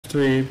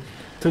stream.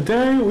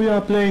 Today we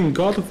are playing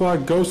God of War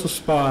Ghost of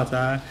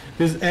Sparta.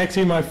 This is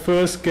actually my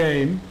first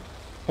game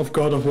of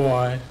God of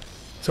War,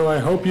 so I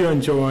hope you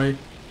enjoy.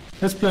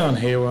 Let's play on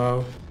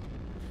Hero.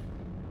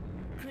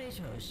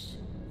 Kratos,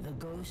 the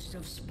ghost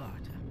of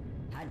Sparta,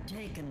 had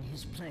taken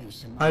his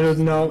place among I don't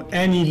know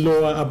any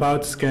lore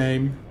about this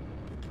game.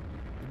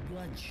 the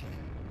bloodshed,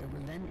 the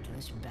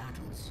relentless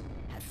battles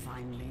had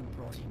finally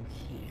brought him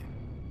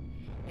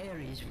here.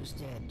 Ares was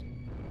dead,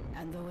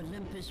 and though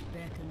Olympus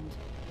beckoned,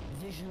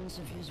 visions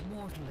of his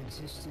mortal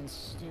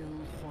existence still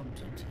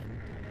haunted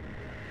him.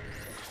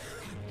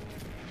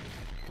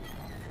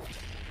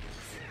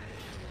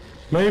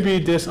 Maybe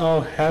this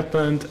all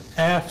happened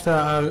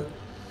after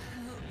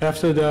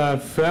the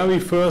very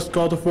first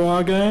God of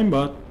War game,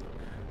 but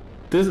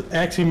this is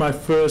actually my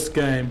first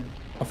game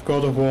of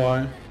God of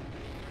War.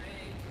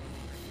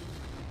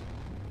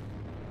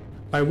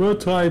 I will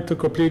try to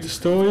complete the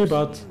story,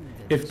 but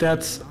if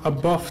that's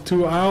above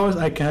 2 hours,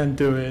 I can't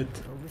do it.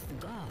 For with the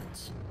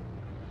gods,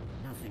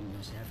 nothing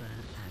was ever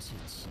as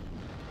it seemed.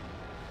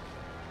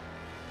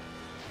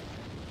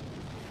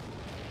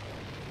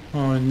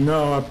 Oh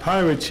no, a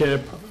pirate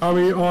ship. Are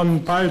we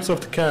on Pirates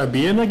of the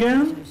Caribbean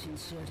again? Kratos in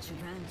search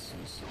of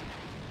answers.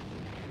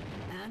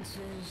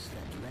 Answers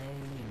that lay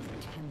in the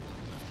temple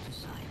of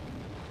Poseidon,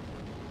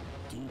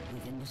 deep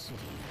within the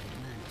city of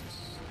Atlantis.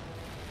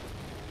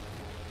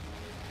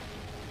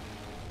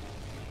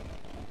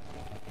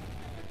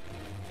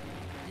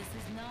 This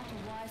is not a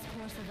wise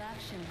course of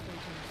action,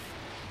 Kratos.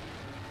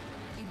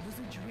 It was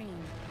a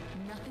dream,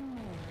 nothing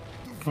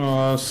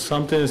more. Oh,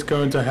 something is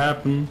going to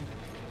happen.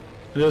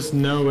 I just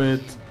know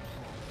it.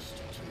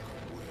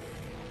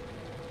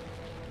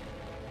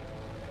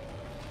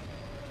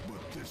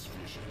 But this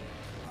vision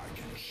I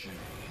can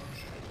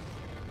change.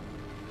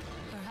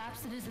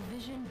 Perhaps it is a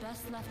vision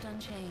best left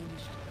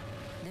unchanged.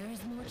 There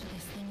is more to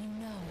this than you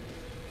know.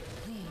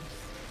 Please.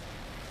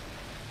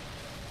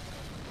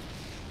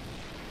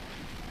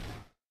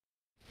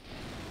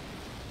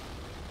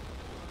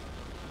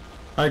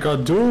 I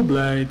got dual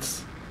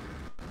blades.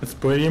 It's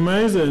pretty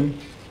amazing.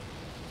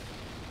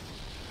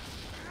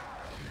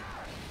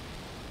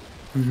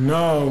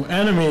 No,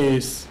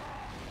 enemies!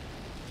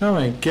 Come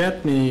and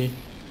get me!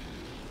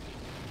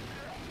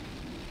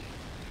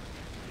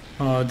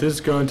 Oh, this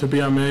is going to be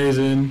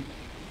amazing.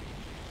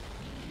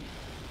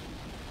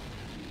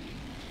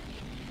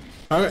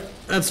 Alright,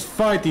 let's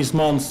fight these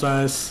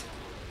monsters.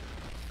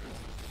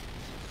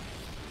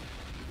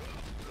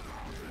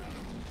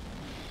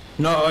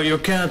 No, you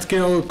can't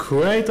kill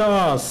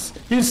Kratos!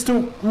 He's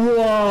too...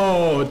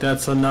 Whoa,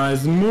 that's a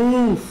nice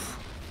move!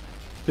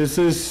 This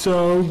is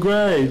so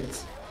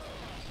great!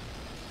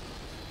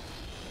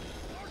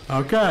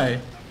 Okay,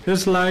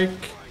 this is like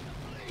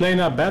playing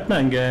a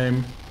Batman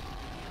game.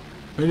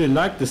 Really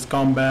like this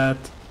combat.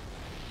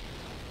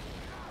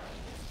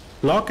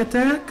 Block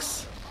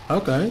attacks?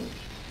 Okay.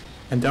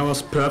 And that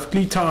was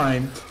perfectly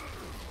timed.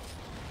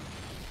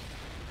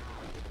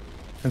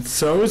 And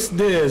so is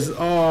this.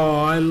 Oh,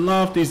 I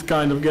love these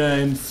kind of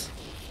games.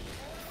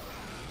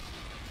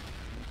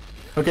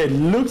 Okay,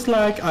 looks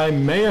like I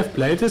may have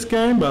played this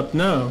game, but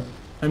no.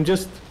 I'm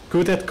just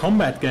good at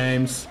combat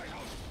games.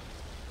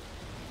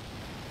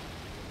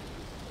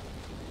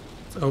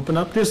 Let's open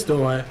up this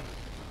door.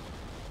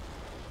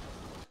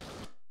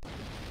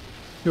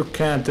 You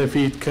can't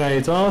defeat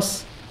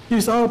Kratos.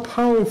 He's all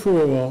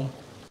powerful.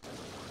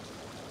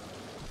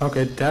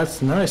 Okay,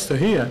 that's nice to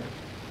hear.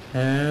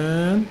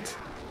 And...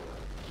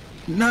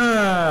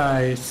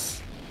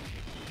 nice!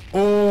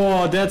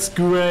 Oh, that's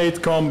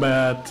great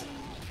combat.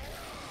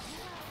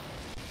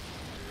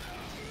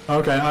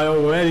 Okay, I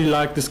already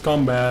like this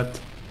combat.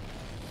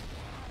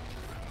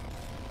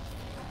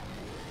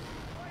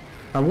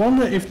 I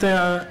wonder if there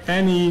are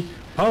any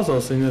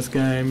puzzles in this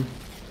game.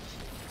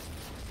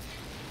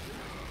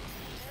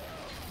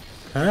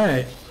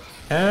 Okay,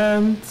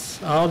 and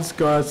all these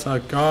guards are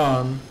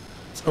gone.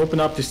 Let's open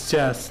up this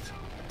chest.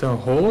 Don't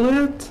hold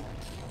it?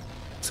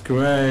 It's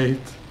great.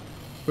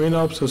 Green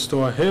orbs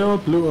restore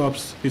health, blue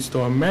orbs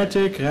restore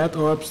magic, red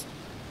orbs,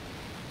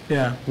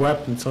 yeah,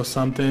 weapons or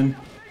something.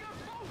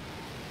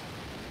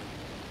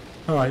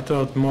 Oh, I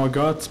thought more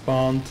guards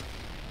spawned.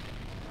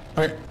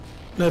 Okay,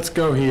 let's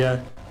go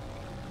here.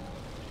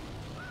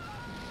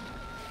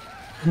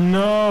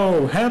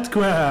 No, head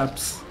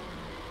grabs.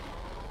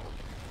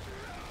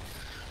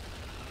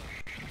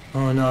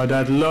 Oh no,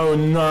 that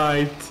lone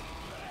knight.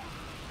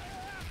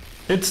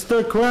 It's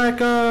the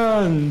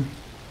Kraken.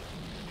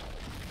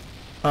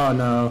 Oh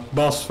no,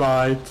 boss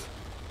fight.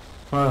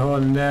 Well,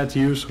 that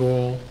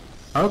useful.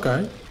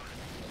 Okay.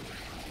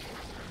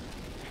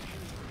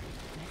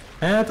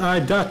 And I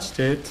dodged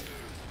it.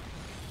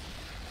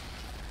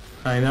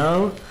 I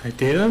know, I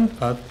didn't,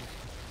 but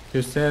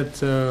you said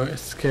to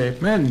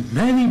escape. Man,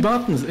 many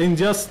buttons in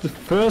just the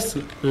first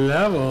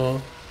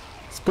level.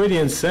 It's pretty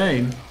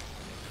insane.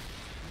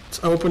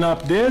 Let's open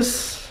up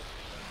this.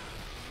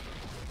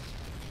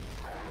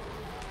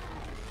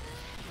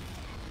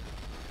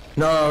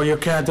 No, you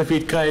can't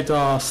defeat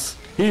Kratos.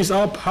 He's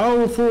all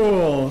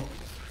powerful.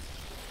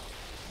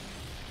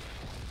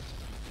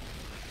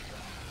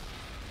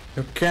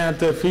 You can't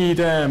defeat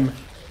them.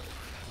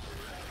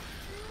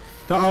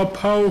 They are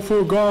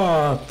powerful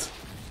god.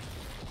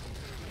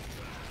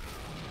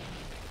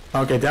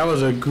 Okay, that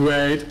was a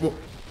great...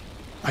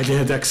 I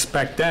didn't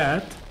expect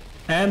that.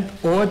 And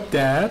or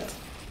that.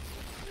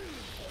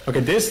 Okay,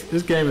 this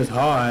game is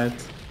hard.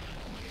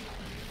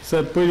 It's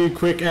a pretty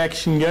quick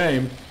action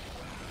game.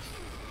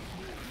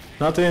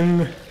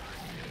 Nothing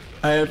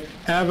I have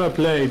ever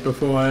played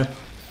before.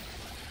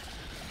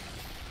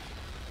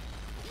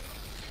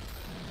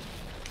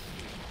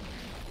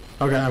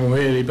 Okay, I'm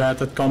really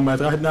bad at combat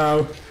right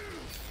now.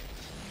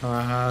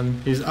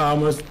 He's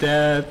almost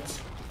dead.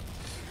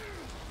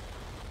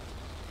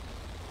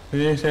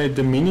 Did you say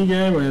the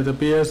minigame when it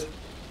appears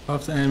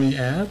after enemy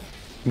ad?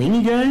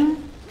 Minigame?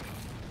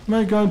 What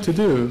am I going to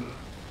do?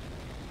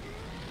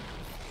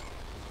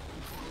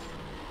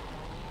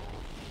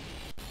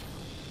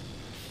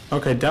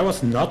 Okay, that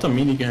was not a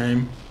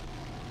minigame.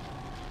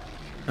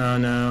 Oh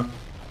no.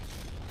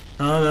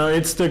 Oh no,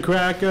 it's the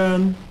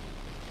Kraken!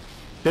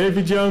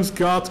 Davy Jones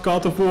God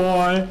of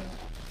War!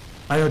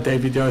 I know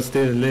Davy Jones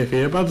didn't live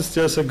here, but it's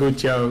just a good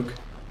joke.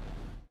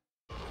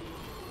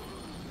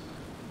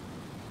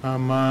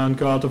 Come on,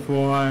 God of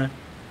War.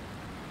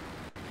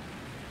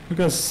 You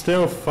can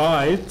still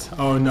fight.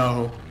 Oh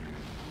no.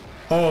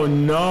 Oh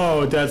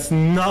no, that's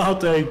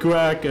not a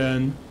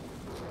Kraken.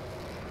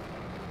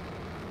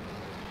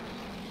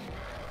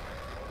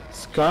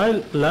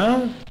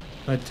 Skyla,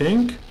 I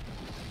think.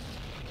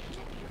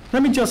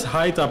 Let me just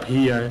hide up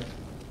here.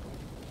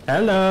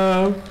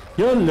 Hello,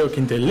 you're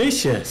looking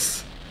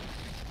delicious.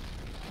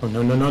 Oh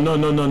no no no no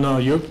no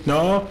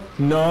no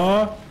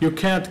no, you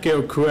can't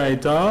kill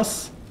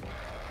Kratos.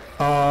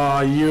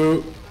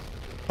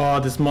 Oh,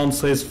 this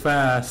monster is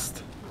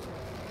fast.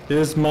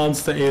 This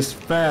monster is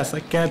fast. I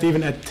can't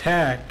even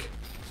attack.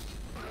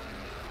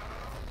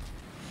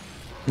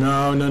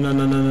 No no no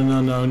no no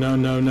no no no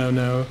no no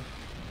no.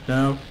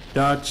 No,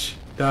 dodge,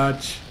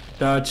 dodge,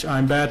 dodge.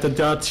 I'm bad at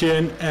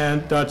dodging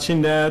and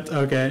dodging that.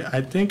 Okay,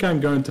 I think I'm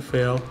going to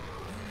fail.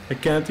 I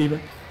can't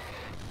even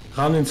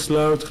run in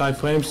slow, try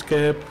frame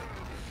skip.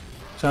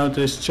 Sound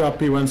is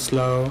choppy when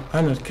slow.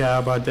 I don't care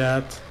about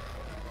that.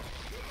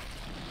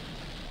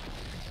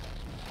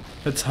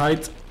 Let's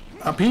hide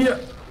up here.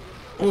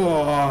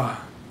 Oh,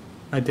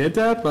 I did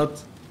that,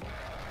 but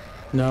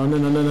no, no,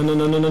 no, no, no, no,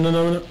 no, no, no,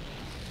 no, no.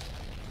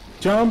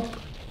 Jump,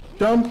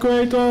 jump,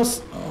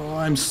 Kratos. Oh,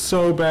 I'm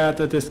so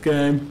bad at this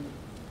game.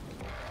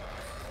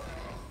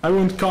 I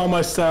wouldn't call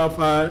myself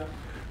a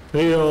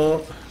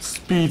real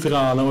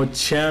speedrunner or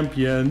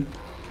champion.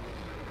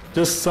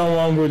 Just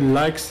someone who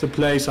likes to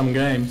play some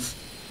games.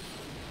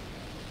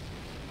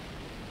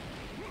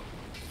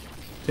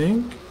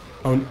 Think?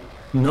 Oh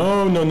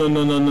no no no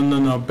no no no no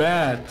no,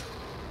 bad.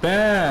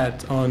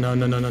 Bad. Oh no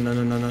no no no no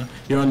no no no.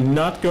 You're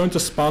not going to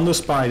spawn the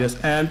spiders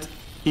and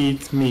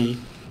eat me.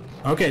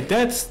 Okay,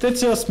 that's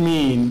just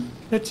mean.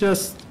 That's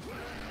just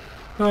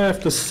what I have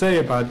to say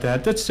about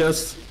that. That's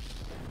just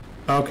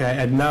okay,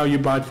 and now you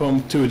bite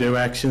from two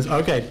directions.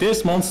 Okay,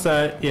 this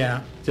monster,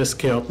 yeah, just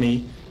killed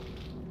me.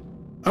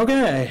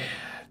 Okay,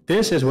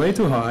 this is way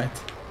too hard.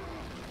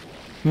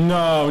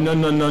 No, no,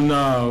 no, no,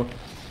 no.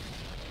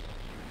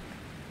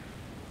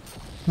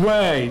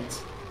 Wait,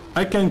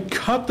 I can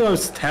cut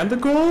those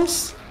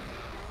tentacles?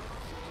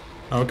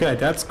 Okay,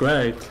 that's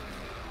great.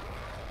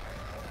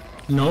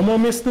 No more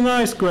Mr.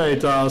 Nice,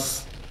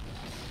 Kratos.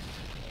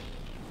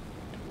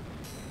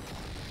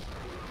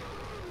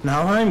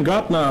 Now I'm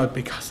God mode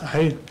because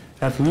I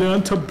have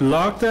learned to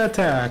block the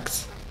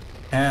attacks.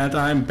 And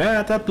I'm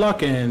bad at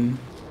blocking.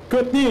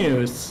 Good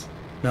news.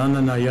 No,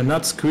 no, no, you're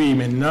not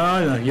screaming.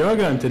 No, no, you're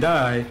going to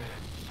die.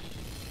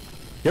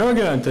 You're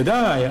going to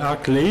die,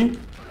 ugly.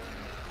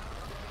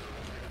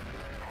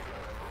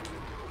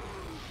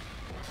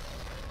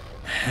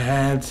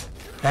 And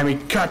let me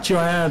cut your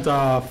hand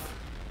off.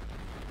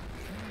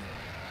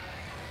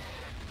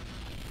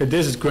 Okay,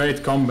 this is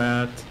great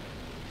combat.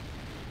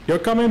 You're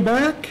coming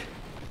back?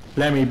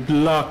 Let me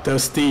block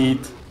those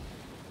teeth.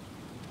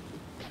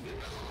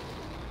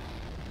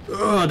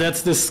 Oh,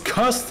 that's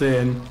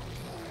disgusting.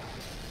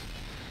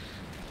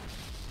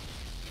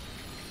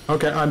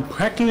 Okay, I'm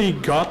practically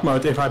God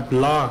mode if I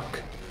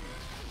block.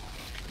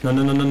 No,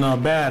 no, no, no, no,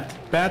 bad.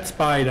 Bad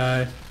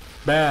spider.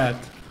 Bad.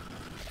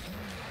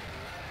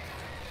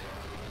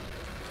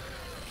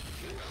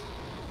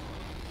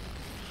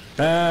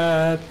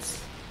 Bad.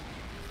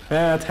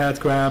 Bad head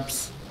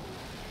grabs.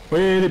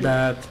 Really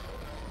bad.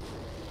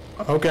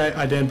 Okay,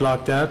 I didn't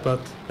block that,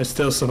 but I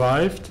still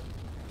survived.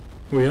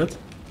 Weird.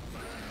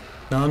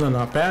 No, no,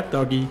 no. Bad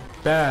doggy.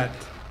 Bad.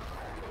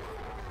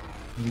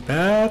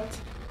 Bad.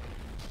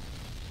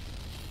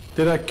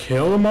 Did I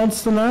kill the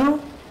monster now?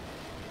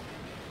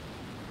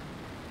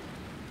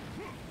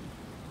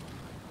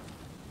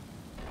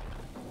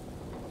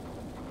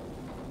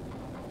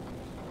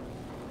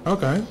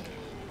 Okay.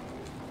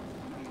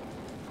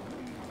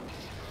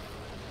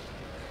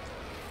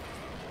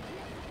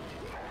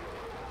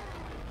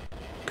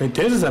 Okay,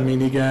 this is a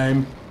mini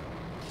game.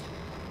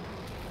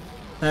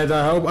 And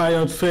I hope I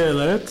don't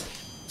fail it.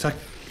 So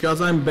because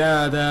I'm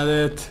bad at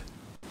it.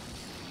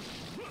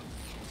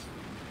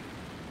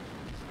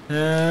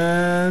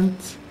 And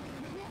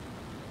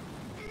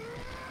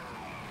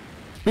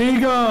be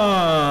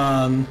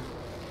gone.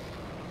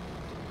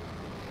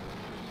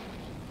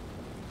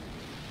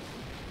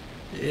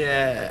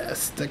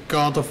 Yes, the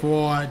God of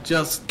War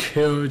just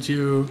killed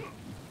you.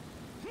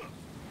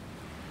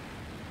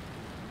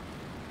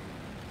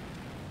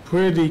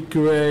 Pretty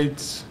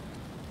great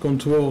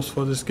controls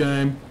for this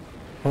game.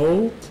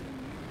 Hold.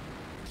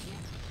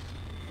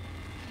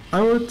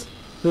 I would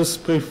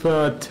just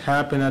prefer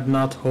tapping and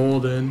not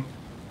holding.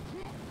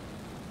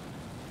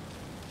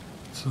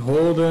 So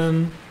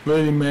holding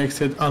really makes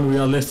it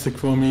unrealistic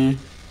for me.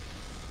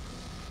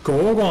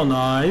 Gorgon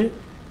Eye.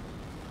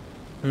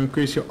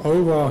 Increase your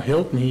overall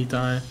health and heat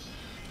eye.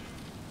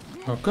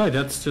 Okay,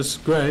 that's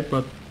just great,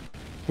 but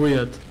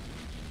weird.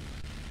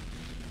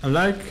 I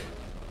like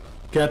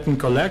getting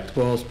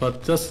collectibles,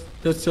 but that's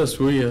just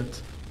weird.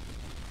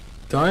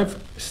 Dive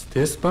is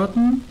this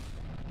button?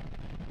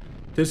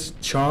 This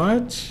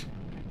charge?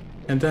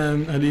 And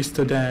then at least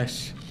to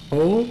dash.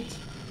 Hold.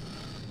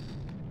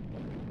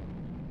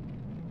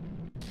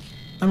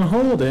 I'm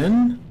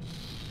holding.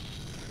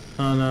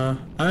 Oh no,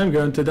 I'm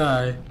going to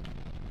die.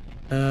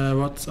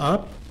 What's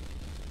up?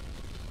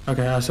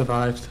 Okay, I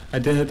survived. I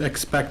didn't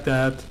expect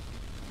that.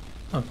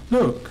 Oh,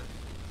 look.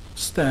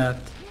 Stat.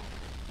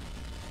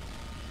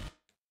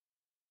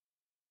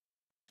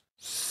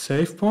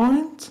 Save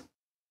point?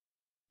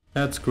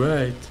 That's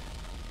great.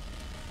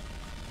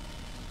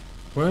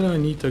 Where do I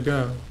need to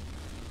go?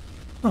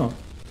 Oh,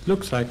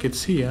 looks like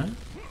it's here.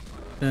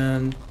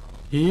 And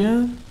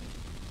here?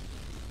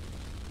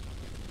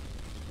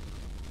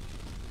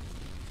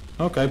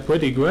 Okay,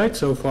 pretty great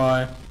so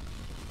far.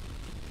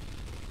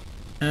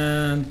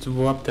 And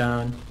drop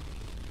down.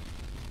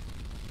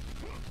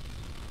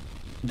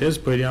 This is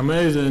pretty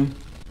amazing.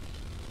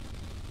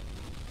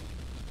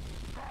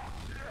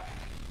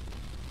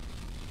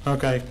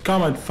 Okay,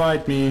 come and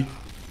fight me.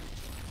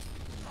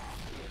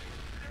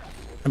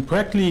 I'm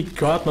practically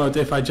God mode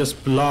if I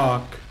just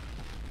block.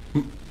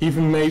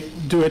 Even may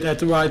do it at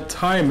the right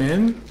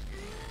timing.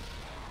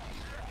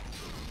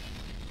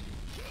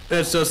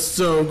 It's just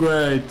so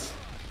great.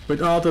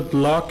 With all the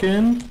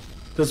blocking,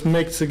 this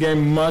makes the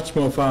game much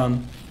more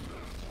fun.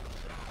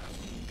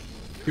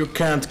 You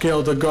can't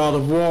kill the God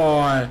of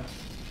War.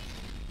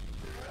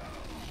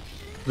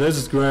 This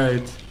is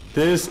great.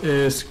 This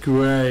is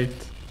great.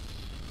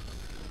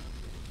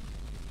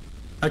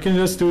 I can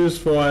just do this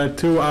for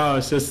 2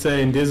 hours just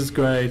saying this is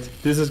great,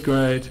 this is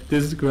great,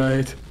 this is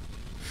great.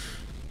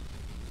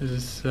 This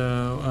is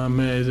so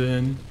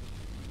amazing.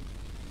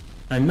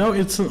 I know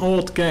it's an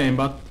old game,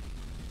 but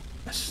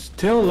I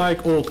still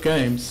like old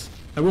games.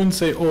 I wouldn't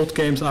say old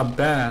games are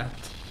bad.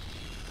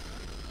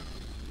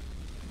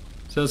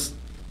 Just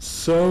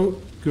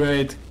so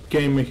great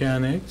game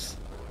mechanics.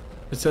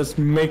 It just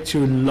makes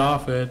you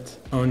love it.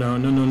 Oh no,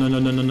 no, no, no, no,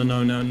 no, no, no,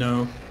 no, no,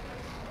 no.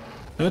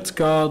 Let's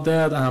call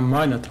that a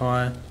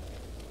Minotaur.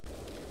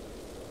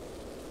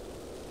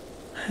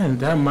 And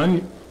there are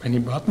many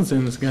buttons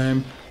in this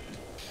game.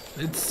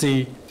 Let's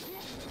see.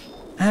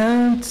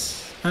 And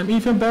I'm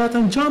even better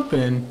than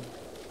jumping.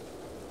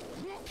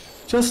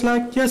 Just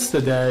like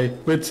yesterday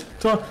with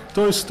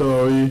Toy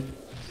Story.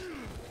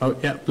 Oh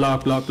yeah,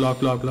 block, block,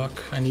 block, block,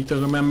 block. I need to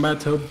remember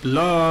to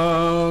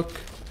block.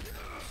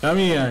 Come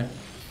here.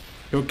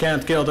 You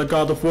can't kill the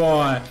God of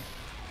War.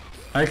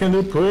 I can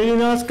do pretty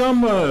nice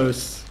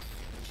combos.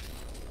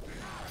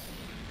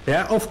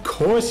 Yeah, of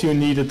course you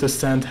needed to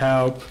send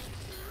help.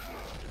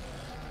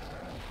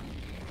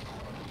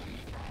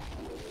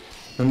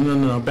 No, no,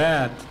 no, no,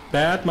 bad.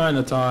 Bad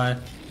Minotaur.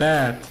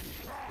 Bad.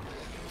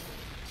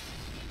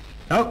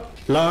 Oh,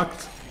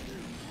 blocked.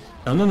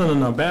 No, no, no, no,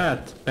 no,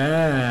 bad.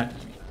 Bad.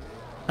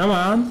 Come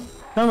on.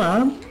 Come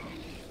on.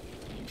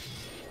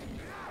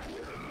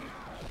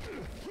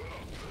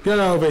 Get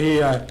over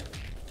here.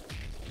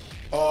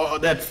 Oh,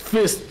 that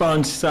fist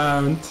punch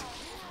sound.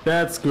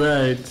 That's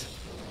great.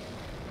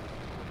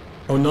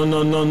 Oh, no,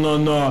 no, no, no,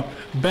 no.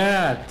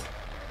 Bad.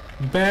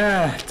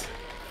 Bad.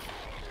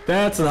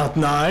 That's not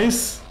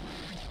nice.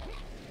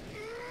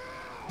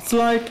 It's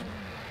like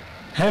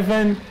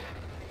having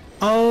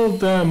all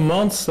the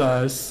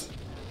monsters.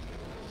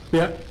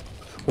 Yeah.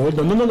 Oh,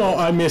 no, no, no, no,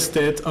 I missed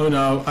it. Oh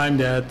no, I'm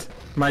dead.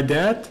 Am I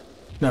dead?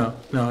 No,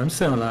 no, I'm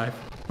still alive.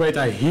 Wait,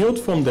 I healed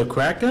from the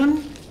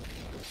Kraken?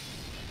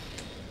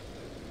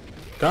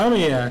 Come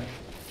here.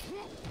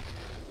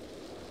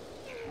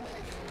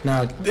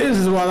 Now this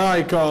is what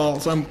I call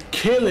some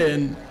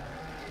killing.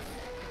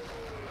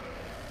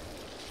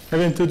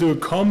 Having to do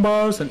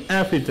combos and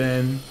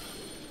everything.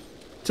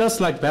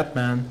 Just like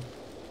Batman.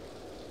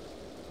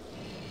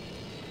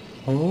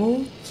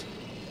 Hold.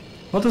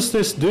 What does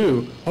this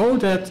do? Oh,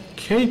 that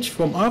cage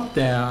from up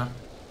there.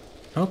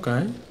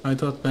 Okay, I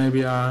thought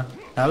maybe a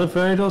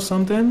elevator or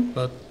something,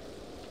 but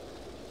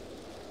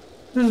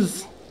this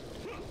is...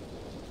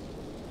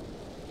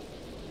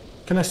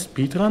 Can I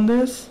speedrun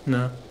this?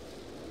 No.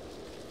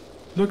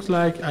 Looks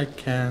like I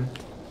can't.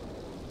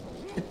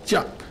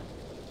 Jump.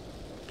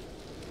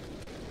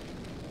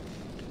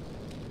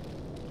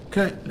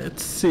 Okay,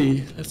 let's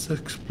see. Let's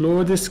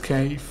explore this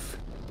cave.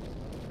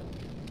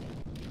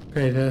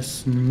 Okay,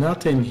 there's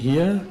nothing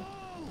here.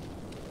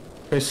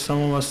 Okay,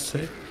 someone was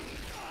saying...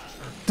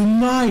 The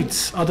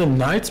knights! Are the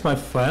knights my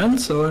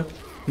friends or...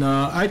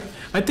 No,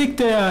 I think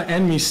they are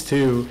enemies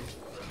too.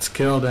 Let's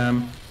kill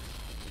them.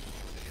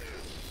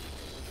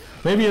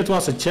 Maybe it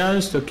was a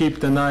challenge to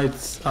keep the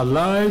knights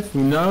alive,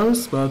 who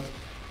knows, but...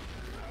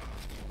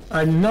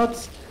 I'm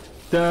not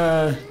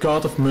the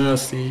god of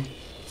mercy,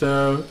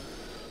 so...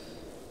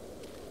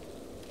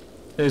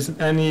 There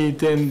isn't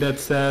anything that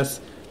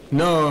says,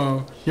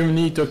 no, you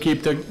need to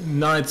keep the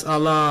knights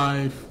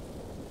alive.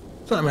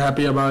 So I'm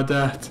happy about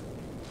that.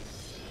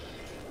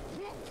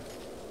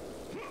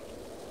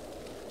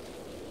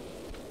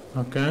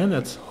 Okay,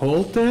 let's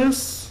hold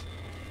this.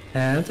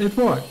 And it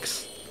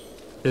works.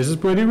 This is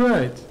pretty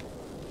great.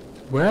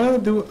 Where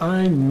do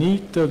I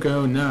need to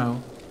go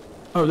now?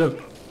 Oh,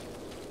 look.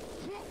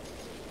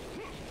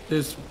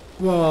 This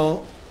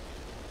wall.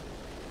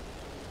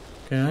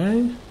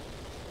 Okay.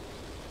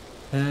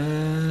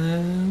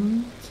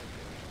 And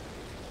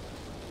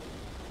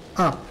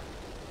up.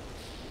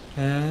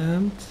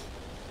 And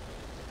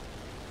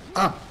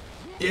up.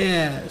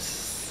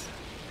 Yes.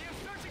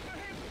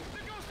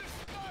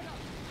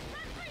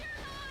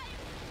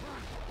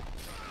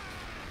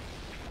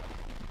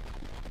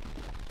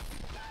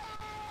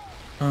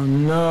 Oh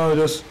no,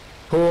 those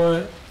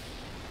poor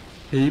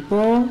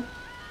people.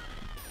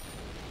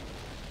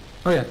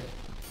 Oh yeah.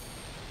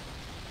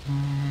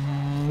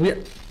 Yeah.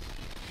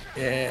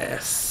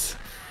 Yes.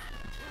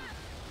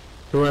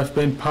 Who have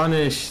been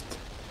punished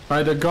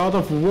by the god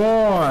of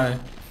war.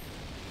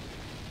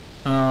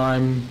 Oh,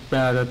 I'm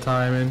bad at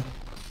timing.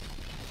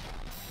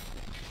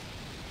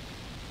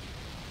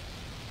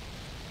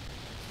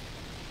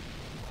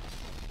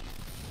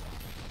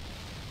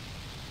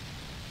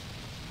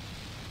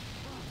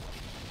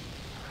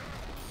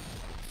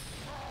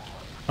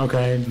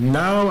 Okay,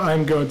 now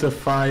I'm going to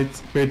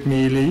fight with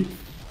melee.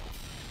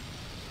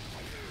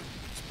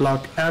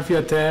 Block every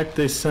attack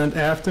they send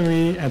after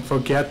me and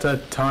forget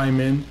that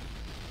timing.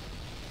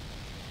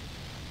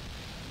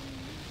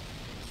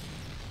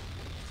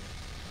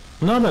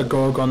 Another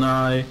Gorgon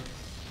Eye.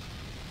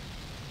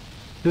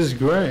 This is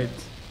great.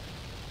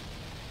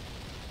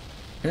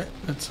 Yeah,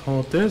 let's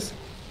hold this.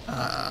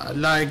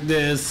 Like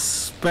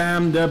this.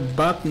 Spam the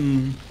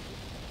button.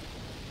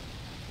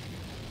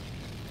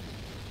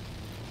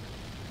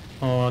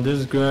 Oh, this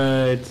is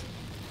great.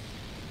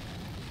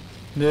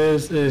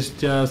 This is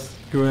just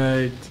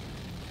great.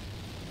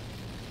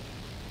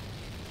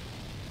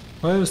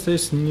 Where does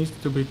this need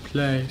to be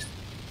placed?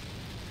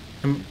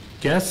 I'm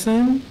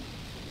guessing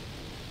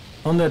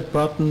on that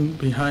button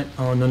behind.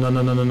 Oh no no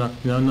no no no no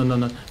no no no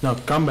no no!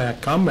 Come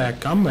back! Come back!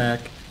 Come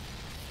back!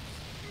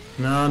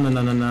 No no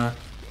no no no!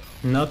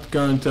 I'm not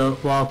going to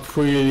walk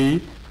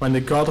freely when the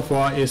God of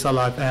War is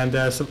alive. And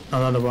there's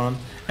another one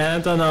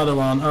and another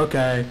one.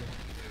 Okay.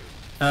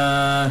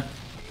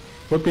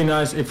 Would be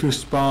nice if you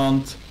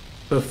spawned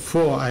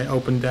before I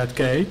opened that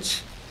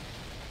cage.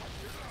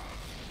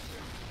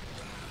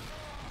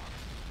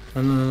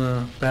 No, no,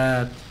 no,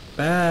 bad,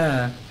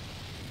 bad.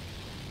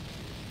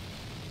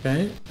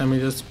 Okay, let me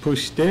just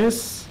push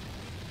this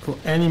for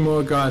any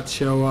more guards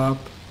show up.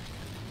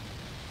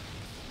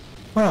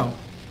 Wow.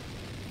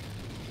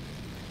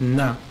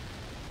 Now.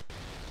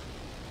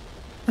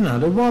 And now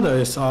the water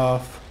is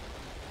off.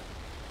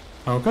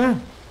 Okay.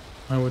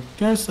 I would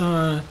guess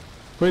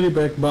pretty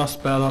big boss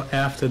battle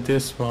after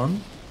this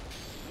one.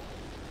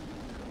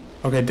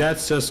 Okay,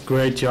 that's just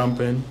great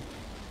jumping.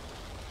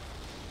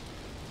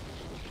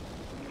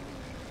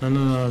 No,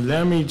 no, no,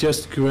 let me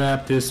just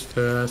grab this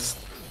first.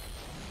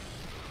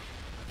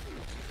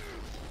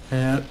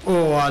 And,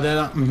 oh, there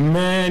are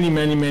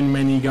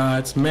many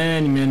guards.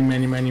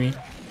 Many.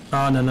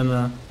 Oh, no, no,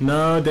 no.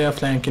 No, they're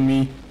flanking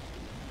me.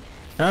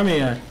 Come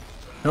here.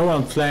 No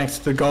one flanks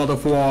the God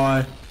of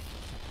War.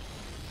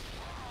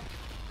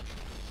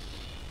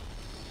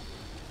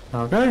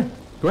 Okay,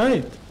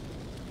 great.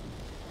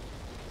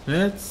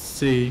 Let's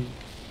see.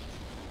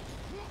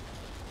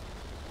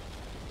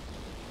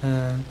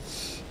 And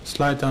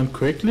slide down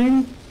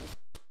quickly.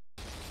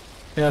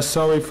 Yeah,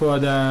 sorry for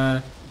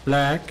the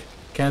lag.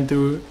 Can't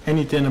do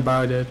anything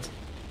about it.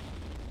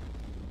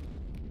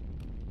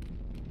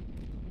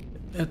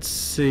 Let's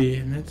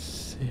see.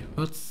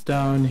 What's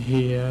down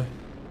here?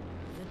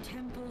 The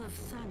Temple of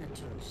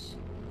Thanatos,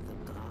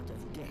 the god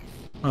of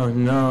death. Oh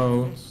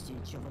no.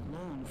 Vestige of a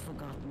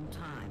long-forgotten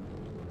time.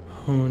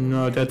 Oh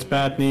no, that's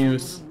bad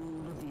news.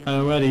 I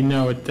already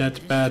know it, that's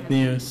bad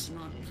news.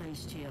 Not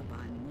placed here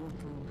by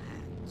mortal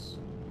hands.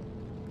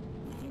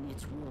 Within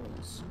its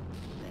walls,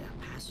 they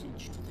are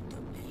passage to the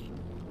domain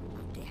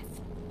of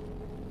death.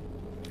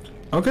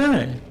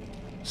 Okay.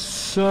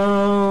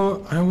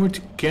 So I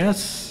would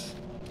guess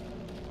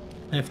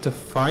I have to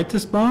fight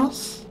this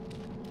boss?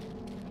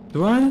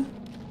 Do I?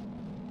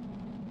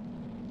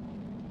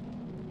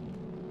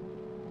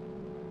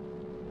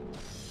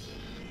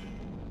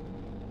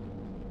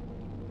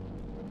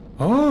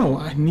 Oh,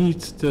 I need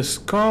the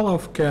Skull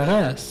of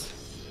Keres.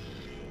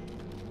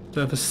 to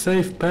have a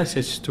safe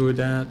passage through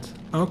that.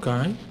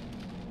 Okay.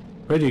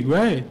 Pretty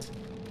great.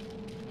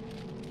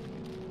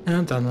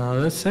 And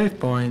another save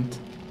point.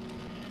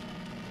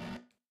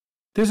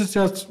 This is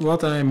just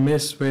what I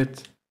miss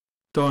with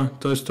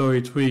Toy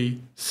Story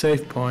 3.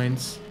 Save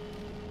points.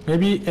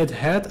 Maybe it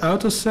had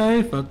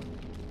autosave, but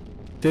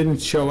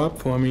didn't show up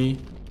for me.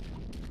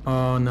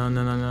 Oh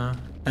no.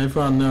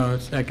 Everyone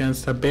knows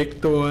against a big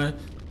door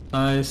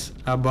lies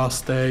a boss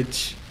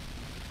stage.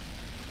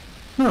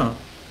 No,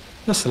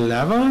 just a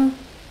level?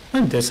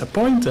 I'm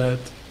disappointed.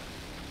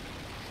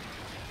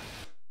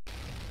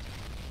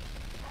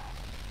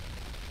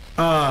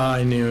 Ah,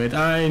 I knew it.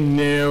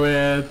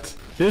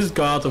 This is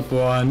God of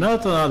War,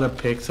 not another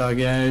Pixar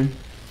game.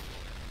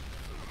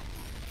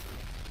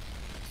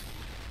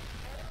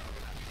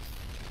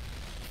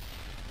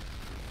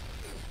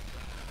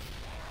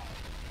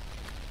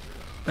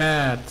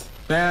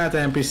 Bad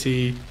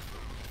NPC.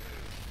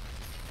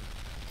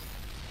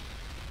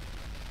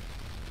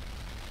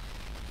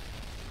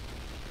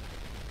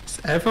 Is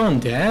everyone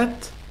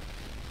dead?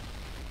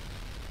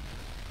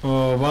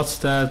 Oh, what's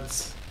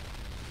that?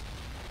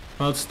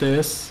 What's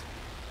this?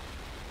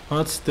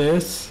 What's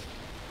this?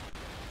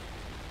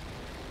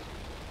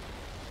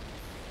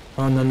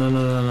 Oh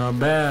no,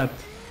 bad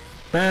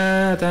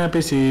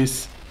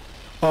NPCs.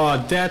 Oh,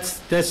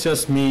 that's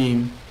just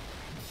mean.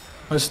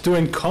 I was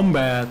doing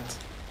combat.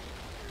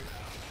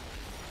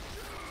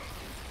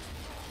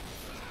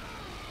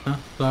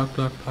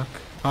 Block.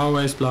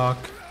 Always block.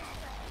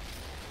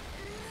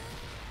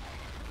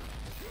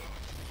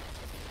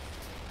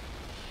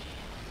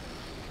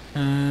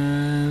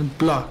 And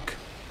block.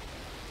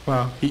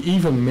 Wow, he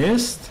even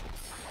missed.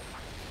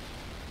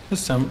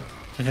 Just some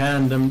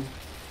random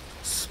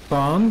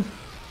spawn.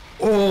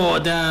 Oh,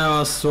 there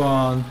was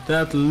one.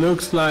 That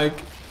looks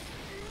like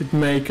it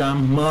make a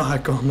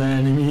mark on the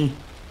enemy.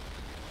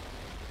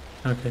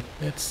 Okay,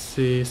 let's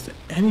see. Is there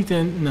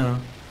anything? No.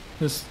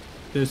 Just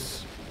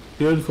this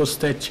beautiful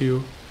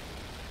statue.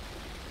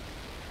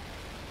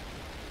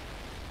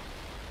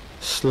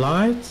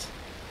 Slide.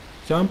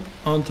 Jump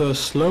onto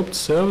sloped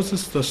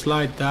surfaces to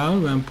slide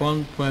down when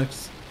one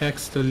press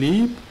X to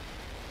leap.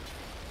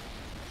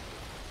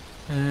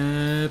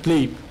 And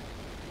leap.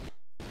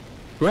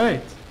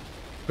 Great.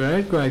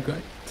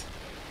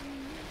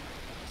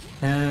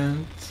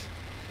 And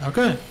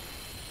okay.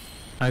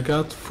 I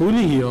got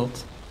fully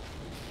healed.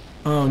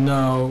 Oh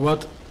no,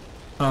 what?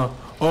 Oh.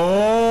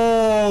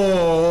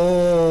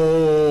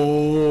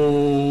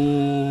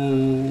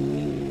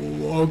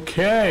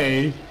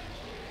 Okay.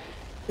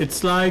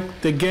 It's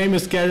like the game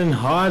is getting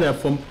harder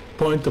from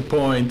point to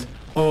point.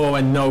 Oh,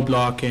 and no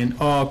blocking.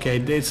 Okay,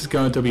 this is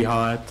going to be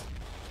hard.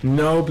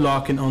 No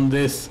blocking on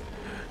this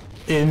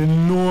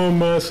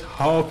enormous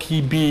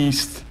hulky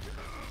beast.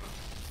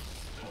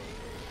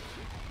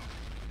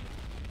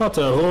 But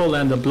the roll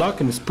and the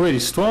blocking is pretty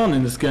strong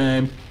in this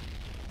game.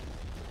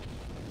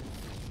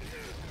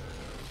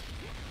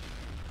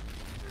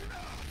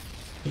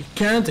 He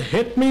can't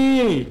hit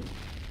me!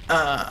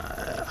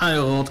 I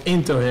rolled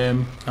into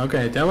him.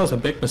 Okay, that was a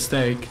big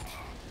mistake.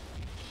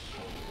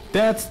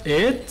 That's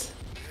it?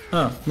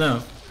 Oh,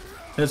 no.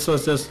 This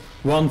was just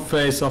one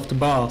phase of the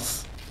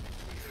boss.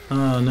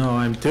 Oh no,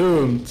 I'm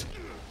doomed.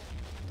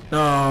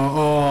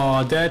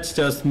 Oh, that's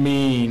just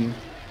mean.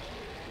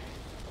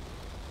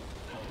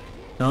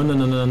 No,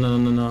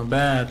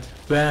 bad.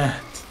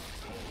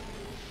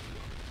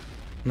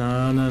 No,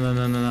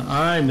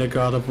 I'm the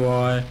God of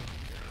War.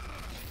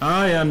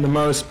 I am the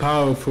most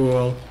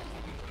powerful.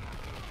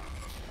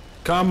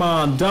 Come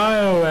on,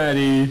 die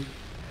already.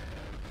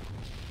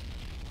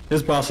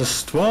 This boss is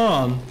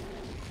strong.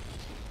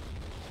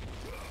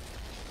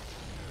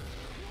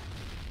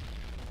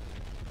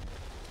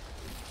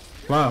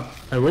 Wow,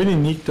 I really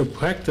need to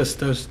practice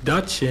those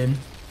dodging.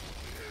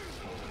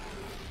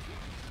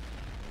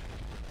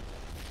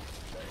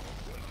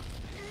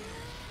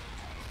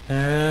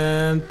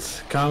 And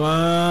come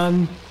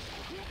on.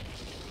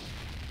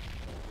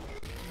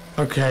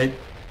 Okay,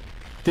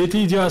 did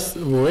he just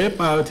whip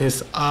out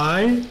his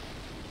eye?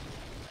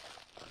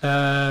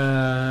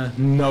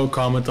 No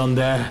comment on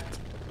that.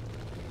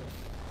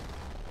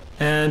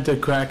 And the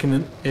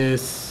Kraken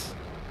is...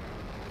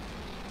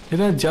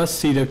 Did I just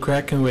see the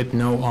Kraken with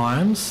no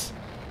arms?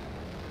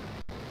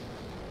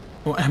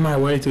 Or am I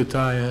way too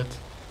tired?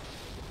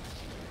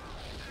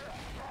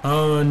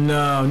 Oh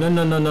no.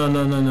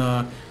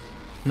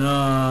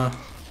 No.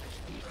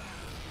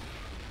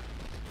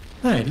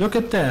 Hey, look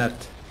at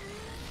that.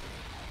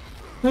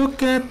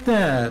 Look at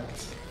that.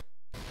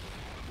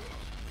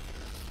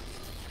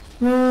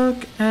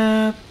 Look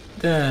at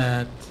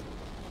that.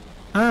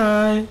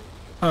 Hi.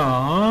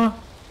 Aww.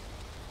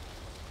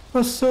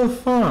 Was so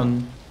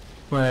fun.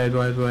 Wait.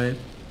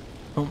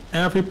 From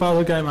every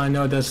puzzle game I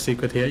know there's a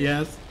secret here,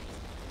 yes.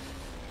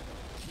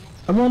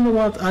 I wonder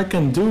what I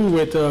can do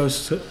with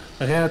those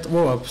red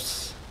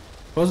orbs.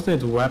 Wasn't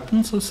it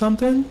weapons or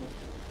something?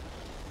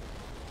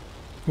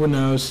 Who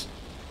knows?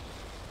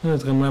 I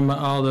don't remember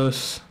all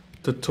those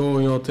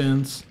tutorial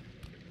things.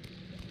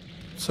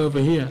 It's over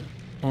here.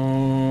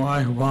 Oh,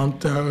 I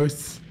want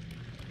those.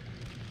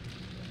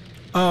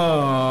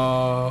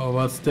 Oh,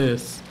 what's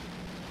this?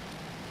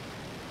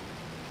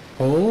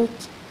 Hold?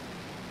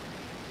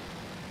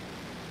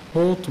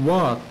 Hold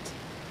what?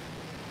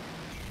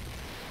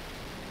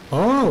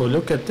 Oh,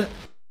 look at that.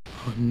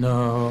 Oh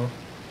no.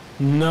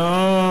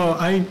 No,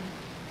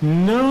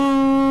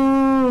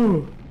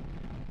 no.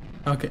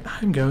 Okay,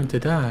 I'm going to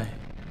die.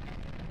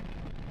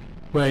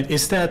 Wait,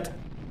 is that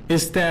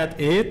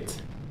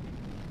it?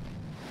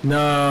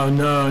 No,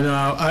 no,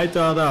 no. I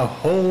thought a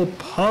whole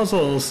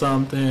puzzle or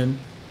something.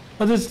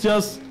 But it's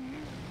just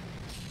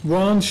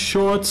one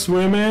short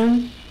swim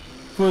in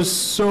for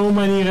so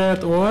many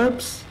red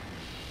orbs.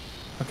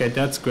 Okay,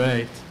 that's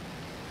great.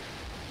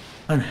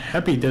 I'm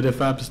happy the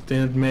developers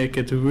didn't make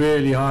it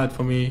really hard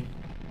for me.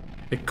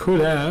 They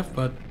could have,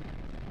 but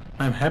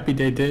I'm happy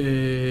they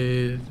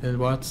did. And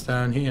what's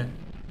down here?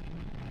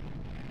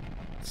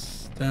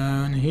 It's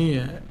down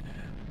here.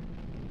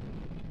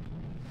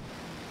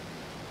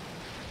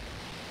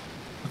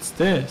 What's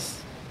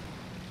this?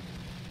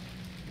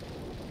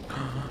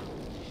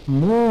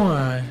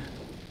 More.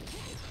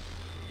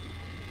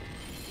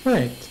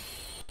 Wait.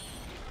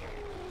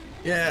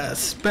 Yeah,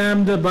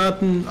 spam the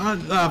button. I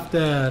love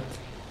that.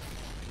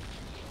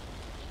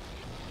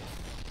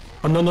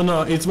 Oh no no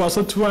no! It was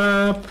a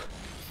trap.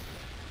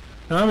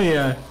 Come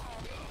here.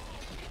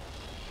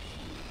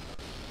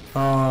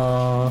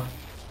 How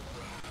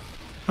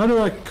do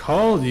I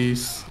call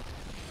these?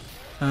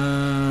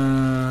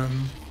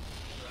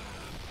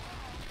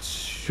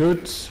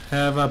 Should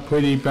have a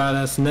pretty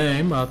badass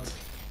name, but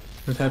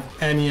don't have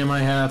any in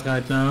my head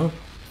right now.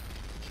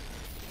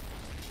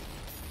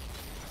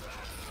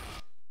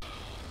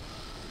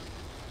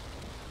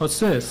 What's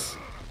this?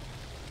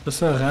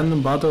 Just a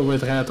random bottle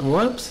with red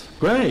orbs?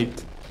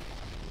 Great!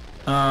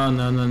 Oh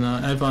no no no,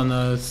 everyone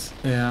knows.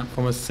 Yeah,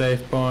 from a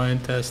save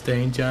point, there's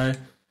danger.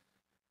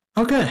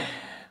 Okay.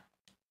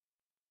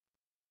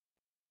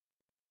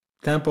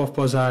 Temple of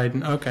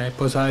Poseidon. Okay,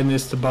 Poseidon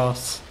is the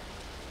boss.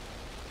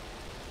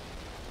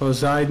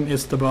 Poseidon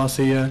is the boss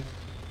here.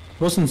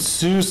 Wasn't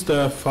Zeus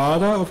the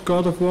father of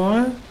God of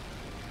War?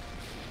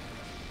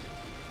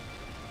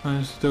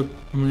 I took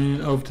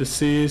over the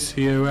seas,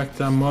 he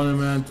erected a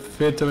monument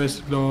fit to his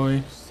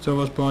glory. So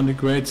was born the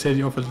great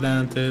city of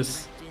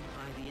Atlantis,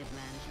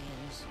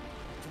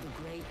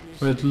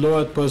 with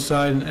Lord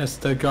Poseidon as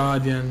the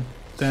guardian.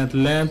 The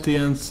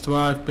Atlanteans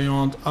thrive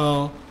beyond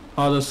all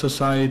other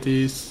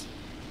societies.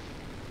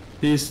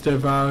 These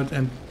devout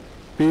and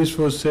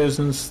peaceful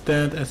citizens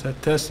stand as a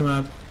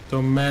testament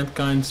to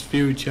mankind's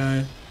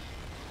future.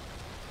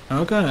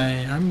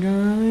 Okay, I'm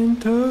going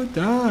to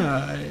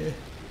die.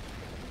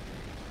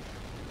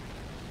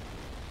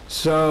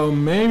 So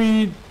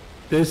maybe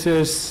this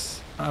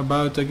is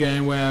about the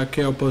game where I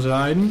kill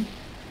Poseidon.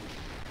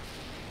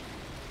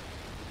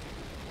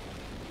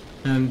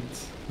 And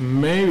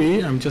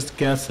maybe, I'm just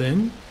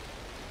guessing,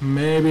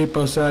 maybe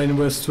Poseidon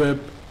will strip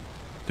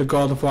the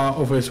God of War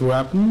of his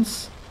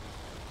weapons.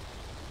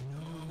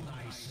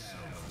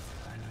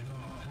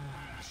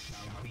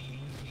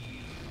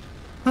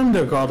 I'm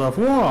the God of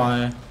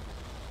War.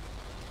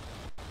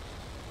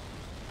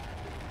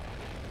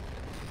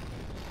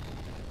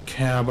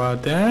 Care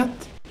about that?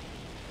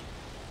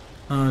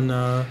 Oh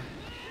no.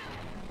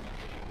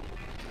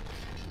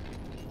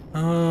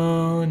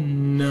 Oh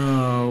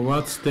no,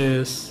 what's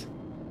this?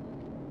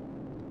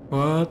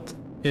 What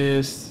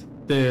is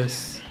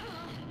this?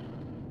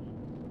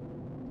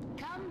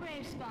 Come,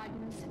 brave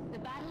Spartans. The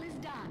battle is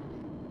done.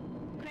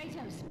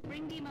 Kratos,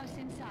 bring Deimos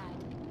inside.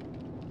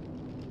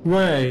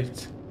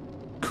 Wait.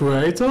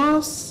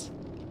 Kratos?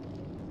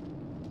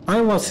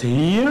 I was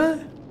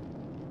here?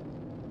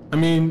 I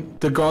mean,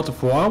 the God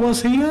of War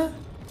was here?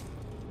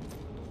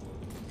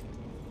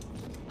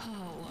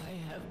 Oh, I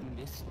have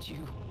missed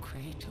you,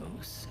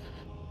 Kratos.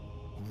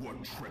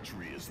 What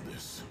treachery is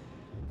this?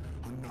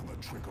 Another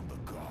trick of the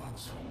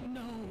gods.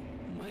 No,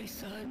 my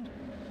son.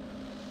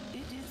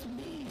 It is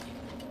me.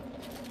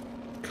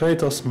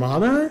 Kratos'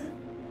 mother?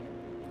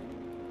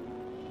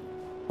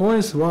 Or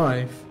his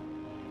wife?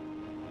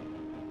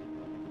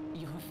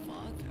 Your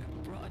father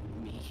brought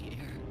me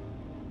here.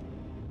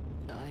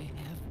 I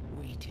have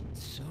waited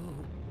so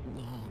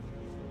long.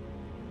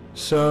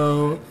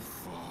 So,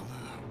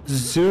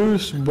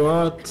 Zeus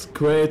brought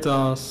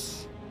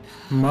Kratos'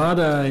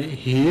 mother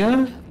here?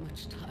 Have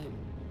much time,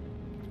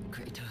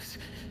 Kratos.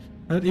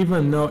 I don't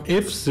even know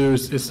if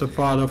Zeus is the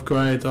father of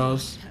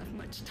Kratos. Have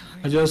much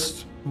time. I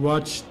just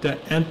watched the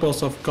end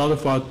boss of God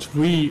of War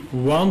 3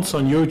 once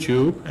on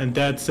YouTube and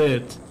that's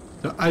it.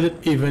 So I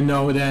didn't even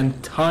know the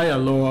entire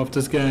lore of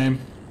this game.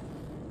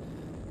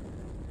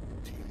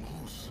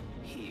 Deimos.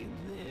 He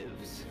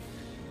lives,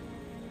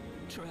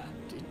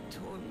 trapped in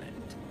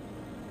torment,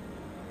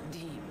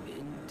 deep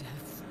in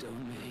death's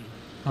domain.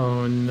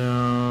 Oh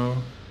no.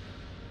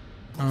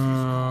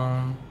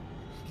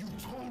 You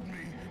told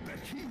me that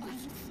he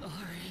was...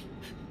 Sorry.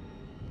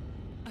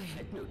 I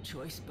had no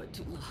choice but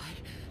to lie.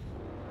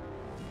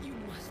 You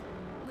must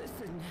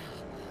listen now.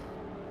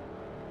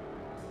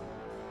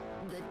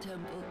 The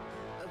temple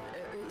of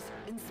Ares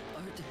in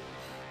Sparta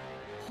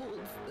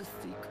holds the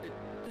secret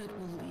that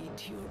will lead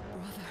to your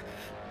brother.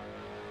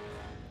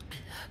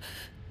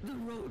 The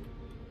road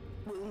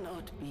will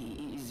not be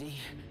easy,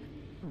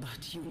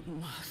 but you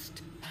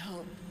must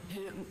help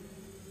him.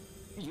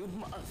 You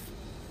must,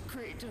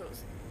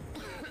 Kratos.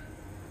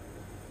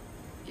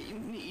 He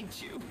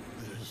needs you.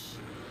 This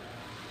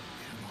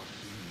cannot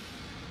be.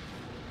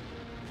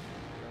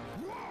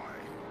 Why?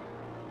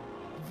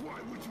 Why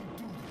would you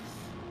do this?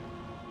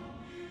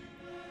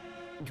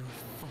 Your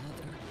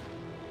father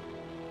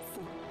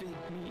forbid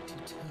me to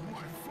tell you.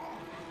 My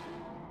father?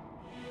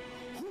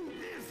 Who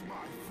is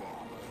my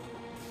father?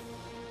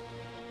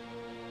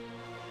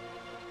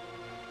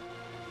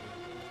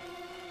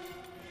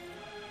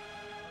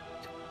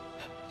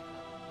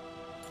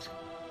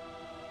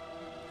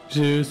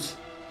 Zeus.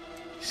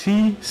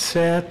 She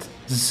said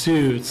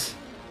Zeus.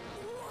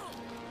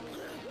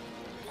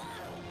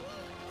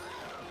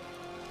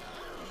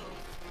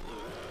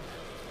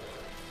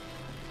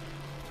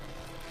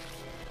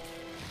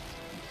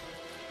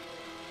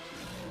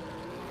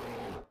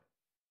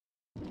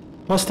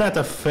 Was that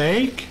a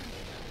fake?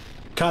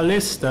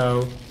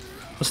 Callisto.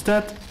 Was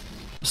that...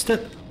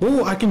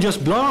 Oh, I can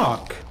just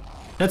block.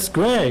 That's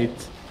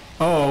great.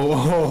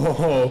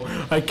 Oh,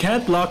 I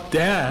can't block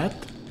that.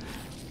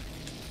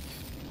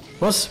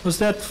 Was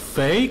that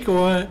fake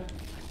or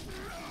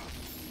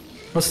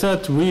was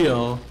that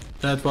real?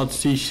 That what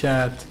she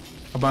said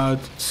about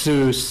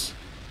Zeus.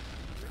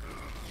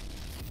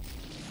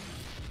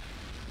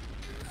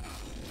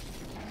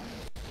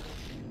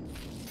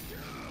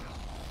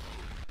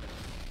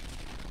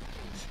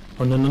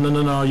 Oh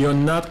no, you're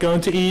not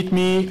going to eat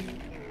me.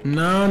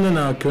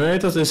 No,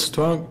 Kratos is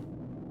strong.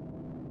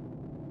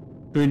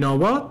 Do you know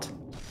what?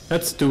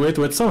 Let's do it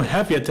with some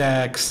heavy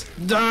attacks.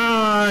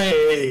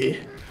 Die!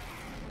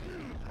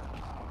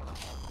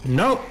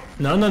 No,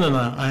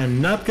 I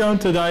am not going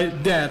to die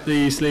that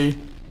easily.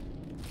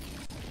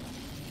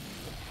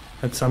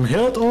 And some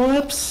health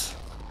orbs.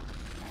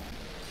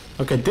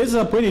 Okay, this is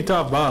a pretty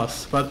tough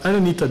boss, but I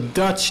don't need to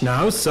dodge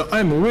now, so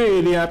I'm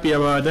really happy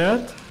about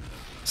that.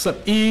 Some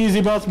easy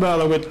boss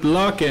battle with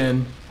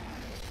blocking.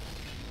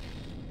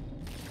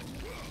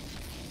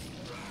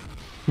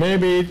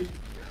 Maybe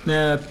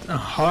that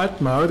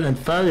hard mode and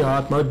very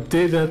hard mode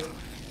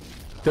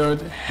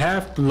don't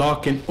have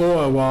blocking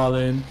or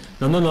walling.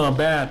 No,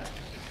 bad.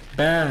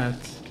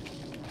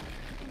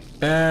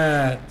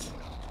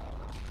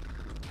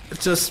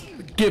 Just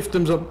give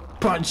them some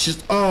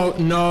punches. Oh,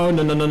 no.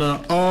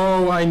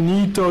 Oh, I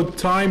need to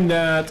time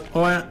that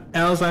or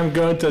else I'm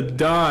going to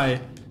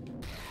die.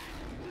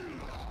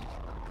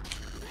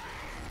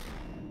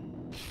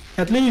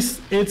 At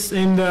least it's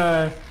in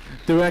the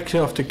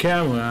direction of the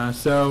camera,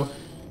 so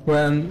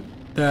when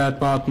that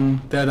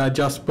button that I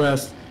just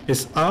pressed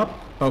is up.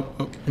 Oh,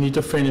 I need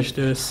to finish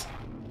this.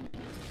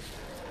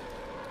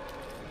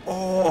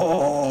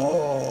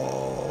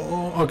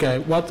 Oh, okay,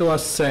 what I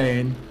was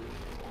saying.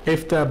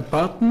 If the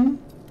button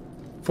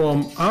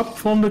from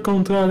the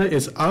controller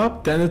is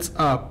up, then it's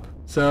up.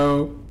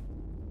 So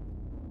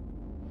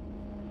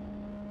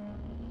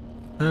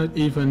I don't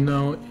even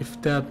know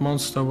if that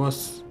monster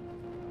was...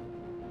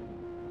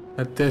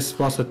 that this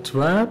was a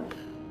trap.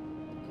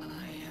 I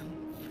am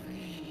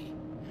free.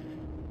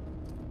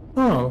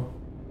 Oh.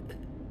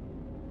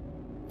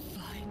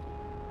 Find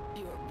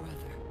your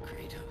brother,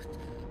 Kratos.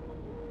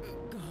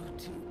 Go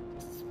to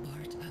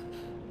Sparta.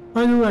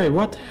 By the way,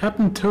 what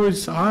happened to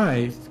his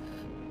eye? It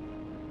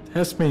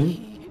has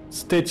been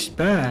stitched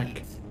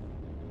back.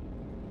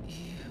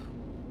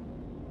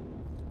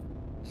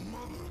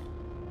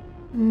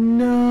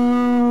 No.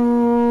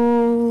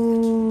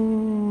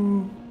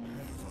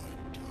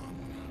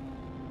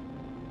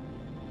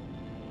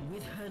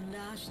 With her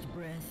last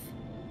breath,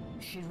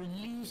 she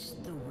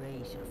released the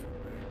weight of her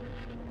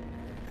burden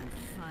and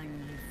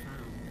finally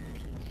found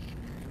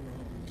peace after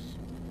all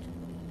pursuit.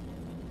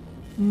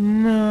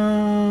 No.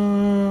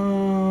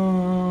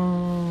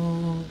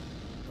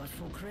 But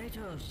for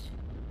Kratos,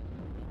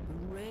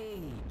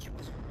 rage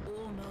was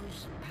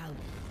almost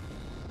palpable.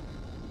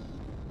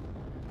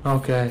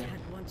 Okay. It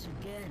had once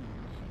again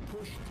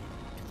pushed him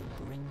to the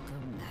brink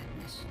of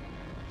madness.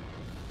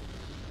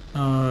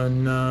 Oh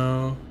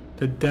no.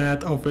 The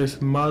death of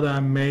his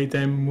mother made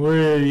him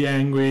really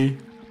angry.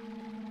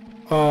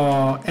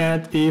 Oh,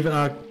 and even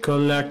a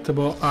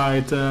collectible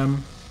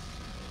item.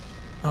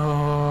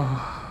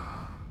 Oh.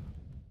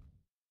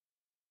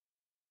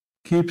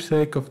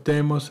 Keepsake of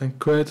Deimos and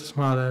Kratos'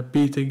 mother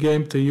beat the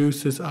game to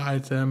use this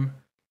item.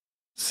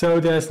 So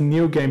there's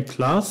New Game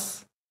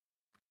Plus?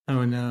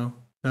 Oh no.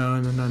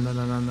 No.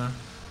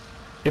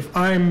 If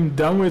I'm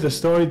done with the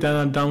story, then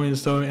I'm done with the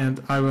story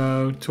and I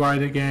will try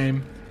the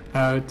game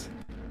out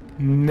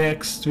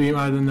next stream.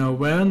 I don't know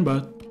when,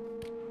 but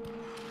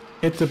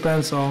it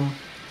depends on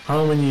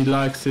how many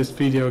likes this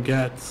video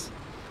gets.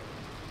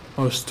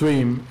 Or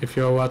stream, if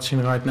you're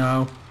watching right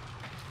now.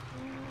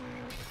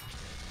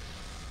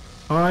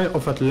 Eye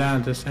of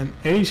Atlantis, an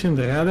ancient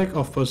relic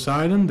of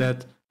Poseidon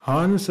that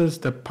harnesses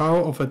the power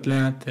of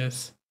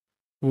Atlantis.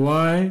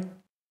 Why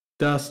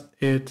does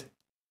it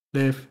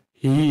live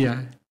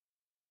here?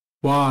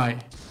 Why?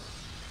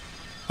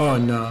 Oh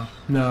no,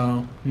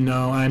 no,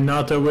 no, I'm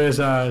not a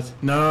wizard.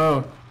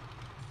 No!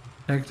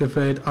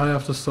 Activate Eye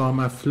of the Storm.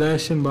 A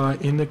flashing bar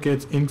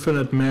indicates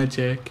infinite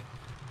magic.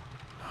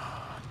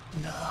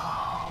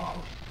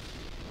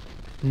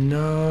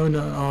 No, no,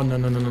 oh no,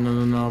 no, no, no,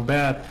 no, no, no,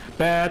 bad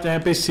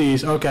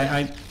NPCs.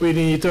 Okay, we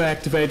need to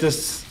activate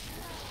this.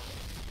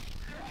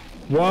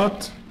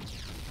 What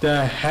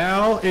the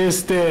hell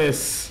is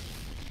this?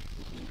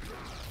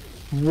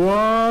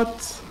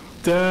 What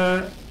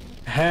the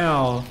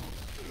hell?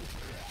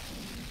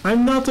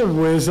 I'm not a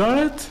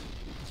wizard.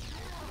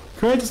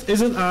 Kratos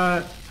isn't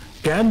a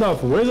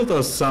Gandalf wizard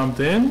or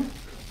something.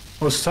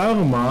 Or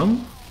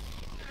Saruman.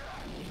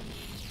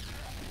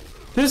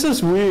 This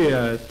is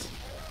weird.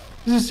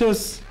 This is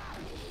just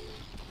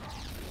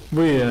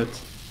weird.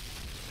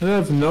 I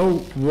have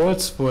no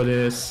words for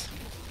this.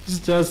 This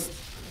just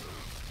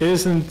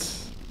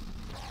isn't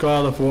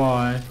God of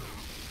War.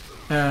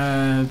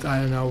 And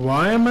I don't know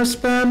why am I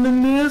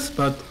spamming this,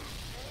 but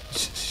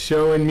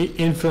showing me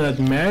infinite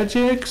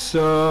magic,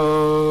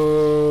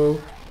 so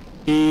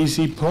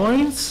easy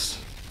points.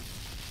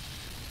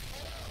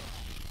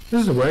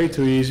 This is way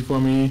too easy for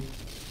me.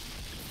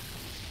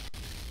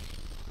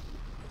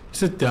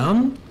 Is it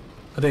done?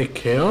 Are they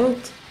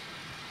killed?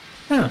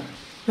 Yeah,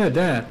 they're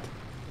dead.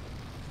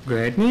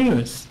 Great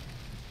news.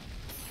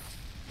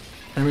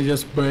 Let me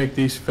just break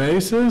these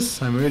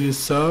faces. I'm really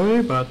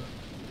sorry, but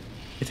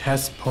it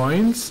has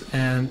points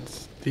and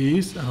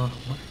these. Oh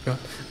my god.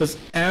 Does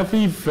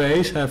every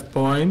face have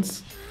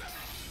points?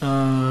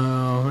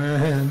 Oh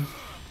man.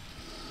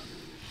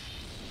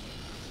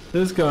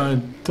 This is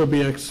going to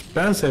be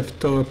expensive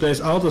to replace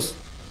all those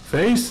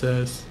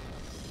faces.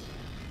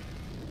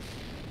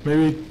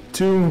 Maybe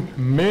 $2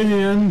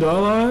 million?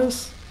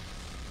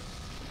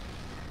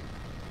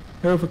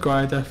 You have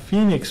acquired a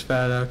phoenix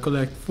feather.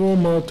 Collect 4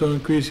 more to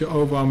increase your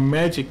overall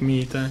magic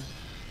meter.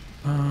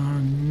 Oh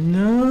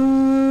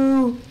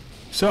no!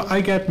 So I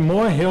get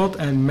more health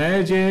and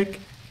magic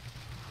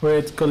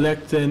with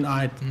collecting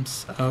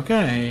items.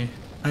 Okay,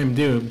 I'm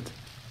doomed.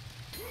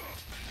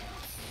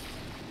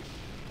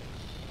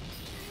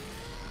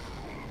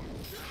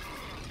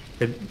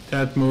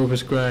 That move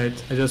is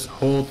great. I just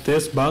hold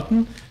this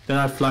button, then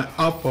I fly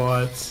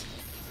upwards.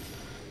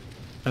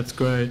 That's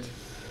great.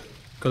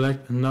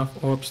 Collect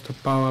enough orbs to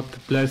power up the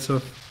Blades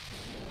of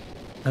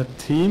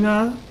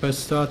Athena. Press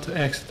start to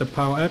exit the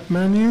power up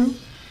menu.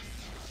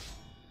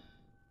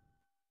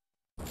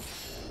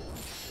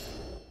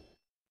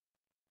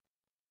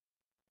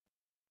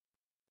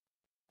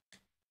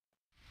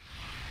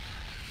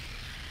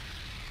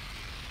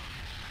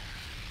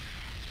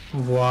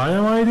 Why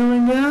am I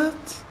doing that?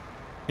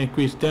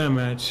 Increase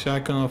damage,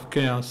 Cyclone of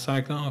Chaos,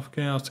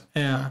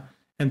 Air,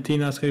 and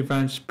Tina's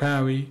Revenge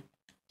parry.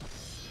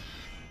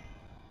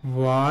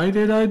 Why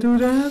did I do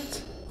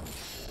that?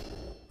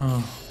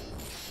 Oh,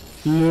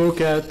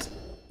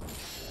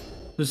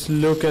 just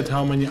look at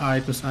how many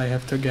items I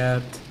have to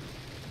get.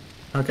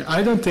 Okay,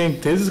 I don't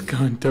think this is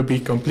going to be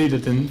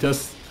completed in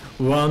just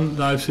one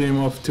live stream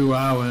of 2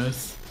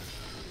 hours.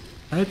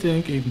 I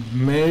think it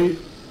may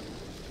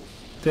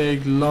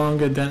take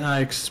longer than I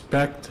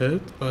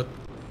expected, but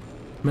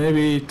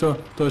maybe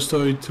Toy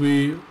Story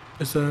 3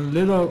 is a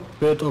little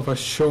bit of a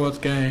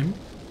short game.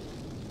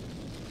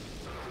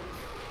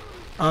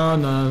 Oh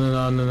no, no,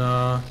 no, no,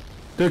 no.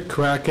 The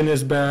Kraken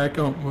is back.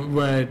 Oh,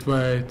 wait.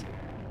 Why?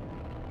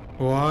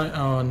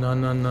 Oh no,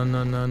 no, no,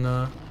 no, no,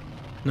 no.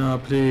 No,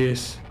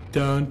 please.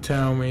 Don't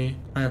tell me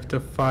I have to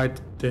fight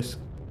this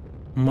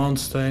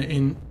monster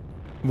in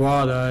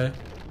water.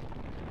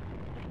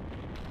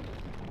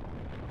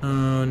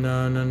 Oh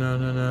no, no, no,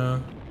 no,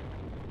 no.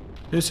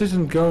 This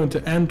isn't going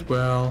to end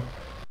well.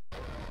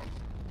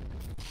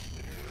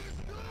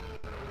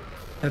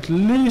 At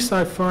least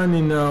I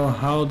finally know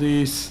how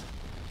these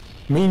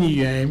mini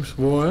games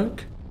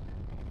work.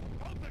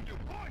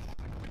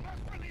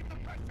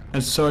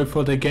 And sorry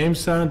for the game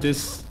sound,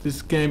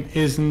 this game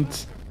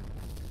isn't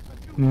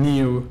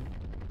new.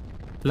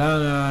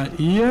 Lara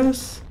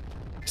Ears?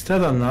 Is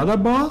that another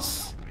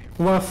boss?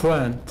 Or a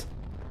friend?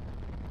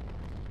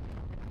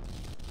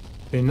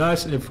 Be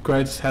nice if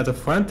Kratos had a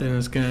friend in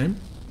this game.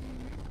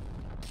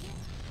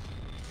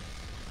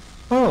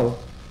 Oh,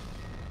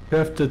 you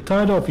have the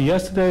title of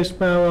yesterday's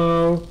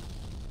Sparrow.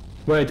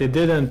 Wait, it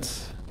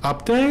didn't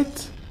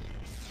update?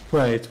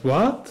 Wait,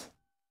 what?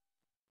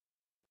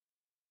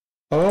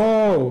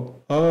 Oh.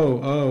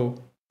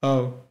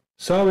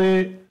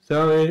 Sorry.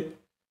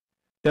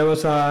 There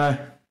was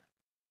a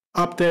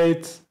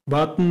update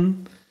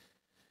button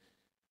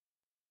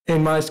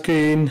in my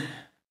screen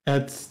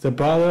at the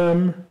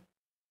bottom.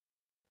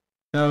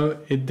 No,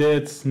 it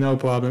did, no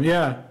problem.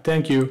 Yeah,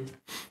 thank you.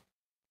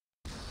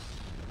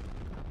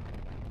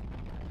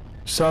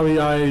 Sorry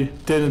I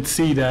didn't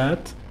see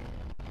that.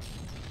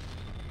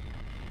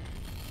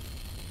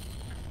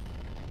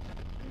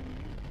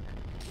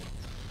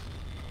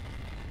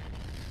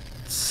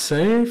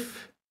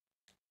 Save.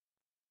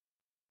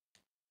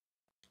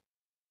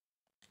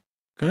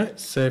 Okay,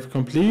 save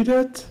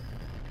completed.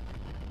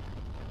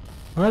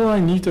 Where do I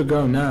need to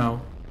go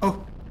now?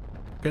 Oh,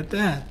 look at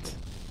that.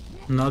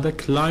 Another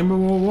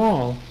climbable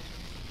wall.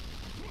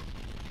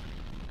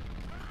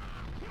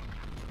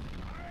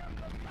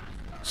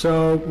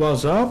 So,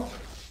 what's up?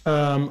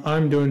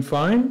 I'm doing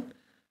fine.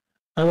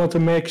 I want to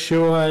make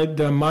sure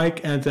the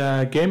mic and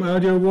the game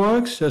audio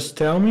works. Just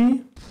tell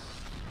me.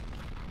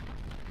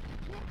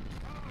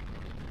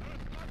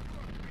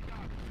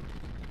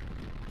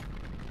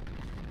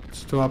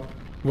 Stop.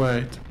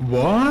 Wait.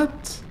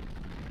 What?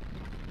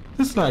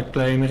 It's like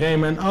playing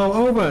Rayman all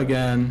over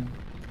again.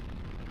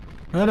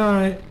 Where do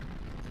I...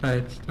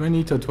 Wait, do I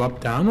need to drop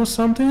down or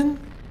something?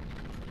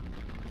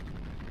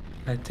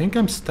 I think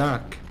I'm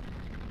stuck.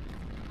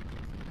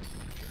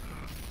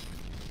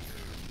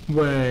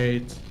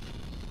 Wait.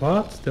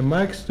 What? The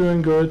mic's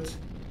doing good.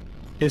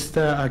 Is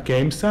there a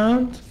game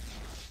sound?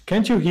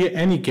 Can't you hear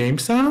any game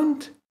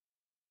sound?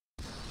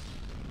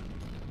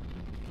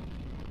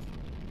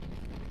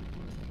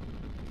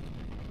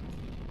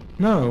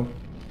 No.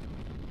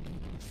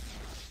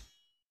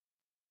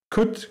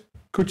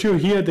 Could you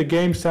hear the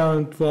game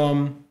sound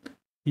from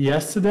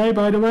yesterday,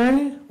 by the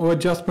way? Or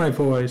just my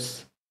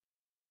voice?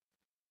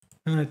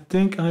 And I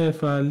think I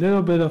have a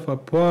little bit of a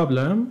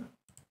problem.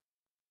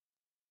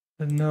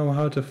 I don't know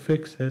how to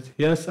fix it.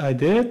 Yes, I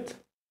did.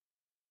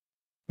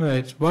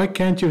 Wait, why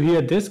can't you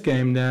hear this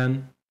game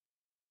then?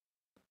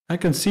 I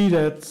can see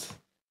that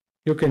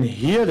you can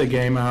hear the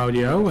game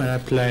audio when I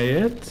play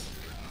it.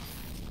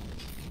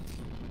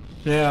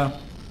 Yeah.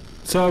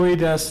 Sorry,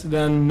 there's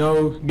then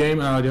no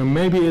game audio.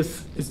 Maybe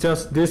it's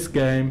just this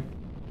game.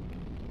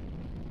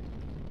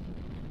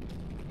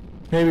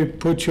 Maybe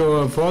put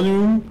your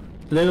volume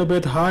a little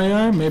bit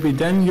higher. Maybe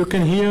then you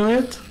can hear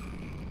it.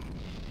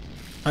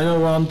 I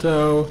don't want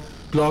to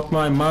block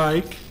my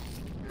mic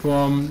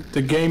from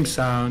the game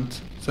sound.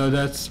 So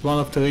that's one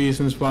of the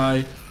reasons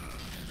why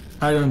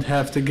I don't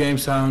have the game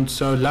sound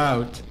so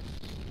loud.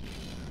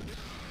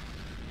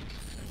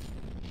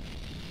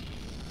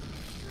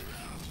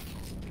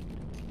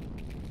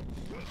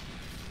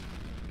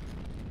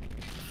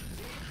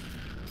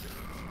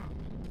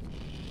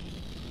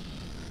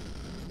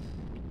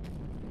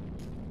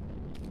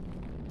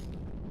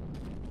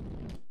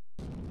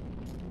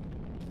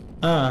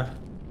 Ah,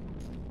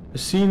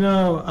 see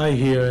now I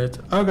hear it.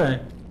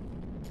 Okay.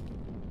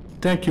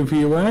 Thank you,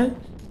 viewer.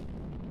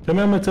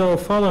 Remember to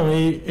follow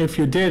me if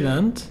you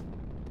didn't.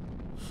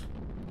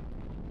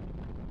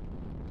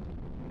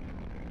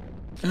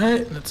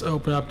 Okay, let's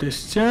open up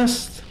this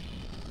chest.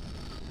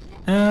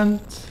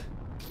 And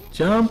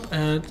jump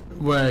and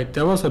wait,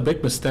 that was a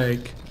big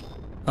mistake.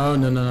 Oh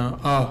no.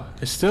 Oh,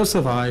 I still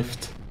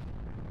survived.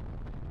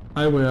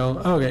 I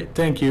will. Okay,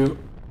 thank you.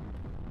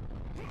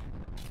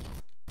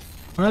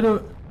 Why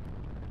do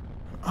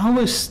I'm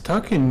always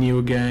stuck in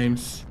new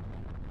games?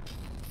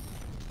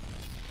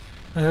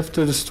 I have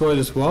to destroy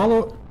this wall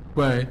or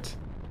wait.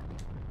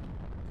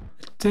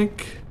 I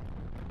think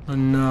oh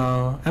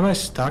no. Am I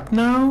stuck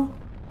now?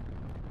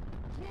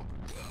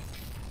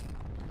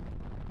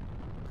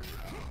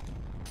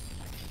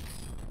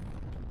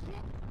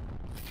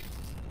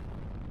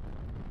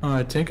 Oh,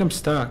 I think I'm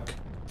stuck.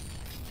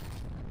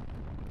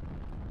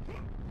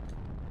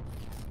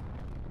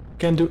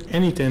 Can't do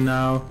anything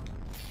now.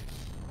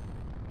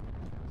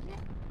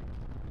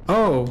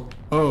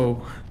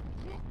 Oh.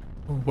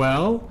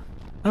 Well,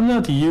 I'm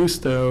not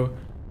used to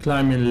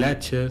climbing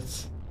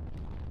ledges.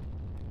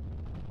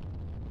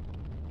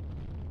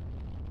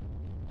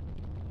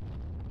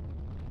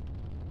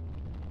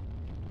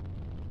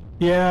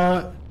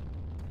 Yeah,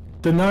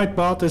 the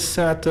nightbot is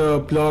set to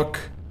block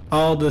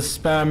all the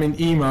spamming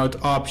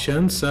emote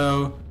options,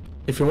 so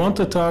if you want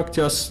to talk,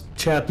 just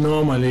chat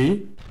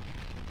normally.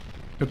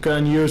 You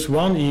can use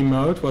one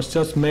emote, was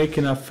just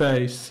making a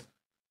face.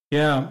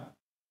 Yeah.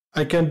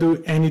 I can't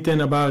do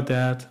anything about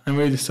that. I'm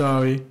really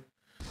sorry.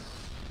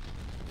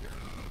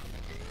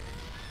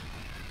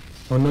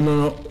 Oh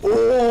no.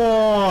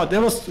 Oh,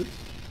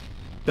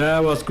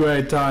 that was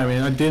great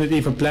timing. I didn't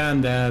even plan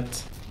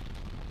that.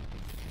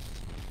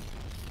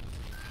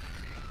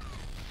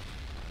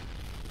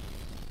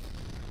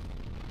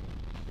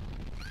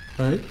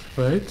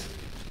 Wait.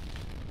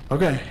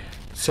 Okay.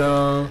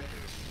 So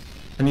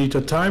I need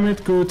to time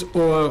it good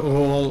or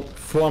roll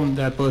from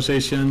that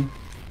position.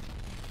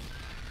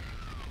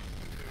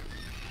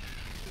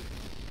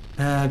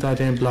 And I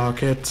didn't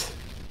block it.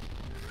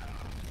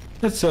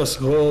 Let's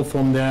just roll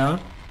from there.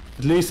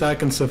 At least I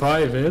can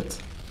survive it.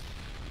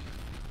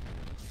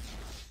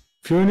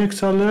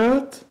 Phoenix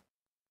alert?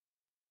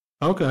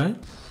 Okay.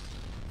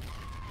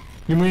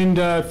 You mean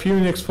the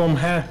Phoenix from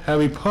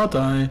Harry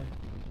Potter?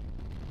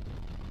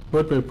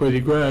 Would be pretty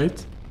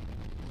great.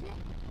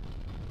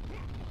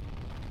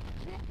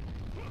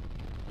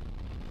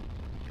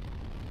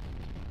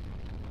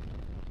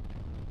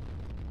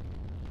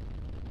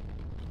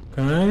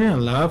 Okay, a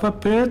lava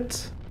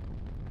pit.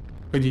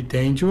 Pretty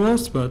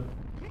dangerous, but...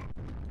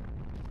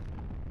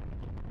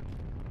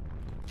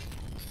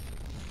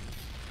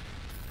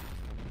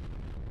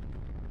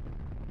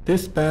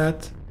 this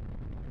path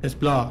is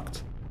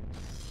blocked.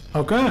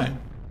 Okay.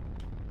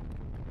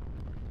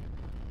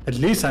 At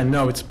least I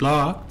know it's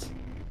blocked.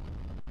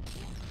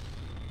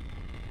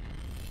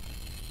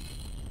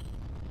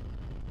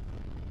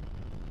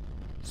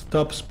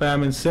 Stop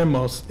spamming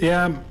symbols.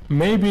 Yeah,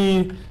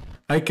 maybe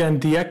I can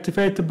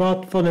deactivate the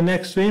bot for the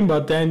next stream,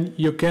 but then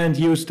you can't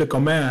use the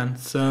command,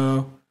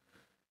 so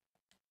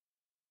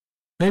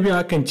maybe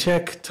I can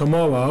check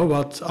tomorrow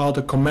what all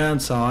the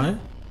commands are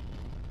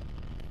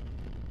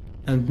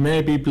and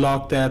maybe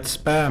block that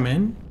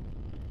spamming.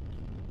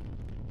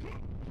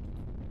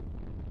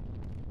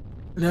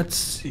 Let's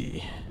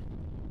see.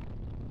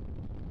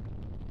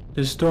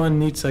 This door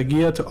needs a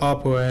gear to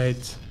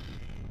operate.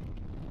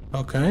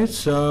 Okay,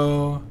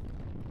 so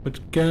would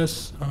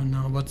guess. Oh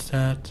no, what's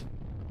that?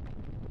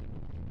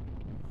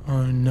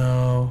 Oh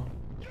no.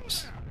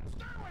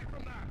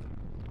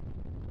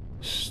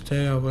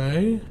 Stay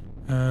away.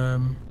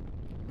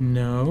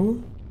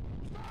 No.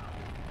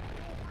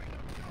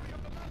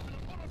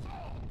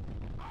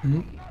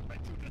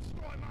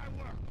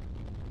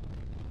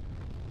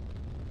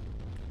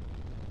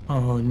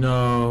 Oh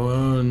no,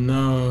 oh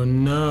no,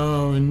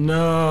 no,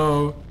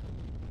 no.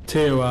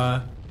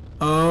 Tira.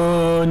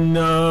 Oh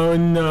no,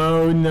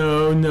 no,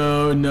 no,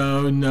 no,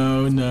 no,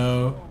 no,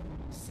 no.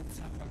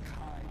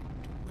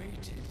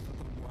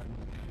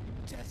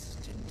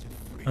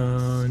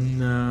 Oh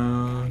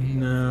no,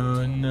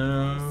 no,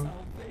 no.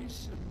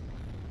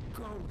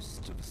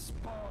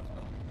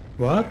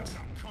 What?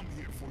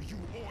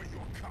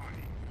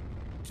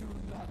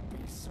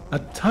 A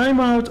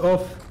timeout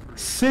of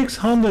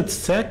 600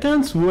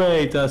 seconds?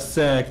 Wait a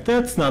sec,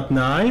 that's not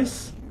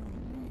nice.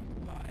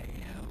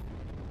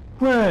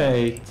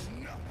 Wait,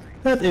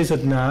 that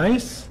isn't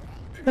nice.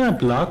 Can I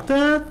block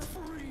that?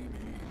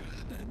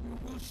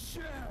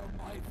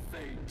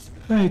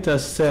 Wait a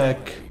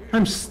sec,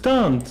 I'm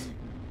stunned.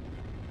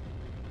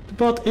 The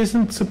bot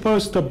isn't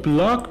supposed to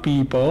block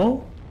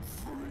people.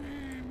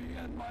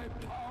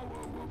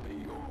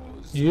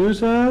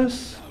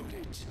 Users?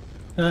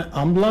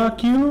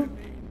 Unblock you?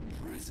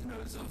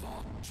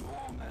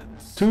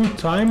 2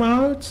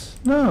 timeouts?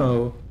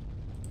 No.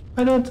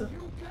 I don't...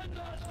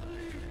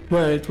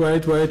 Wait. I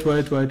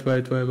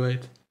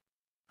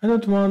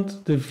don't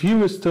want the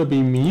viewers to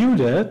be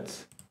muted.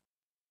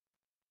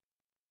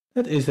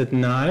 That isn't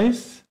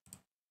nice.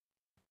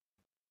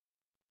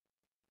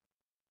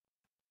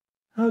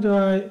 How do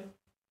I...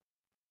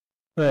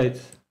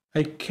 Wait.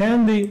 I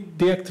can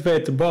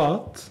deactivate the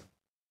bot.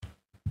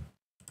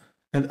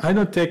 And I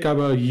don't think I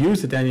will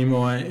use it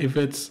anymore if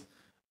it's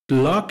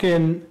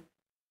blocking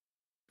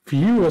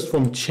viewers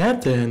from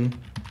chatting.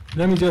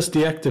 Let me just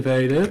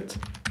deactivate it.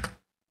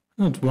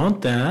 I don't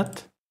want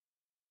that.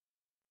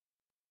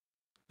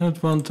 I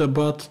don't want the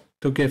bot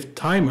to give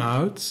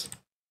timeouts.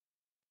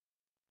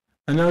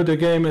 I know the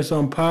game is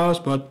on pause,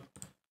 but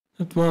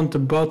I don't want the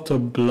bot to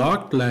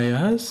block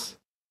players.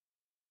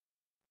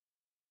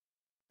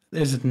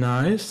 Is it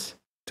nice?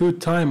 2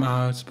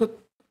 timeouts, but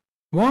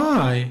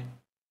why?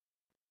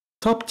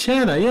 Top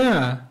chatter,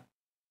 yeah.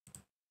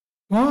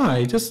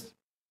 Why? Just...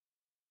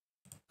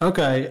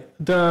 Okay,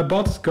 the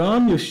bot is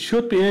gone. You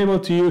should be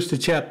able to use the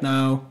chat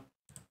now.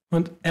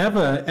 Won't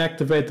ever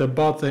activate the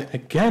bot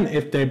again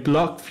if they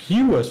block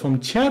viewers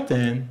from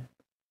chatting.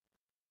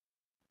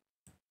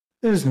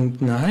 Isn't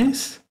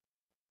nice.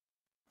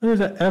 Why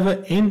did I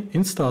ever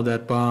install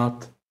that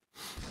bot?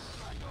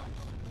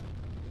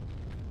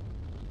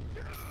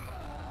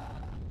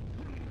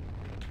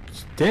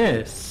 What's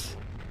this?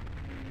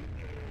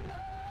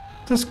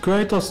 What's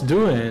Kratos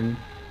doing?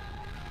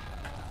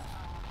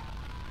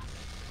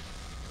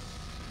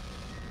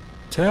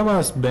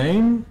 Terra's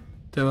Bane?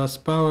 Terra's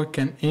power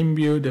can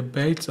imbue the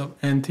base of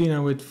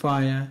Antenna with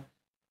fire.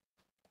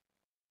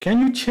 Can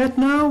you chat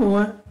now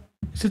or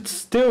is it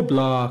still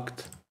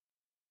blocked?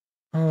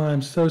 Oh,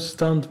 I'm so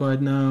stunned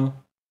right now.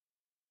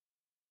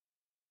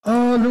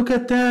 Oh, look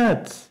at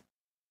that!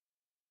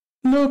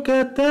 Look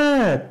at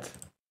that!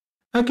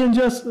 I can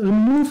just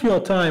remove your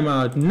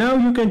timeout. Now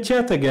you can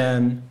chat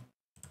again.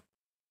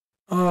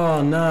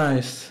 Oh,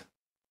 nice.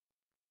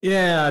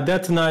 Yeah,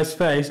 that's a nice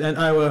face, and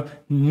I will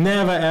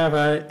never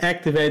ever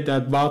activate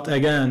that bot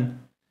again.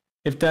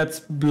 If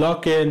that's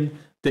blocking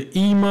the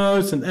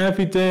emotes and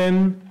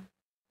everything.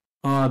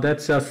 Oh,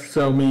 that's just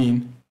so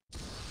mean.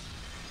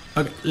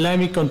 Okay, let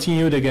me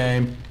continue the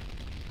game.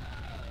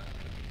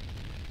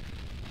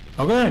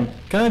 Okay,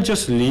 can I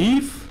just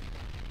leave?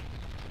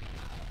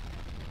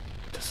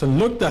 Doesn't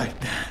look like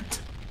that.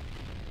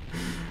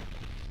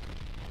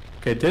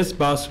 Okay, this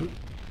boss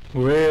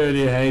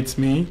really hates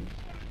me.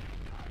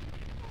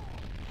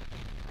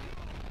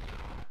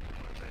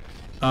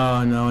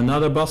 Oh no,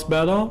 another boss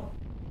battle?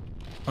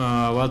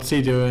 Oh, what's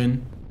he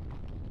doing?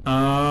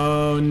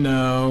 Oh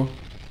no.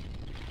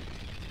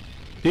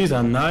 These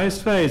are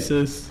nice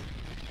faces.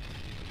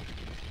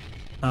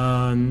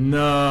 Oh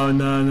no,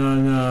 no, no,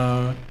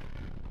 no.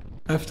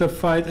 I have to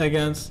fight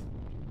against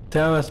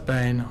Terra's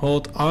Bane.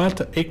 Hold R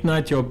to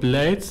ignite your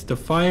blades. The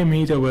fire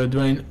meter will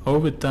drain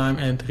over time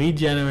and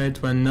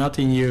regenerate when not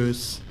in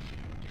use.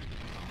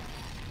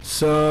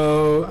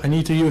 So I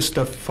need to use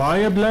the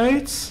fire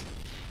blades?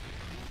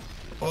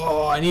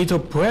 Oh, I need to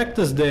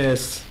practice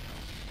this.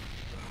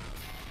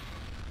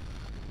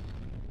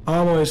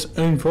 Armor is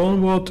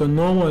invulnerable to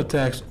normal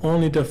attacks.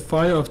 Only the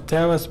fire of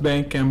Terra's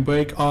Bane can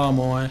break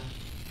armor.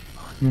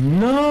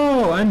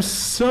 No, I'm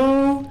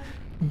so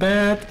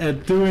bad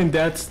at doing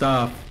that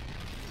stuff.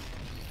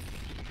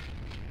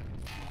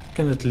 I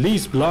can at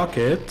least block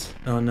it.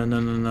 No, no, no,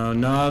 no, no,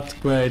 not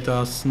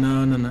Kratos.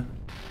 No, no, no.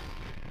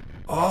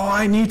 Oh,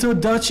 I need to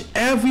dodge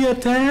every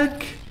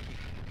attack?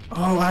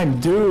 Oh, I'm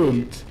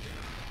doomed.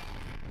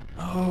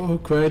 Oh,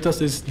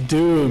 Kratos is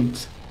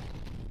doomed.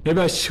 Maybe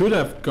I should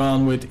have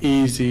gone with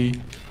easy.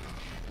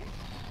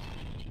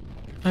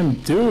 I'm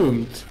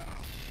doomed.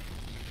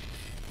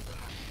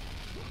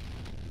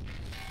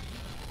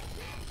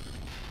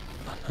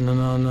 No,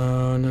 no,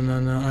 no, no, no,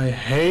 no. I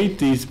hate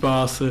these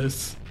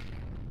bosses.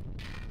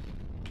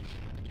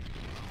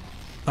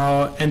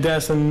 Oh, and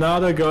there's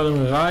another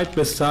golem right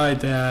beside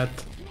that.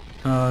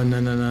 Oh, no,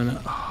 no, no, no.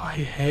 Oh, I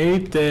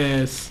hate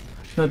this.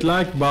 It's not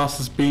like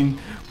bosses being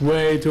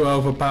way too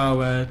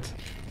overpowered.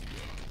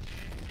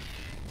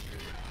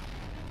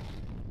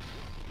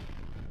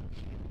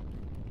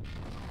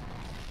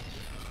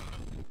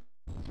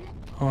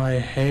 Oh, I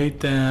hate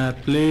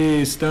that.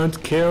 Please,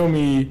 don't kill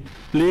me.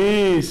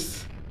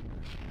 Please.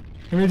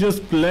 Let me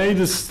just play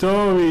the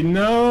story.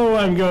 No,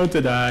 I'm going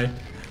to die.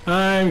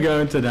 I'm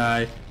going to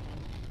die.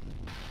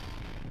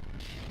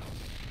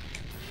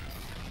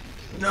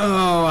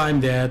 No, I'm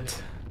dead.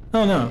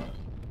 Oh no.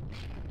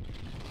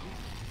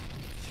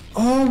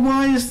 Oh,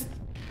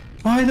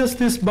 why does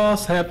this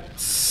boss have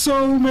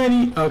so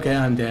many? Okay,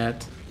 I'm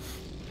dead.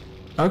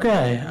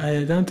 Okay,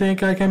 I don't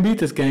think I can beat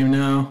this game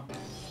now.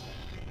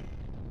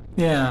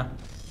 Yeah,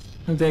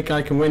 I don't think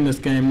I can win this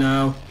game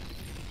now.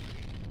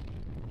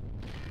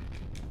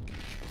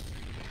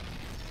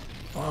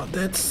 Oh,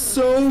 that's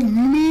so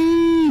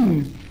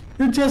mean!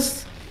 You're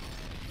just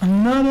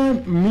another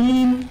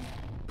mean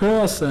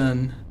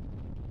person.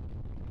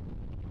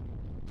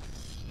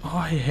 Oh,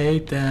 I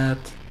hate that.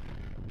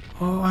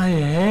 Oh, I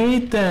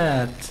hate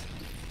that.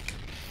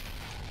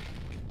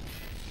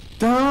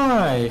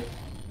 Die!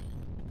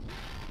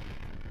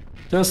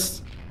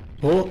 Just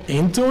roll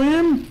into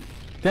him?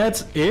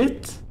 That's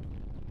it?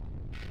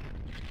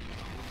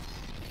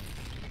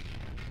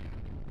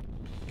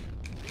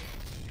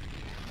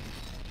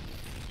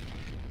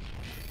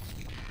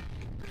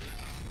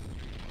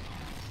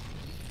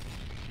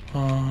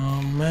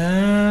 Oh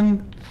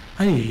man,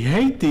 I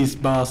hate these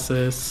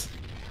bosses.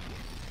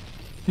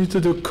 Need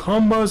to do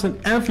combos and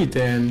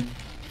everything.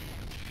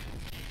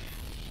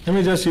 Let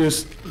me just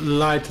use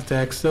light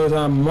attacks, those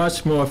are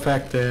much more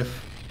effective.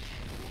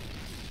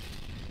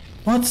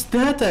 What's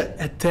that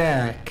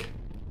attack?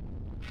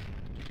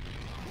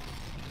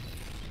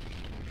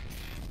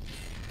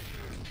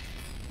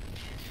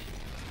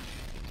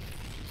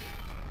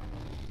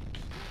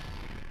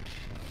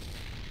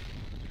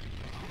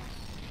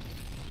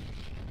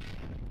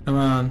 Come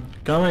on,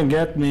 come and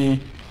get me.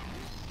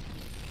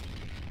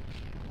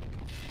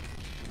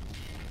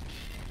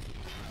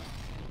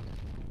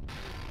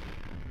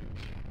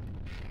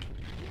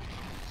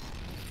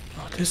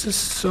 Oh, this is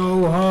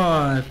so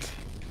hard.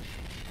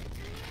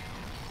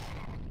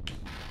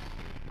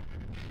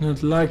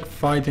 Not like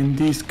fighting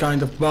these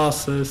kind of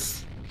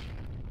bosses.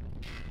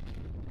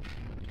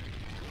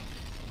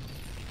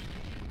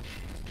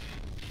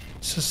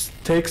 It just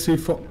takes me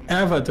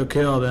forever to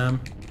kill them.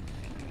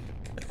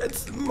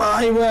 It's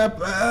my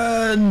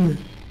weapon!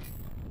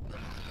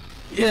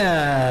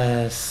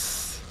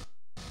 Yes!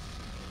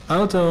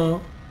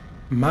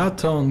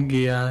 Automaton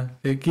gear.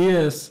 The gear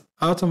is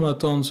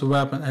Automaton's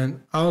weapon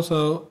and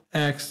also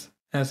acts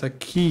as a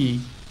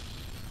key.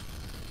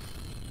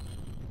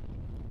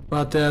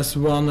 But there's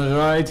one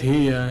right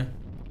here.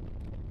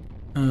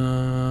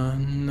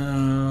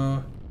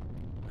 No.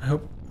 I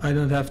hope I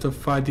don't have to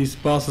fight these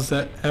bosses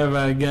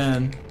ever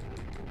again.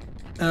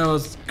 That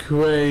was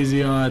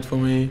crazy hard for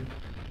me.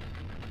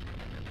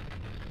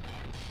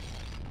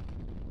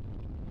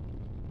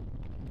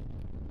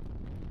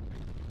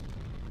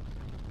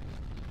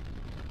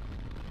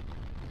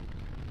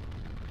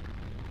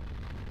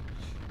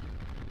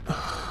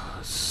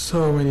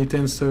 So many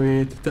things to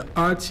read. The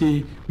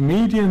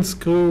Archimedean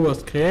screw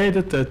was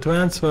created to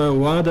transfer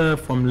water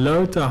from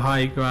low to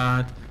high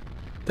ground.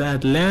 The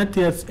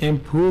Atlanteans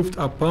improved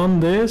upon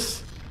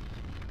this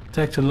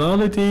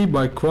technology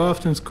by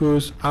crafting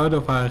screws out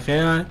of a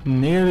rare,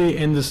 nearly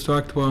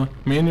indestructible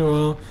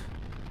mineral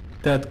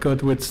that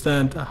could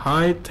withstand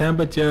high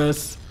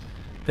temperatures.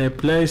 They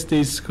placed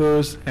these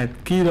screws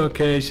at key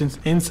locations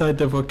inside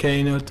the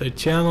volcano to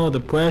channel the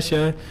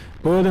pressure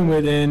building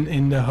within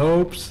in the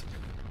hopes.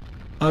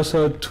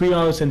 Also 3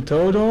 hours in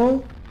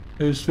total.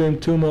 You stream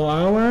 2 more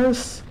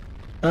hours.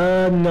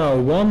 No,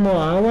 1 more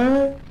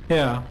hour.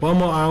 Yeah, 1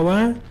 more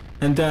hour.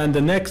 And then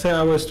the next day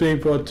I will stream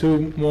for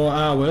 2 more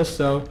hours.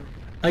 So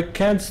I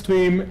can't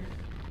stream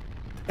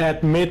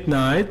at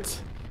midnight.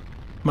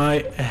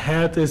 My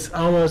head is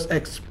almost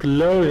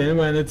exploding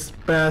when it's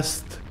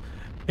past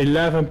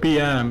 11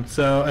 PM.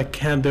 So I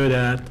can't do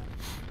that.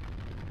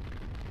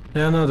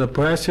 The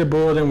pressure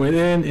building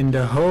within in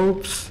the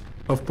hopes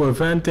of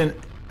preventing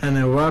an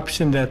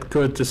eruption that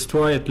could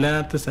destroy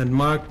Atlantis and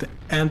mark the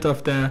end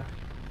of their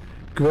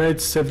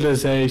great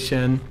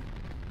civilization.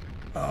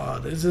 Oh,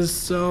 this is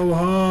so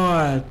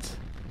hard.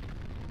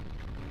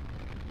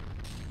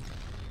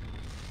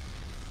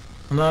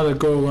 Another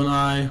golden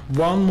eye.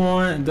 One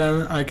more and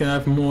then I can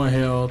have more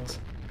health.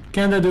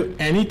 Can I do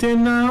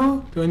anything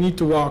now? Do I need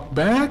to walk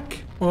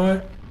back?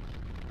 Or...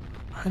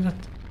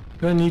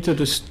 do I need to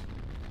just...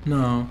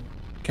 No.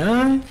 Can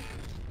I?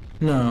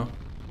 No.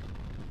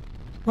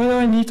 Where do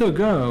I need to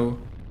go?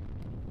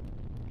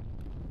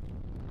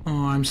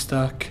 Oh, I'm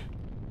stuck.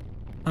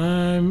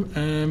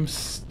 I'm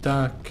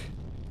stuck.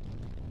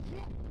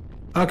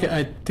 Okay,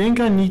 I think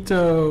I need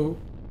to...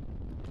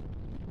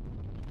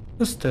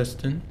 Just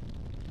testing.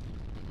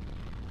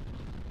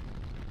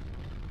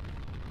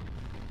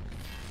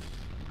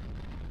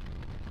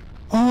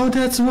 Oh,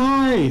 that's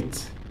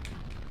right!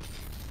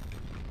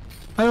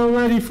 I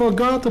already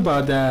forgot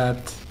about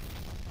that.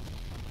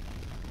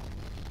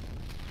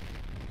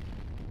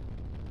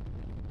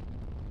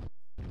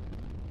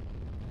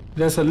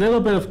 There's a little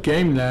bit of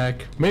game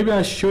lag. Maybe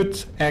I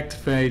should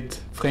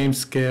activate frame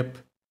skip.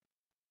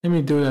 Let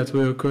me do that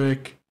real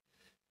quick.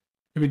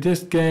 Maybe this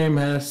game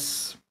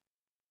has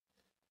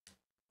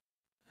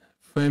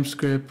frame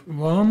skip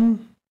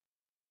 1.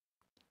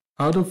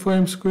 Auto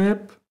frame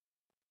skip.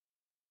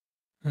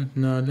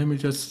 No, let me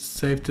just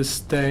save the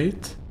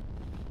state.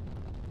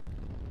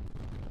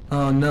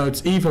 Oh no,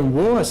 it's even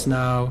worse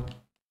now.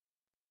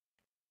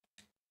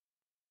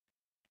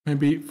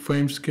 Maybe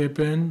frame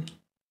skipping.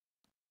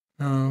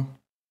 No.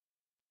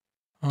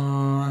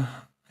 I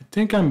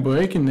think I'm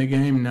breaking the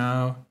game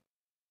now.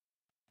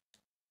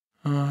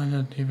 I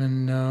don't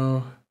even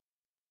know.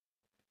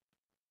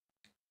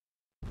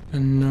 I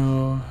don't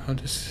know how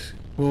this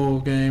whole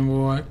game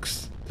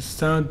works. The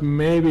sound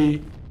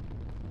maybe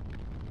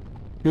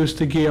use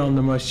the gear on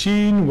the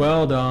machine.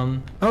 Well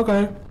done.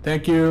 Okay,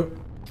 thank you.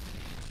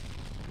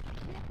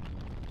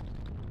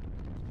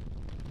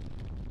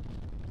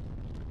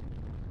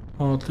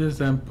 Hold this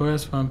and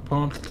press one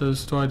prompt to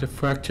destroy the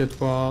fractured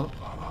wall.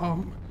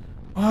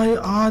 Why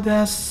are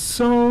there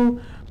so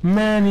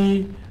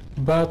many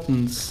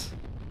buttons?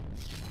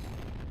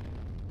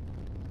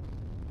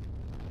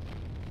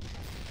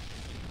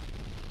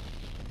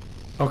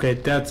 Okay,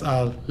 that's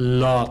a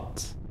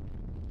lot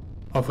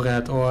of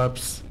red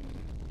orbs.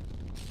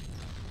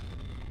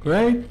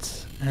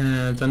 Great,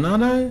 and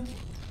another.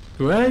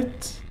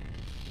 Great.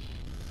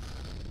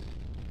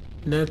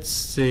 Let's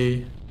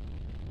see.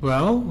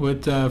 Well,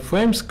 with the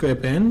frame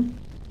script in,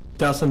 it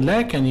doesn't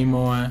lag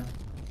anymore.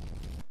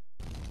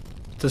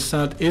 The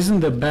sound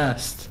isn't the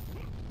best.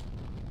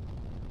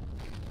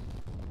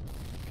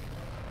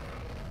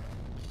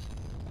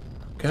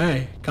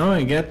 Okay, come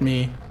and get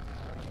me.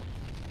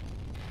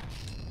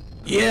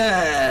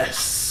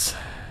 Yes!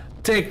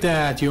 Take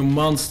that, you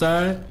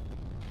monster!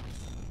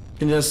 You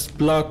can just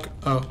block...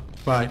 Oh,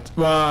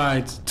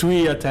 right.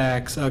 3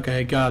 attacks.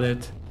 Okay, got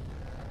it.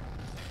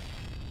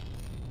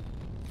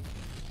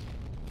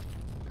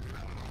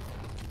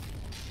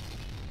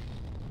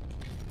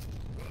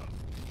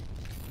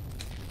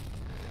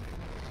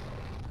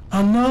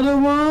 Another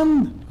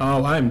one?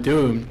 Oh, I'm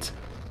doomed.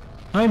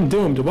 I'm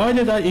doomed. Why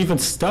did I even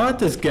start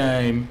this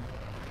game?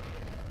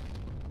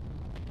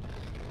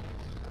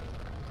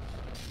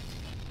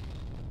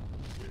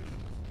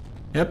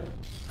 Yep,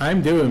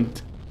 I'm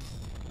doomed.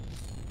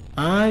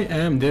 I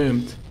am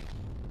doomed.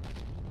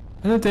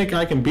 I don't think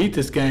I can beat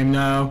this game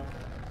now.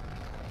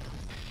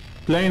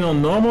 Playing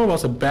on normal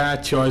was a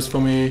bad choice for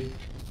me.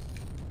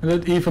 I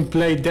don't even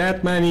play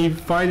that many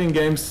fighting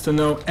games to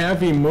know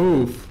every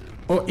move.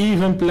 Or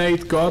even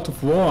played God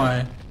of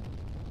War.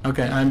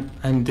 Okay,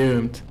 I'm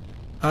doomed.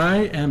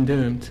 I am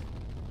doomed.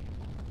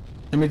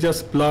 Let me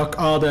just block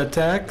all the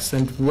attacks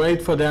and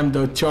wait for them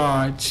to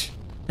charge.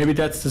 Maybe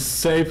that's the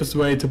safest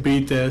way to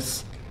beat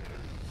this.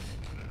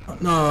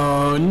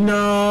 No,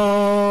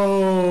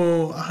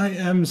 no! I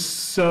am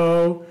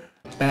so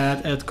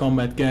bad at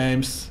combat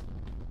games.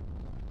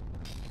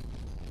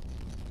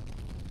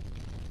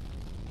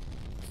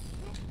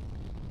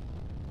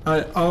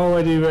 I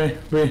already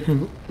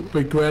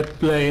regret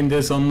playing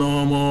this on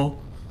normal.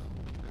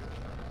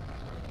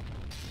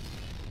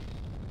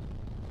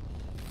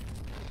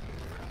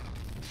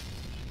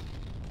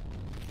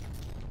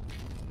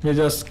 Let me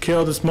just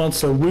kill this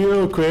monster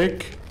real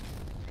quick.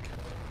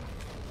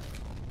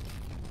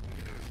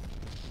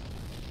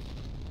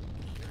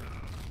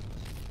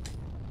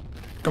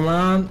 Come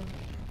on,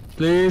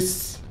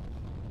 please.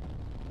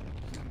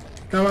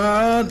 Come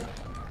on.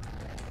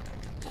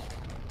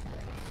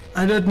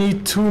 I don't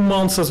need 2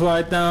 monsters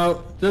right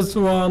now, just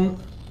 1.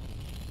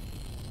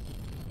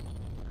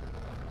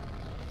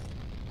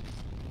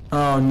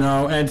 Oh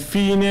no, and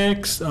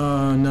Phoenix.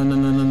 Oh no, no,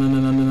 no, no, no, no,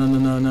 no, no, no,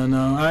 no, no,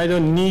 no. I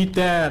don't need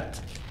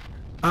that.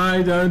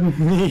 I don't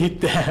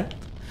need that.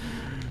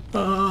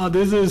 Oh,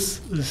 this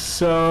is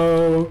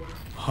so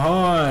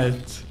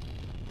hard.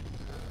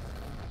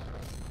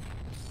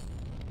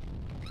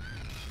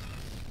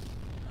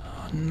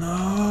 Oh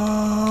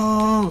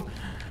No!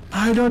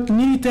 I don't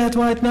need that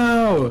right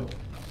now!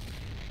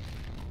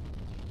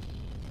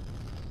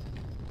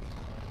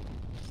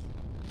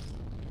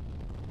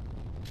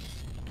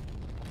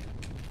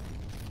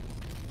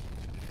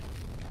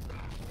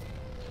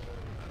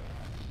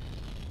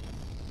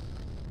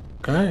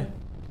 Okay.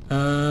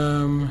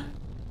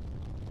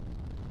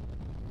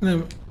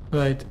 No,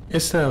 wait,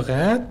 is there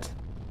red?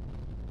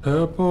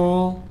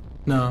 Purple?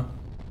 No.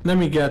 Let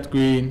me get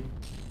green.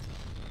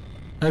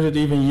 I would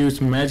even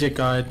use magic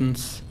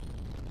items.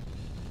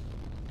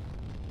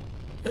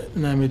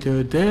 Let me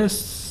do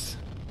this.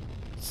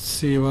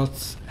 See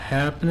what's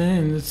happening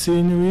in the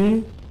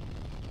scenery.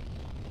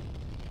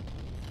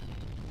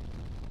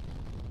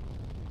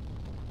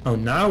 Oh,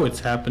 now it's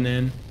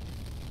happening.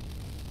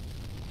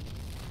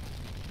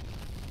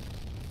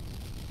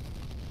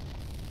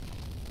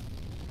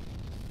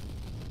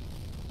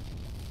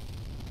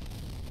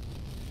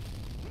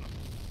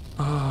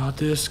 Oh,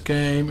 this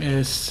game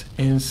is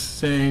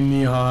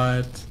insanely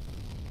hard.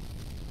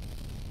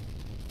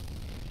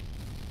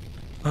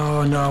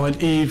 Oh no,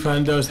 and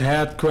even those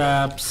head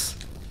crabs.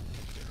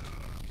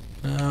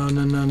 No,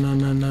 no, no, no,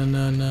 no, no,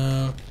 no,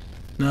 no.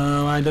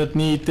 No, I don't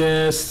need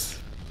this.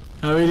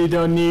 I really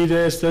don't need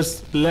this.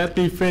 Just let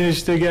me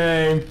finish the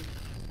game.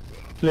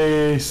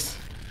 Please.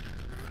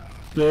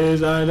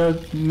 Please, I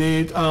don't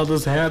need all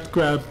those head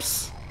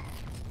crabs.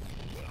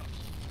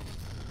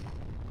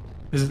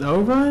 Is it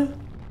over?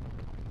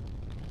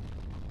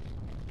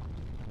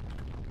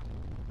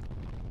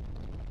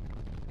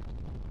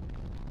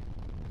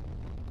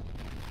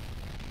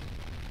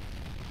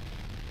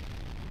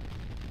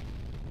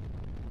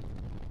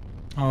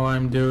 Oh,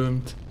 I'm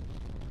doomed.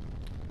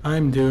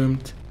 I'm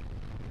doomed.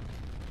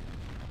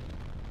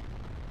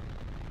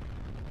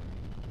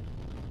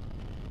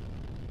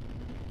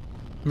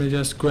 Let me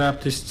just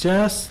grab this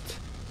chest.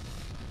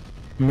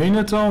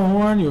 Minotaur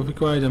horn. You've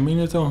acquired a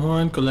Minotaur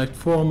horn. Collect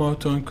 4 more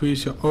to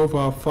increase your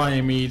overall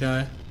fire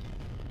meter.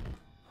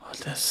 Oh,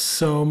 there's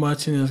so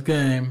much in this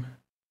game.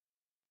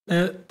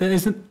 There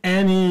isn't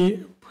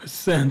any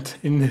percent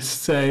in this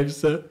save,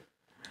 so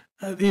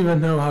I don't even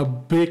know how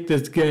big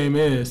this game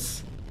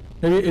is.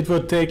 Maybe it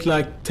would take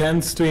like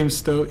 10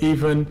 streams to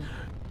even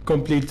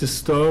complete the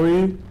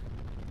story.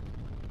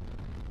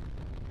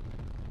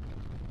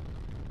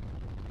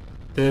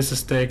 This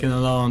is taking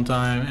a long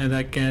time and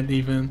I can't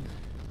even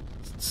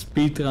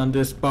speedrun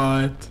this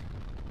part.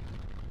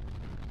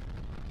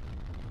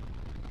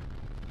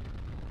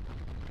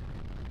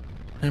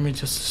 Let me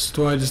just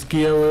destroy this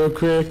gear real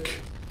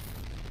quick.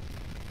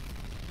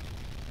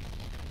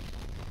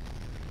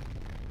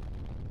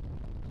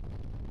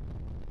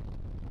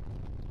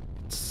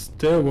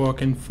 Still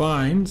working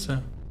fine, so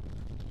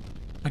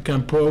I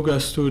can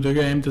progress through the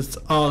game. That's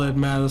all that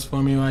matters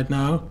for me right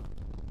now.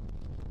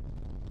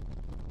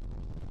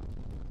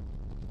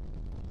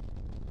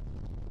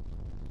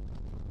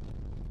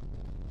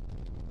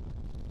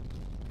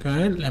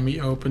 Okay, let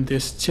me open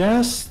this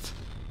chest.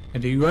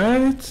 Ready,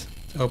 great.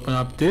 Open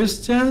up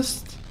this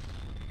chest.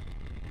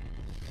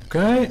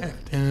 Okay,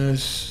 everything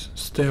is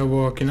still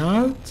working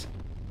out.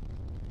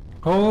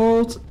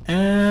 Hold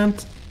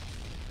and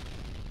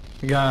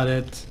got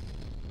it.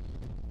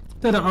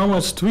 That are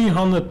almost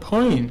 300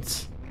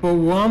 points for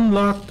one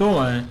locked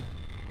door.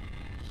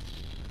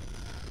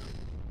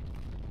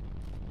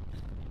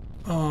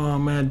 Oh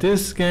man,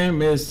 this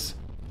game is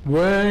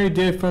way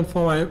different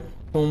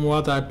from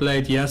what I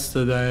played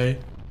yesterday.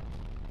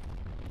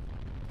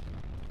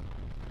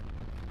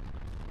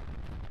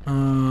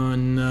 Oh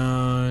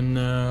no,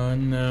 no,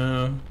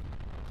 no.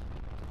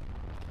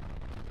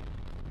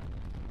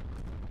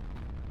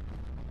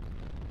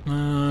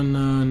 No,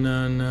 no,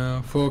 no,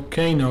 no.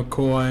 Volcano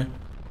core.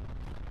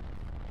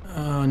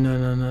 Oh no,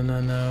 no, no,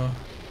 no, no.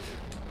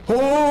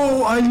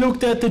 Oh, I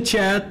looked at the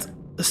chat.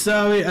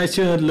 Sorry, I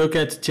shouldn't look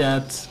at the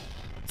chat.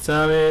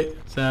 Sorry,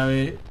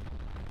 sorry.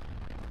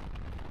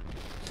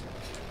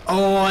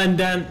 Oh, and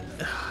then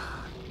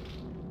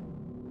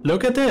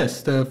look at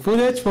this. The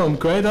footage from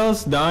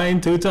Kratos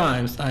dying 2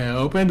 times. I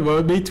hope it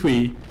won't be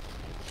 3.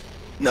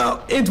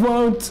 No, it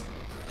won't.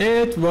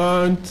 It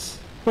won't.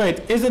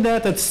 Wait, isn't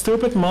that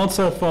stupid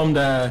monster from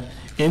the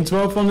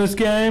intro from this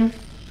game?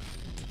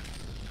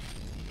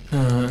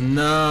 Oh,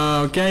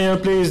 no, can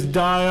you please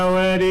die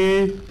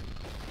already?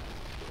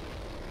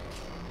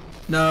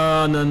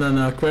 No, no, no,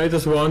 no,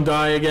 Kratos won't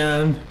die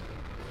again.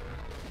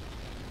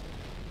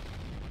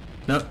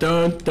 No,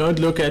 don't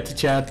look at the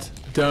chat.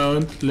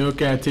 Don't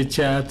look at the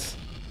chat.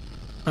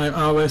 I'm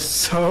always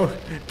so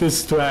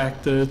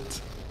distracted.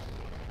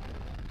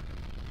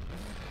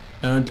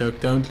 Don't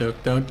look, don't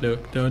look, don't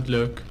look, don't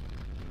look.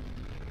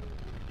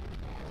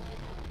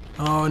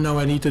 Oh no,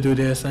 I need to do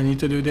this, I need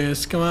to do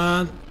this. Come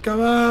on,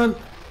 come on.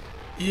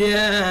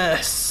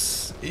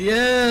 Yes!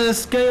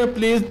 Yes! Can you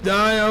please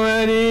die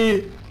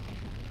already?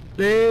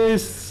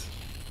 Please!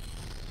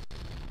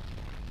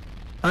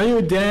 Are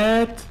you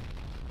dead?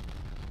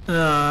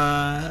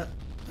 I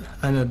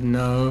don't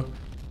know.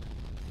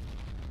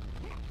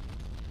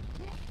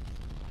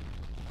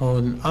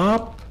 Hold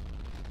up.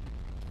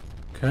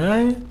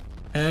 Okay.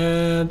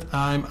 And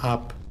I'm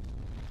up.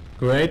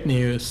 Great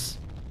news.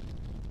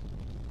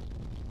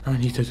 I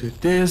need to do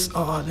this.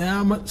 Oh, there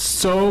are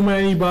so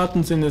many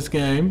buttons in this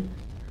game.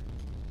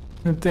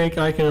 I think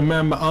I can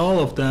remember all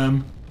of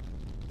them.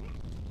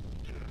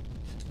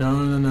 No,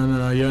 no, no, no,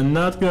 no. You're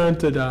not going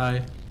to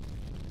die.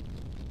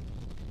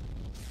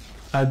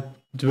 A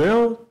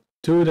drill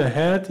to the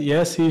head.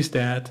 Yes, he's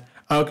dead.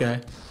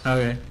 Okay,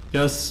 okay.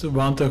 Just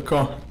want to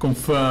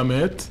confirm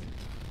it.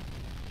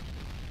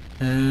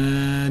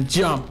 And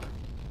jump.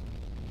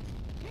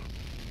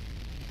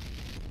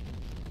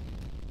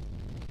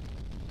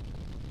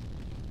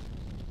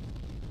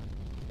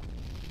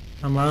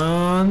 Come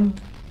on.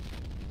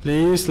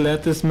 Please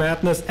let this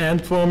madness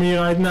end for me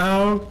right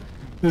now.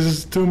 This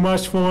is too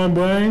much for my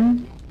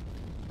brain.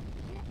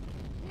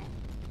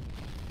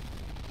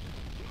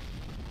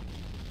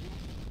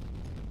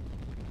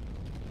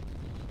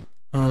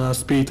 Oh no,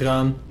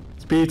 speedrun.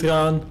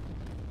 Speedrun.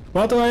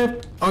 What do I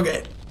have?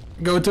 Okay.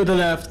 Go to the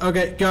left.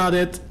 Okay, got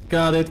it.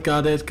 Got it,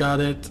 got it, got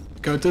it.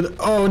 Go to the...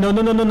 Oh, no,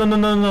 no, no, no, no, no,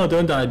 no, no.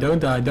 Don't die, don't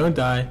die, don't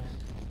die.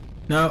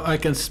 Now I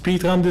can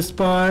speedrun this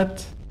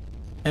part.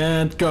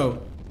 And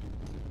go.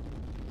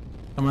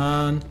 Come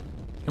on.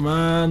 Come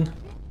on.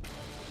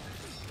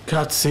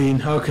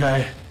 Cutscene.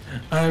 Okay.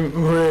 I'm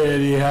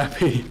really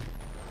happy.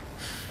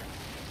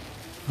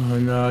 Oh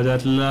no,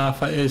 that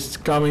lava is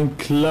coming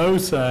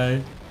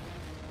closer.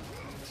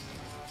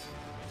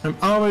 I'm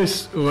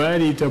always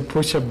ready to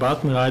push a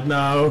button right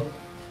now.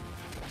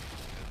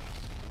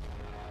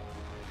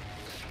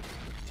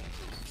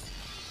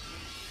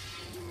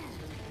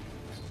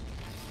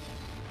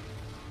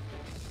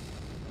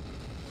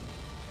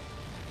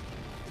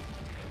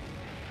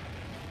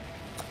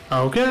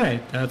 Okay,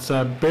 that's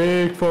a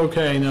big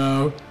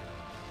volcano.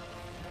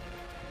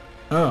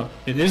 Oh,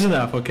 it isn't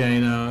a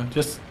volcano.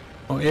 Just...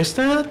 Oh, is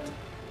that?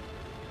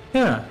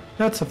 Yeah,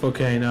 that's a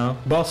volcano.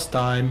 Boss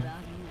time.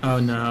 Oh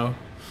no.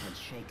 Had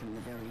shaken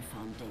the very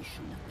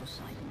foundation of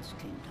Poseidon's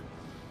kingdom.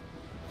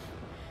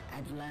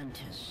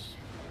 Atlantis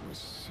was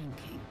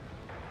sinking.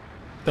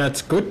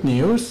 That's good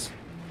news.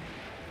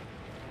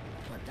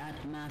 But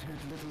that mattered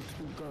little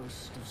to the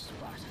ghost of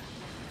Sparta.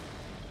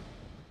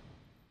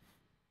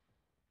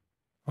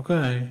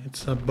 Okay,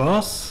 it's a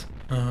boss.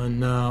 Oh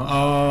no.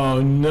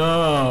 Oh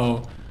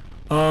no.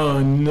 Oh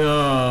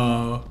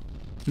no.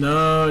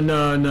 No,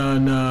 no, no,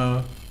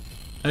 no.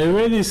 Are you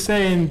really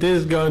saying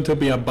this is going to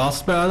be a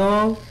boss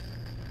battle?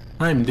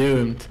 I'm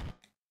doomed.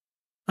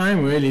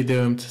 I'm really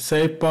doomed.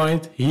 Save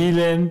point,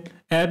 healing,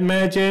 add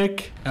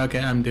magic. Okay,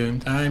 I'm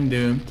doomed. I'm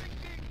doomed.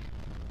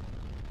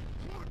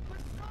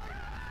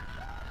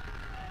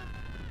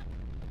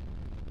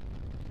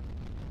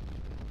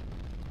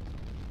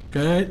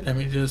 Okay, let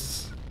me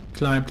just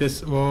climb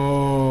this.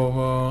 Whoa,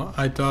 whoa.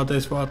 I thought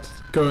this was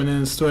going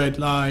in a straight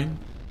line,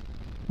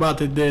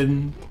 but it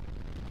didn't.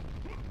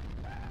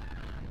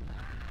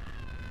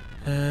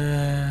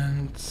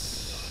 And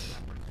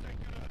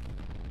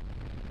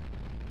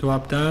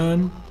drop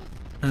down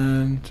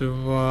and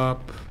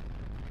drop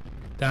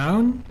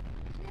down.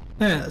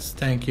 Yes,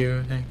 thank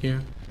you, thank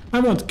you. I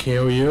won't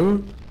kill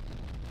you.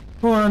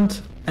 You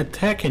aren't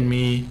attacking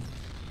me.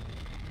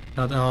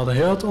 Got all the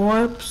health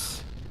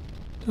orbs.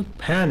 Don't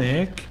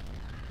panic.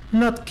 I'm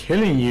not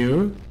killing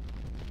you.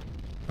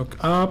 Look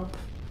up.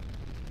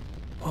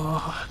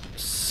 Oh,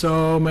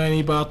 so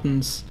many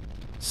buttons.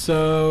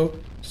 So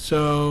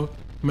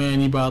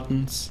many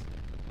buttons.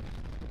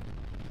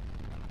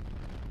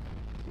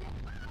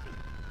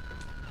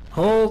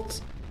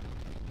 Hold.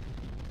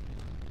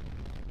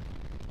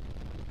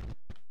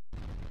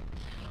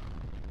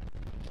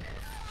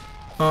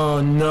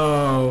 Oh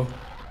no.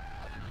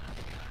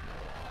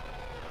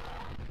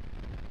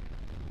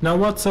 Now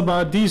what's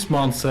about these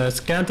monsters?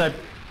 Can't I...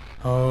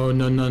 Oh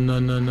no no no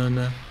no no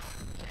no.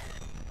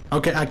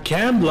 Okay, I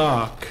can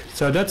block.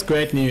 So that's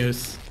great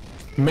news.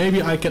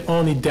 Maybe I can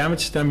only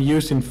damage them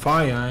using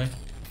fire.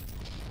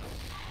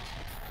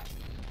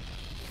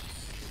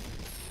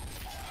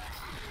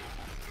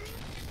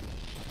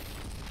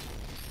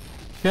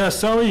 Yeah,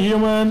 sorry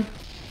human.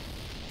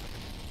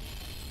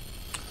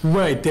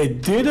 Wait, they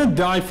didn't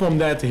die from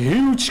that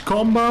huge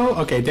combo?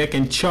 Okay, they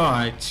can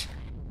charge.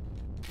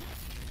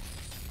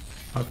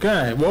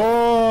 Okay,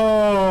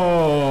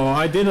 whoa!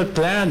 I didn't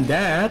plan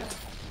that.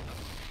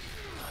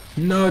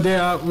 No, they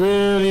are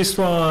really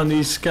strong,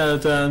 these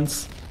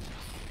skeletons.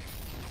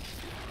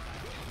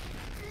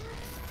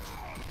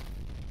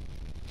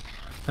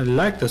 I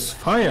like those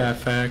fire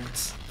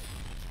effects.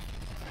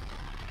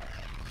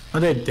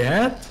 Are they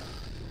dead?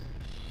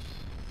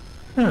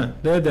 Huh,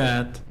 they're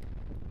dead.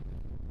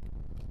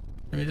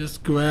 Let me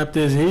just grab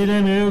this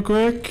healing real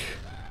quick.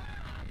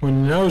 Who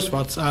knows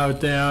what's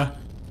out there?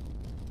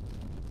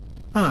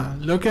 Ah,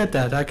 look at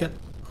that. I can...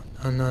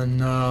 Oh, no,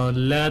 no.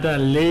 Ladder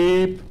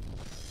leap.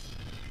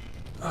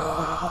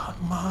 Oh,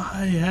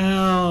 my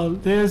hell.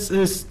 This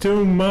is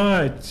too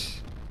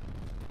much.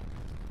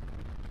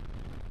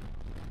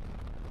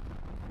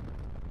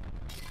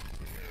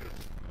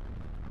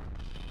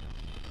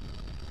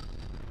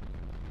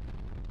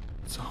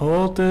 Let's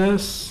hold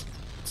this.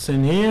 It's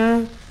in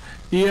here.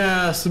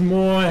 Yes,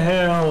 more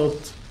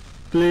health.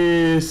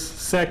 Please,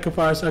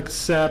 sacrifice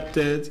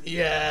accepted.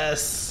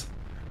 Yes.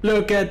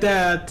 Look at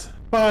that.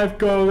 5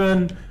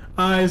 golden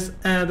eyes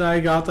and I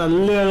got a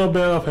little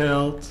bit of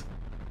health.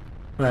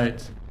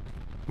 Wait.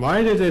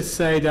 Why did it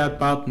say that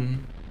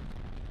button?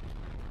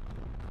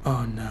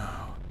 Oh no.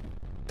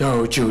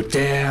 Don't you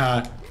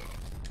dare.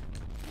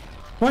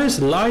 Why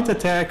is light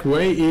attack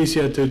way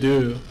easier to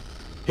do?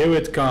 Here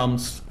it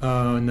comes.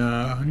 Oh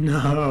no,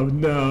 no,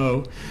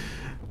 no.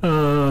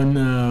 Oh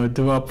no,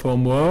 drop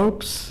from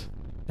ropes.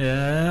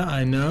 Yeah,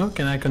 I know.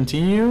 Can I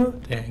continue?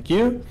 Thank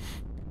you.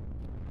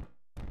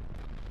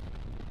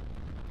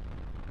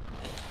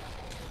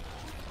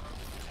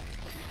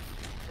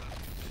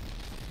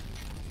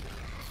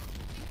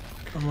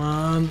 Come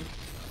on.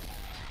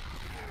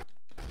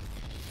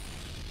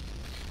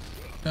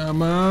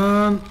 Come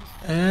on.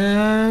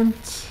 And...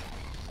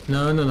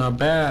 No, no, no,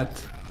 bad.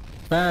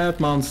 Bad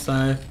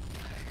monster.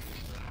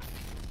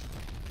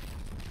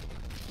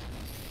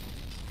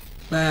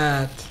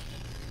 Bad.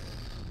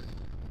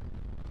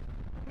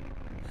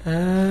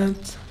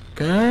 And...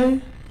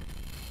 Okay.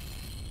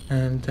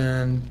 And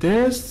then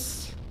this.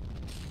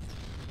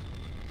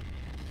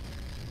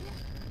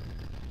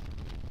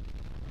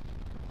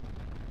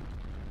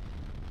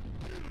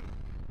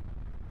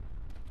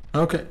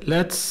 Okay,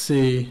 let's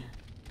see.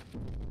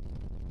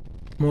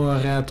 More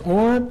red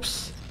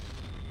orbs.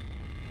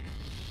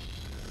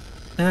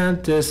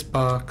 And this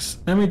box.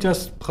 Let me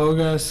just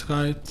progress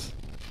right.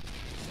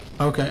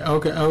 Okay,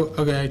 okay, oh,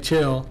 okay,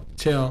 chill,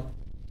 chill.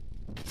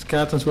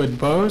 Skeletons with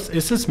bows.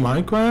 Is this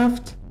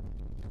Minecraft?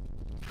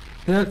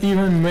 Did that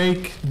even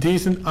make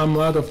decent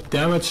amount of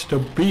damage to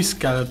beast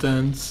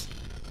skeletons?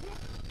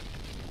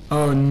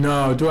 Oh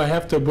no, do I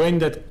have to bring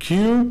that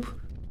cube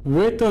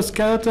with those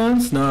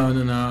skeletons? No,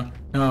 no, no.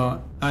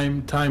 No,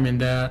 I'm timing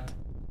that.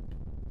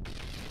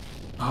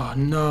 Oh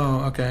no,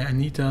 okay, I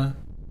need to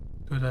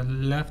do the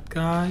left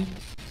guy.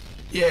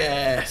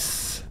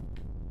 Yes!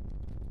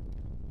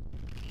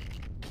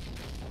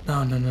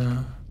 No, no,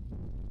 no.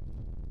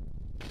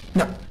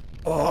 No!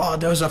 Oh,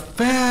 those are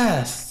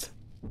fast!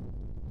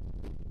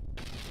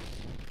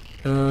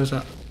 Those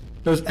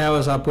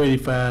arrows are pretty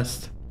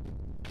fast.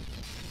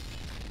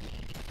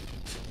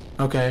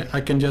 Okay,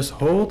 I can just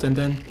hold and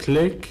then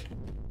click.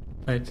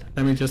 Wait,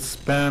 let me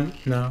just spam.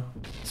 No,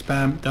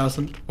 spam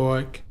doesn't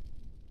work.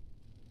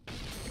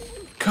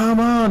 Come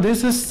on,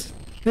 this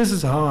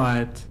is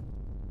hard.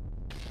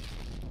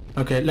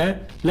 Okay,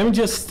 let me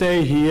just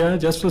stay here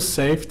just for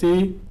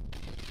safety.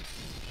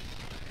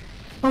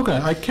 Okay,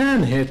 I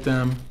can hit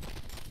them.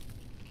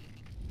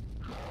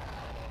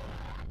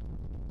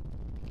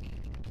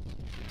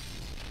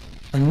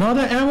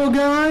 Another arrow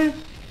guy?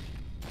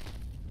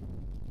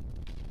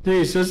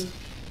 Jesus.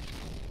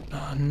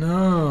 Oh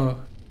no.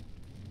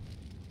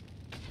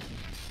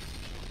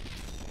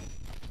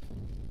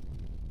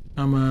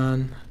 Come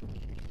on.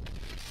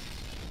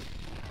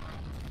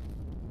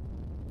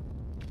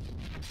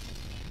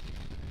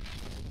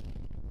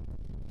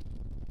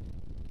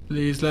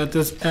 Please let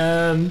this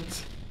end.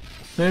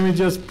 Let me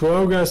just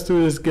progress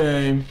through this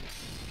game.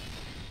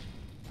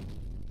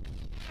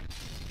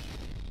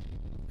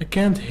 I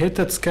can't hit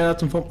that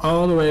skeleton from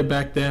all the way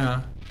back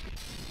there.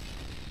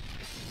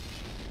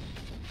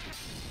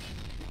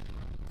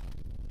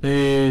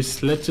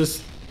 Please, let's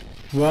just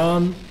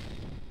one.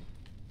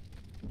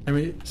 Let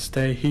me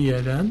stay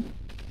here then.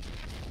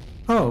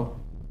 Oh,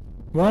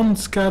 one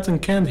skeleton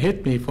can't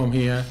hit me from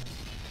here.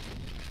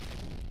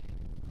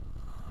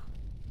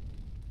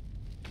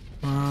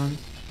 One.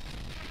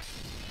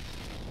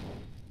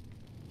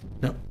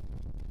 No.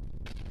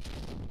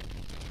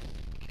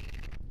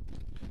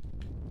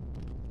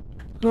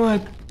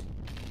 What?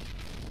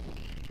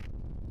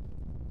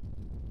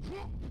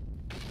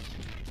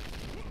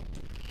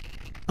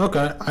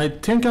 Okay, I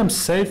think I'm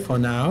safe for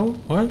now.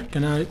 What?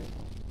 Can I?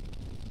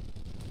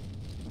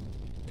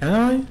 Can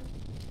I?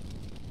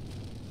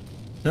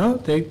 No,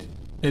 they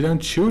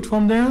don't shoot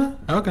from there?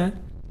 Okay.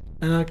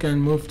 And I can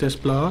move this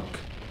block.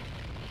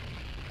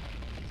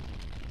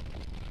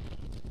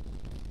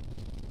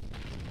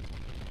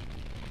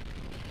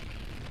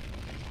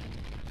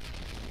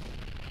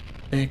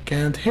 They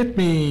can't hit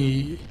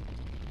me.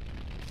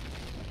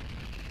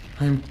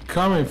 I'm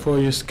coming for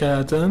you,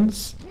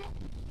 skeletons.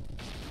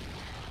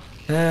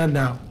 And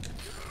now.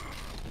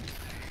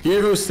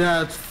 Use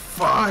that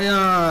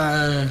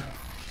fire!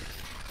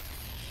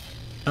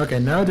 Okay,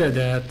 now they're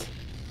dead.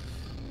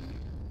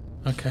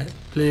 Okay,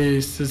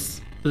 please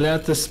just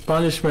let this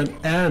punishment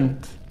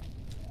end.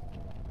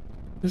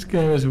 This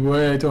game is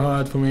way too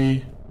hard for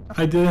me.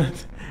 I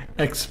didn't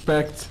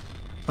expect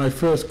my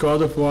first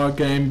God of War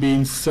game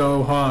being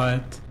so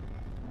hard.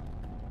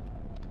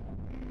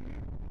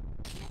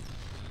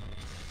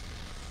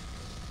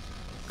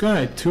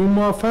 Okay, 2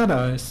 more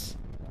feathers.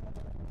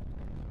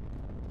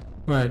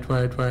 Wait.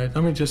 Let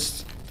me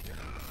just...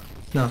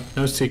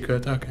 No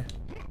secret, okay.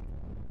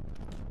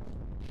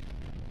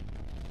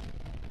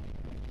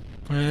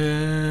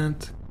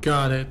 And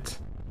got it.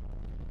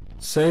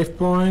 Save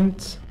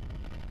point.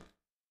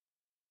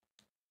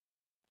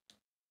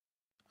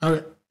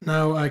 Okay,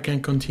 now I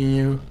can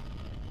continue.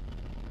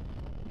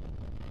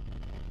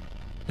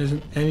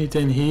 Isn't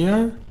anything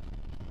here?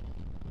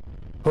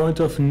 Point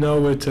of no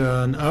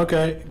return.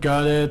 Okay,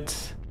 got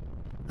it.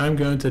 I'm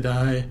going to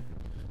die.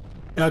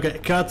 Okay,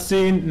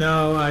 cutscene.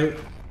 Now I...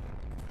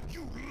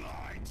 You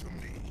lied to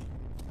me.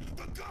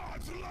 The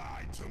gods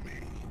lied to me.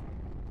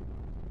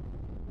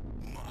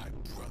 My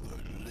brother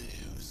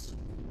lives.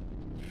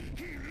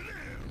 He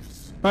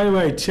lives. By the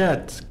way,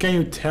 chat, can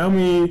you tell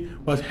me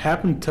what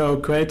happened to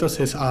Kratos'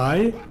 his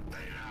eye?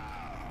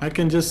 I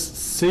can just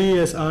see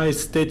his eye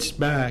stitched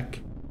back.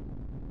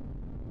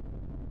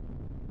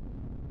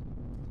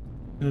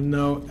 I don't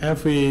know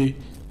every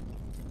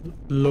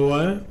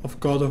lore of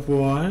God of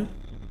War.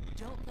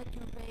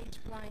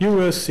 You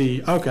will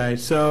see. Okay,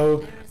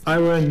 so I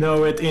will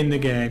know it in the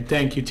game.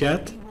 Thank you,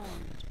 chat.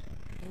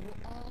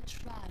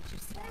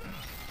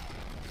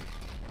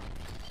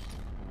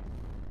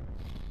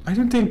 I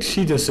don't think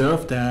she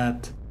deserved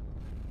that.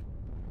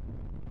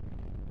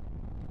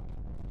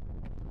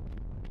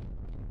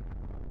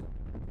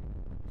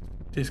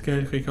 This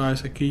gate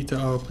requires a key to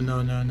open.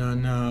 No, no, no,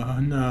 no,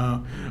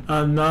 no.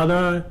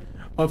 Another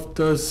of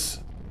those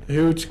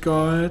huge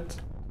guards.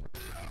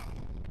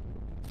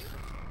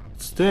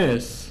 What's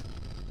this?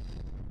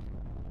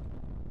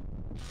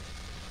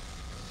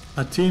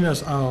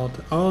 Athena's ult.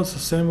 Ult is a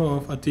symbol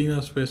of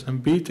Athena's wisdom.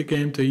 Beat the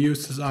game to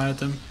use this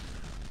item.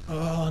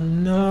 Oh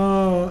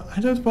no,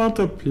 I don't want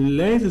to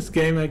play this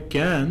game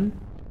again.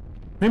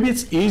 Maybe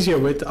it's easier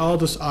with all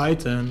those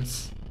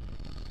items.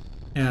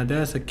 Yeah,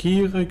 there's a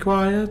key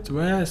required.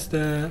 Where's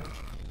the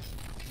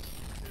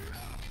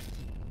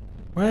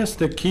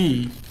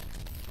key?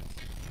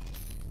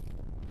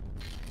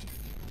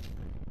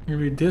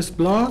 Maybe this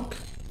block?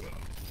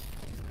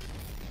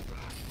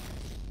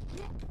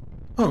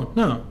 Oh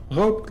no,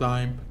 rope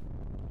climb.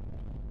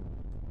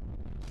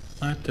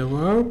 Light the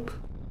rope.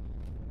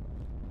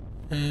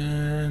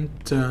 And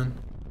turn.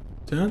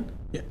 Turn?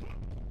 Yeah.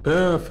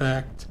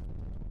 Perfect.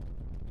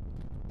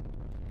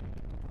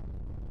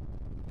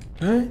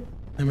 Okay,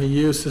 let me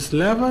use this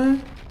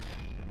lever.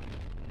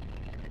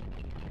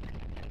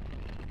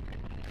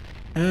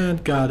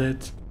 And got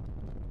it.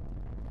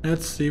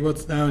 Let's see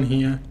what's down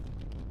here.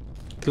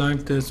 Climb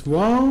this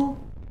wall.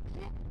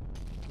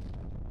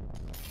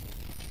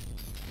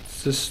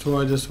 Let's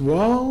destroy this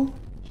wall.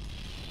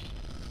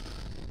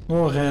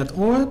 More red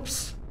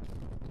orbs.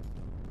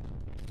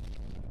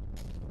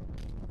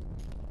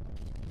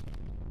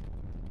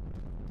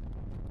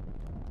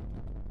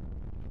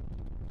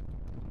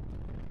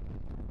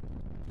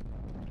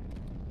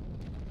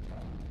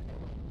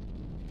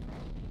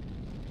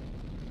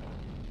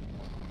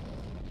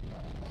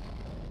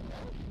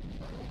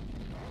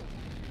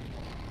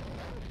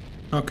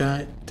 Okay,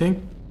 I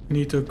think I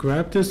need to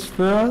grab this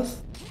first.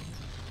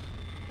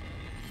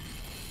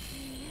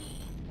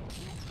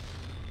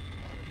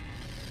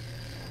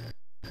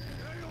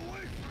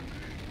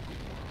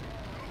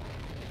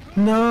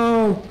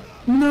 No!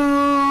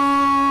 No!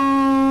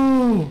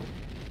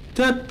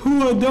 That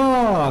poor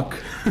dog!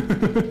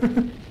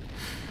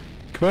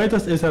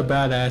 Kratos is a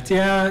badass.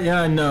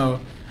 Yeah, I know.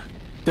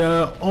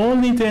 The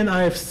only thing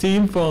I've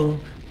seen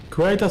from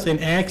Kratos in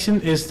action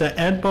is the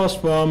end boss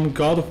from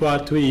God of War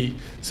 3.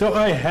 So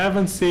I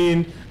haven't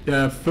seen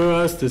the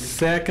first, the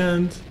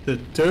second, the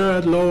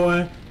third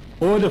lore,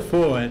 or the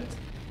fourth.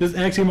 This is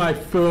actually my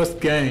first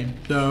game,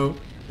 so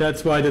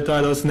that's why the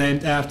title is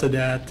named after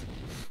that.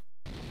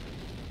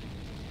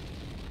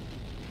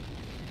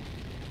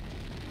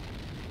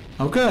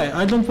 Okay,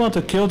 I don't want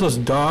to kill those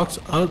dogs.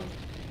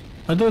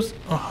 Those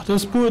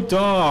poor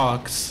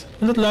dogs.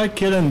 I don't like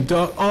killing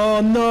dogs.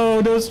 Oh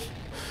no,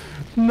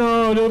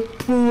 the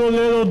poor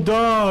little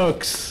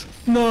dogs.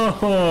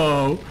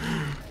 No.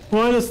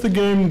 Why does the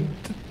game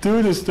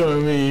do this to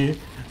me?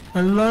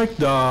 I like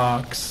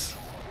dogs.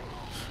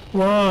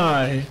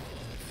 Why?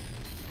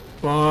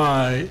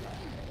 Why?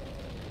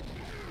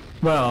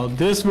 Well,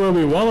 this will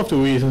be one of the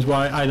reasons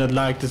why I don't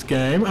like this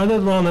game. I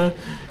don't wanna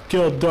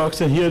kill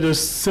dogs and hear those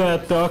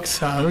sad dog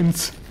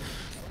sounds.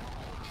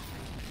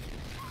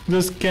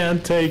 Just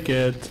can't take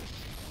it.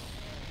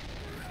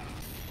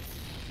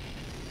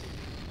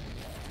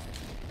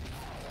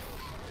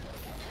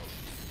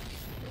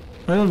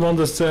 I don't want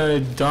to say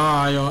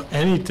die or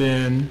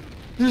anything.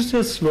 This is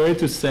just way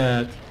too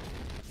sad.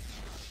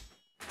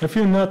 Have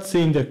you not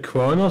seen the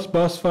Kronos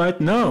boss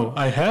fight? No,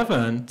 I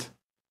haven't.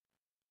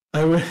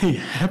 I really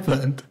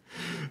haven't.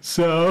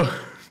 So,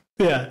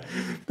 yeah,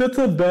 that's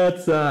a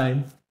bad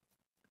sign.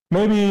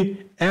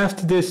 Maybe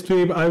after this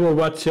stream I will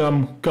watch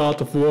some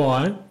God of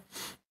War.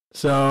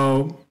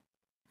 So,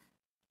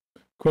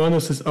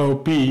 Kronos is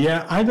OP.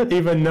 Yeah, I don't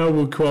even know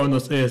who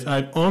Kronos is.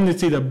 I only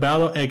see the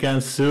battle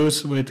against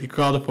Zeus with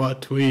God of War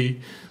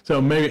 3.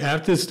 So maybe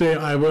after this stream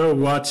I will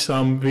watch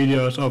some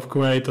videos of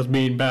Kratos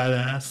being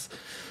badass.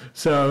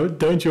 So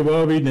don't you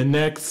worry, the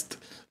next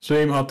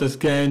stream of this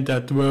game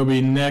that will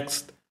be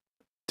next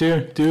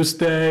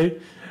Tuesday,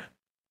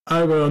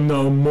 I will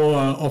know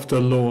more of the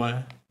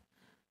lore.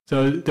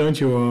 So don't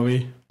you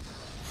worry.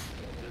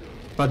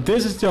 But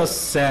this is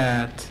just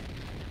sad.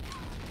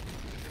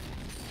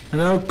 I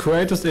know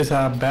Kratos is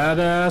a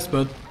badass,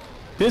 but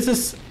this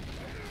is...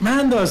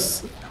 Man,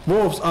 those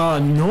wolves are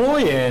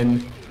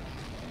annoying.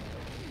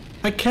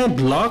 I can't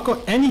block or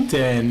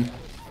anything.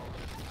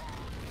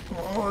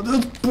 Oh,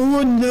 those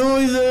poor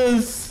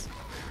noises.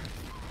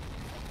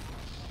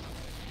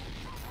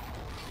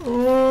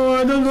 Oh,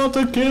 I don't want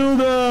to kill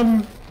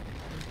them.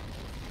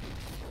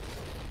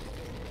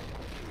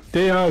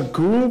 They are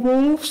ghoul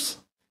wolves?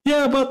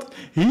 Yeah, but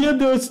hear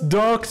those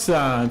dog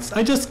sounds.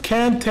 I just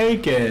can't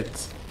take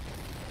it.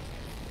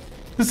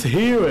 Just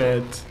hear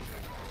it.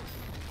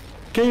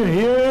 Can you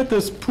hear it?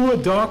 Those poor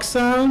dog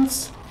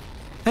sounds?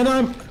 And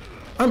I'm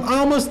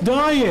almost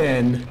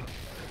dying.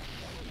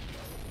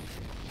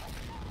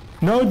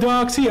 No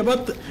dogs here,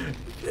 but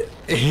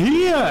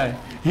hear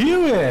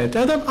it,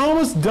 and I'm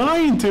almost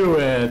dying to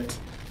it.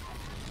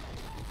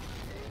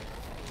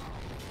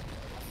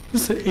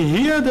 Just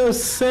hear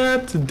those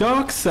sad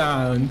dog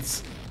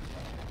sounds.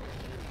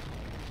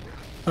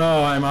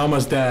 Oh, I'm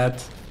almost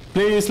dead.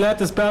 Please let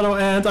this battle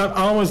end. I'm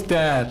almost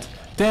dead.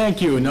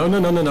 Thank you. No.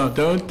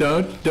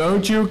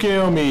 Don't you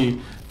kill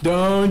me.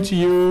 Don't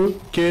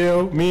you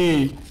kill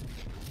me.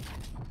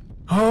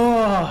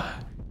 Oh,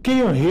 can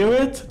you hear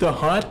it? The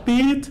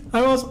heartbeat?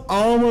 I was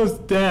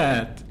almost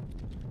dead.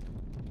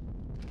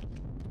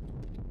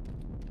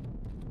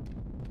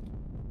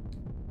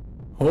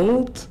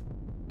 Hold.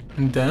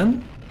 And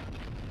then?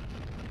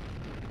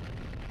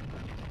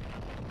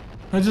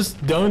 I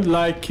just don't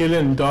like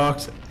killing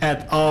dogs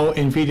at all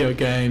in video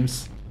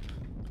games.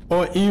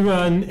 Or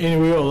even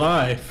in real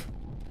life.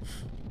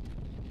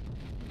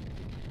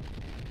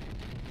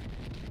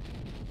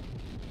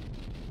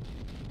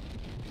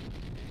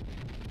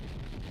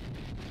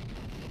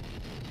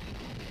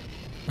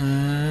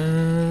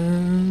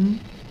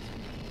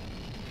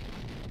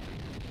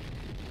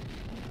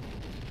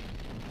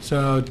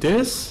 So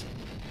this?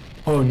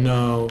 Oh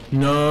no.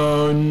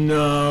 No.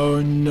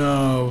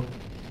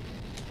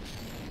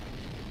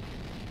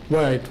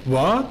 Wait,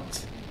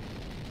 what?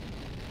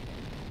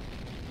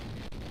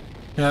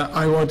 Yeah,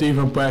 I won't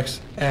even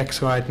press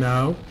X right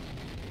now.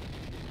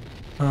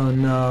 Oh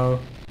no.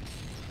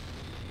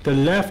 The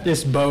left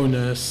is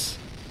bonus.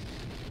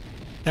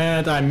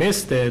 And I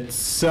missed it,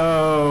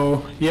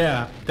 so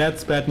yeah,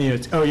 that's bad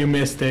news. Oh, you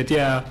missed it,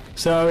 yeah,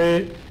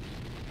 sorry.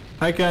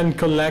 I can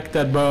collect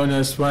that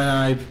bonus when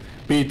I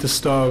beat the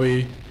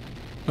story.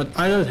 But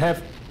I don't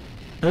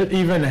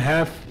even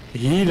have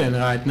healing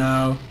right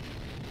now.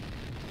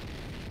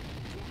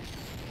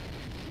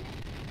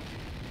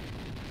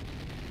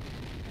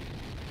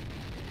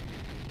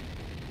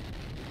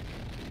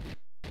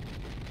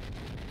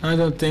 I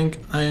don't think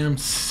I am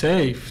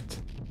saved.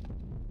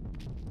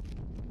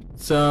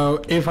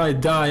 So if I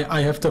die,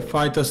 I have to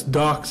fight those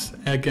dogs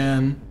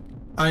again.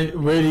 I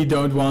really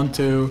don't want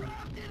to.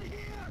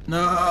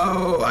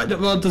 No, I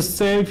don't want to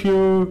save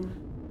you.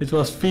 It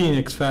was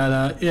Phoenix,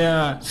 fella.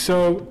 Yeah,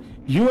 so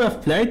you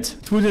have played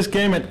through this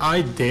game and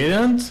I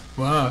didn't?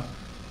 Wow,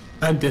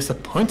 I'm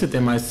disappointed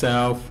in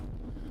myself.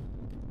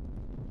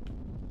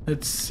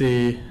 Let's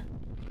see.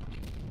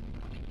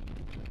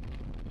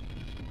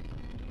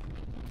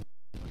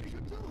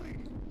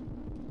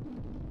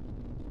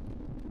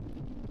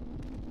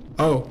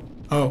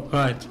 Oh,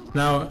 right.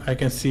 Now I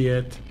can see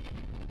it.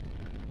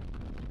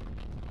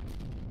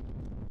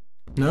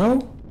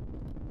 No?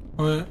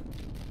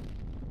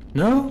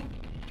 No?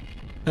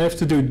 I have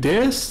to do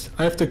this?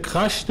 I have to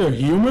crush the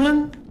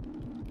human?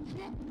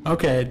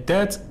 Okay,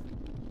 that's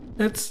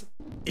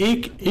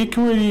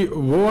equally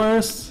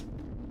worse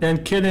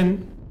than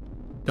killing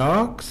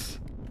dogs?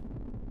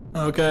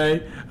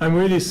 Okay, I'm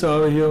really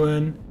sorry,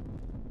 human.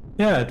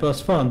 Yeah, it was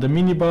fun. The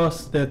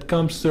mini-boss that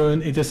comes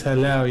soon, it is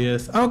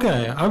hilarious.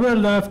 Okay, I would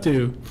love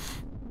to.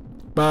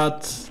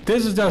 But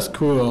this is just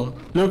cool.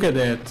 Look at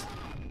it.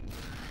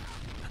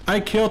 I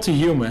killed a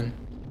human.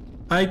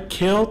 I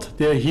killed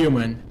the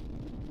human.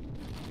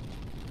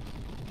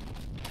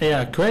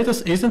 Yeah,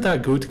 Kratos isn't a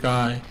good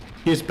guy.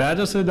 He's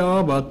badass at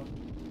all, but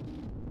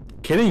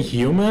killing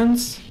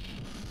humans?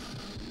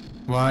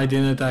 Why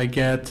didn't I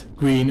get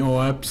green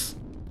orbs?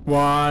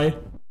 Why?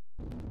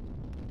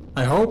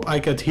 I hope I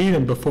get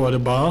healing before the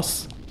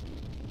boss.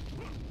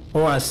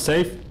 Or I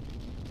save...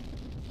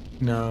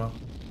 No.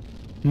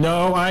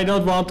 No, I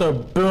don't want to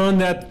burn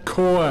that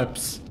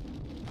corpse.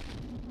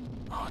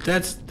 Oh,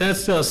 that's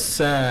just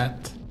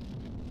sad.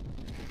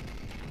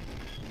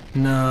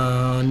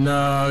 No,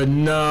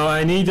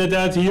 I needed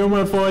that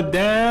human for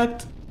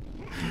that.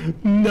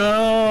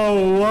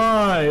 No,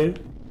 why?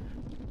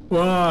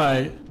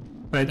 Why?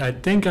 Wait, I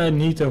think I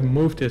need to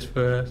move this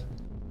first.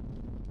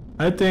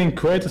 I think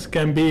Kratos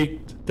can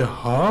beat the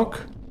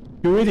Hawk?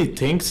 You really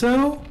think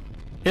so?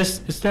 Is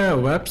there a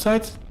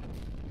website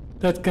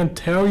that can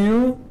tell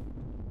you?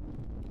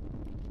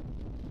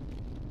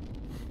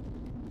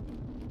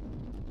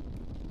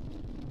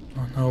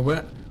 Oh no,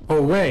 where?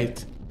 Oh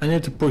wait, I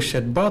need to push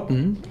that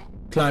button,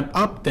 climb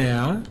up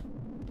there.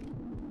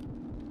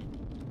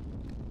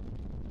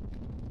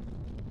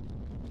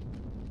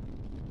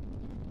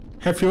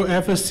 Have you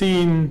ever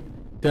seen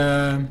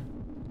the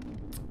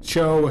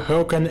show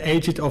Hulk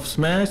Agent of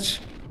Smash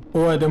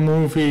or the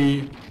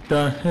movie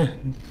The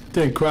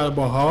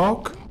Incredible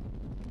Hulk.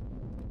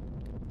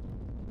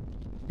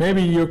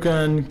 Maybe you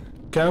can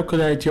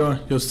calculate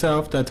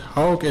yourself that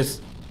Hulk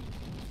is...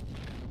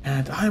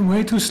 And I'm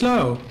way too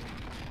slow.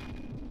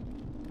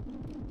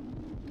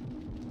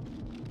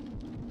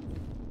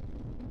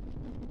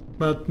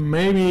 But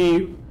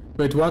maybe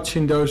with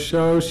watching those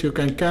shows you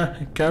can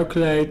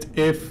calculate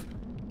if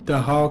the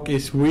Hulk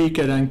is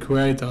weaker than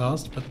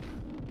Kratos, but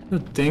I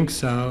don't think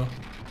so.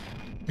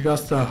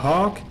 Because the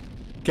Hulk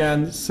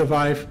can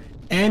survive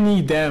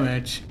any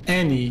damage,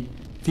 any.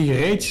 He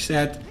rages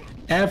at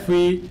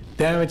every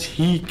damage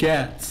he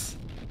gets.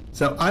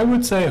 So I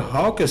would say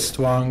Hulk is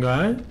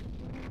stronger.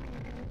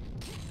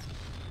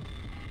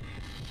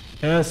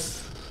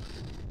 Yes,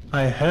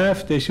 I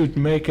have. They should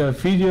make a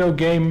video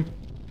game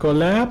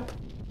collab.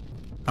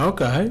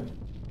 Okay.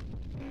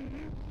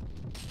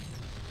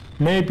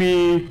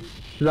 Maybe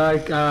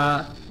like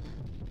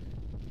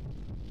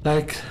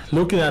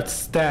looking at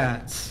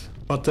stats,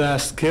 what their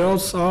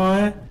skills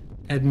are,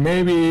 and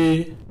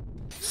maybe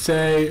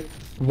say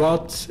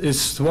what is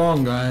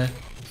stronger.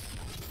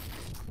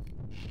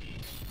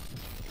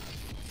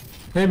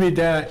 Maybe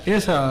there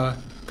is a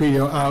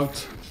video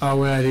out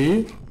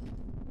already.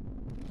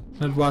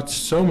 I've watched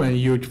so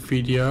many YouTube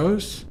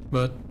videos,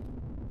 but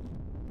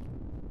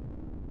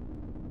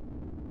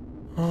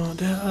oh,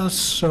 there are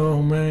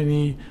so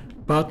many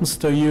buttons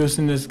to use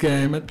in this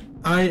game,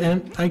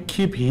 and I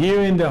keep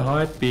hearing the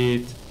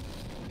heartbeat.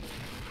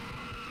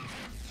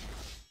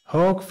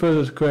 Hulk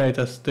vs.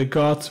 Kratos, The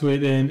Gods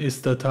Within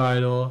is the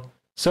title.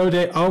 So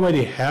they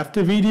already have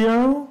the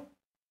video?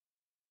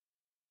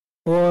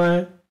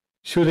 Or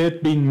should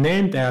it be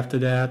named after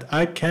that?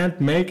 I can't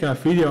make a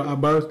video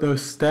about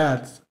those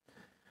stats.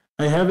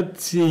 I haven't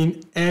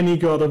seen any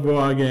God of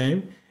War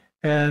game,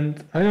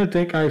 and I don't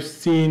think I've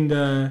seen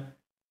the...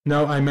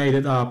 No, I made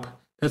it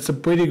up. That's a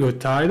pretty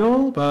good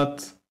title,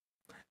 but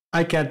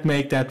I can't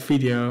make that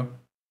video.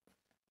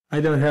 I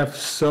don't have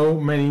so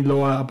many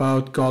lore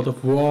about God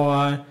of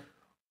War,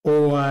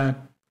 or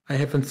I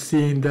haven't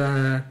seen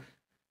the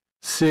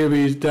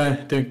series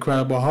The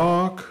Incredible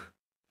Hulk,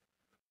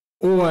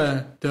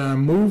 or the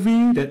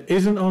movie that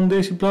isn't on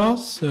Disney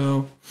Plus,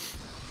 so...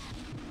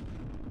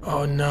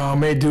 Oh no,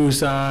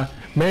 Medusa.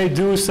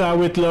 Medusa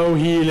with low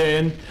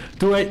healing.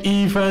 Do I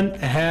even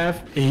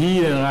have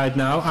healing right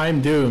now?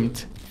 I'm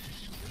doomed.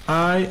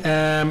 I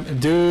am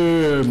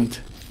doomed.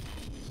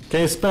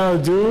 Can you spell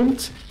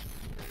doomed?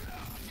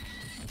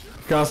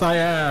 Because I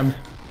am.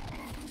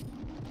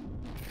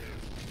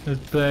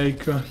 Let's play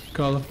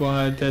God of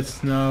War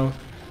that's now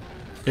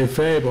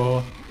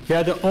available.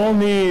 Yeah, the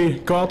only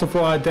God of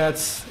War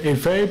that's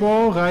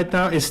available right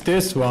now is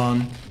this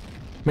one.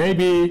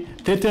 Maybe,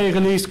 did they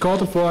release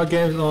God of War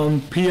games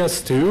on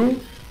PS2?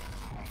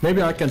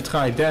 Maybe I can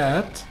try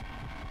that.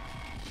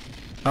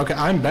 Okay,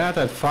 I'm bad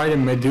at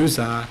fighting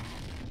Medusa.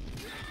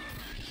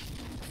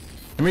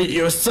 Let me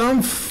use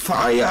some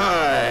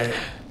fire!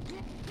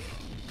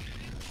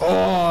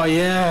 Oh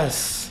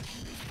yes!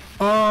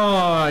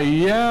 Oh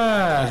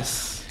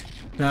yes!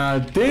 Now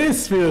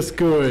this feels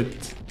good!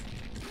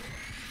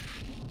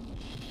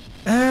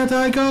 And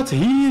I got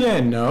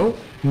healing! No,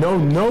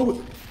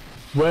 no,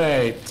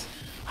 wait!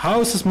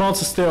 How is this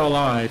monster still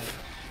alive?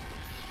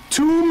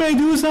 2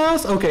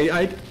 Medusas? Okay,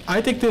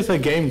 I think this is a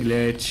game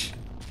glitch.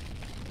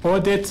 Or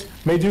did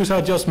Medusa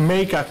just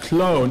make a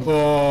clone?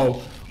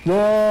 Oh,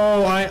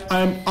 whoa,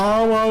 I'm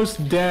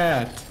almost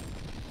dead.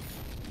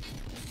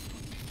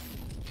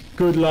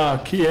 Good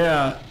luck,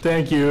 yeah,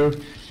 thank you.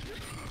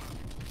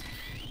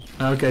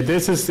 Okay,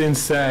 this is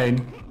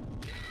insane.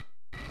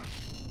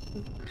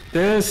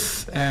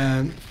 This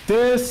and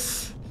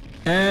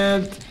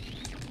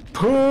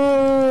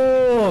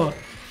pull!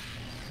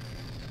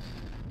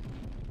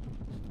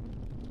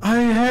 I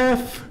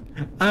have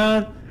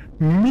a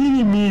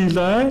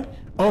millimeter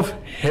of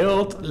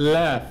health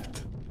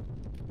left.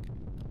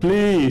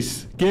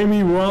 Please, give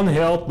me 1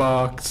 health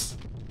box.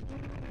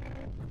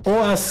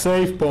 Or a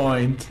save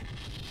point.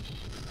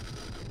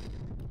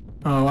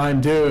 Oh,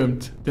 I'm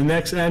doomed. The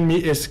next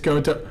enemy is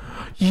going to...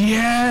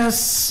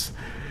 Yes!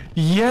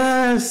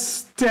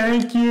 Yes!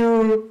 Thank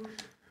you!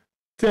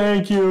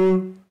 Thank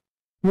you!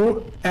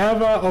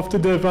 Whoever of the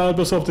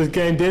developers of this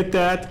game did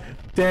that,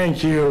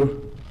 thank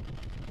you!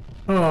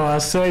 Oh, a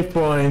save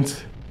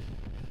point.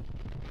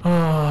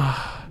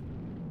 Ah, oh,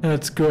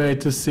 that's great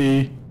to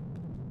see.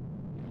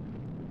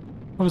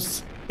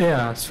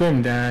 Yeah,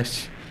 swim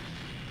dash.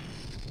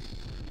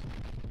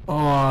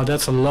 Oh,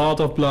 that's a lot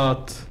of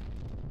blood.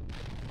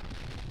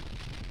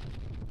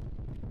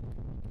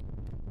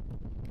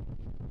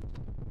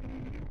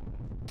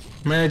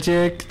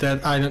 Magic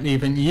that I don't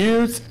even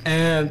use,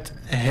 and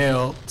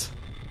health.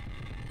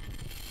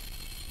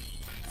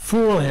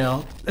 Full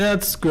health.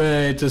 That's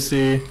great to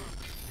see.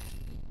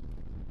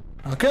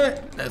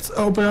 Okay, let's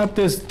open up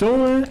this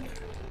door.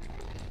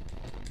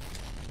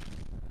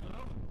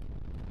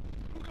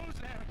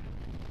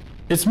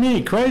 It's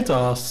me,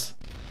 Kratos.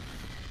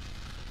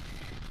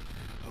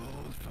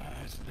 Hold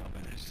fast,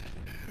 Dominus.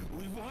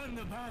 We won.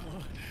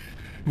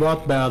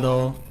 What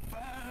battle?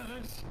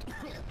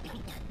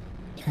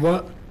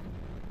 What?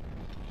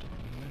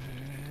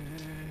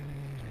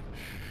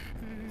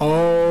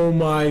 Oh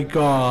my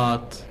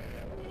god.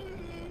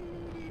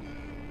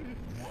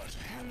 What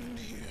happened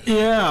here?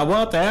 Yeah,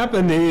 what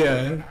happened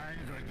here?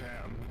 Angered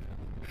them.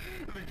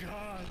 The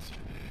gods.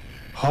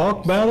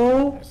 Hawk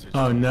battle?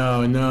 Oh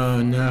no,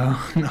 no, no,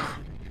 no.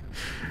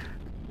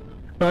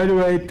 By the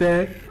way,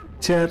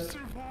 chat,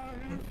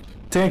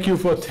 thank you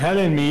for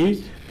telling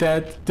me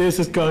that this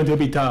is going to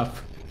be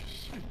tough.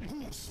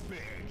 Who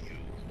spared you?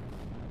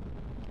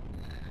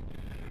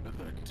 The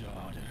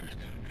daughter.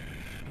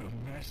 A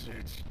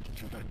message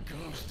to the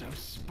ghost of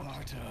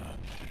Sparta.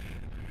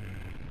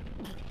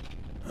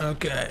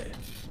 Okay.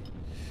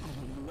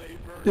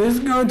 Labor. This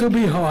is going to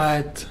be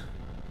hard. Death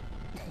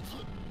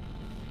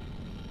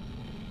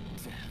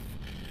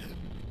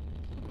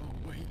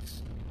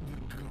awaits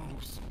the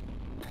ghost.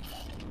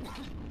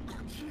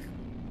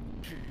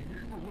 He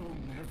will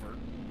never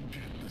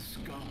get the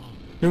skull.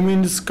 You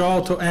mean the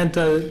skull to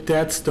enter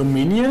Death's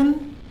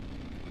dominion?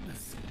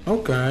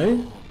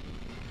 Okay.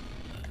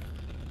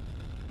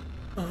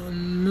 Oh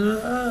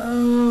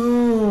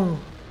no.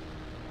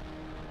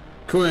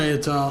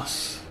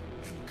 Kratos.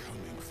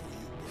 Coming for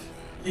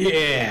you, brother.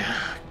 Yeah.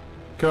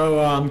 Go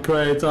on,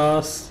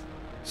 Kratos.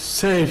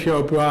 Save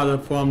your brother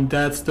from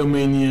Death's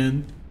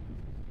dominion.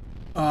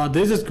 Oh,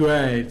 this is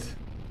great.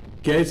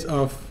 Gates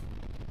of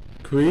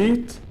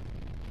Greed.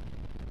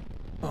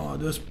 Oh,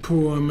 this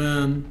poor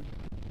man.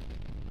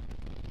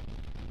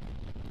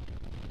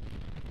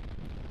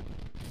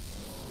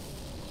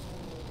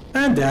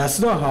 And that's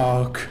the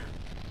Hawk.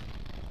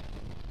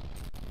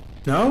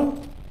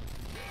 No?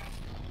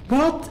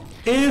 What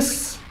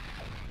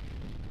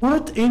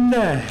in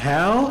the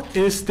hell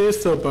is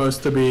this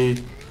supposed to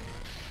be?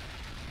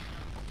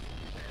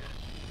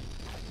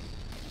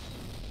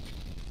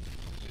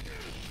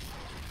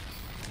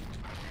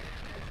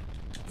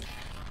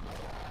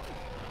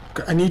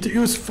 I need to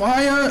use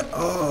fire?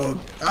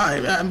 Oh, I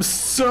am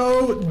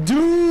so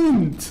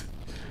doomed!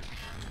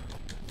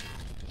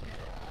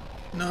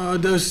 No,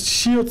 those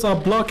shields are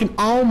blocking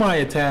all my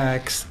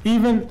attacks,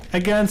 even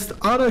against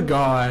other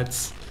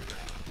guards.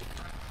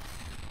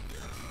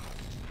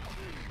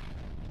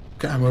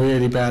 Okay, I'm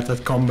really bad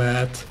at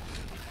combat.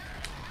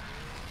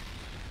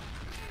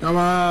 Come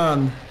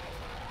on!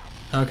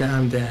 Okay,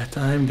 I'm dead,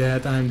 I'm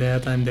dead, I'm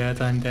dead, I'm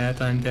dead, I'm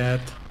dead, I'm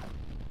dead.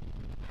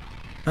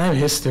 I'm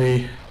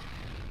history.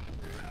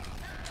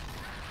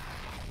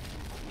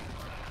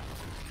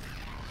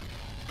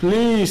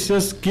 Please,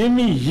 just give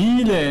me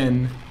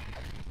healing.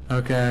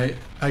 Okay,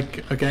 I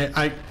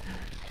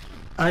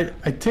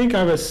think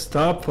I will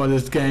stop for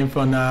this game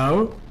for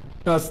now,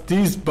 because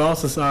these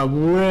bosses are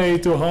way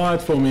too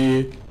hard for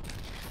me.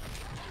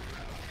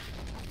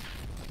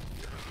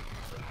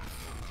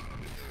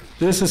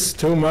 This is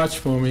too much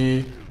for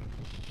me.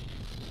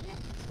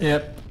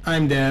 Yep,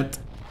 I'm dead.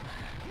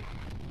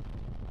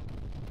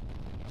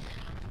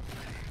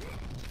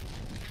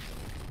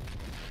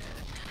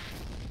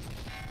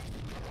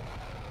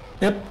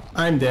 Yep,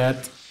 I'm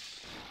dead.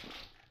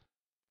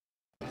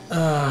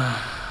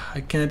 I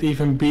can't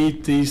even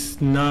beat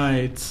these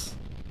knights.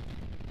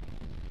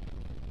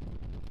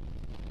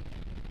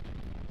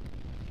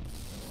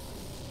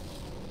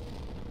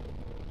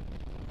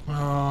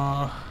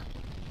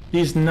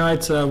 These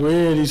knights are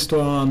really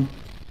strong.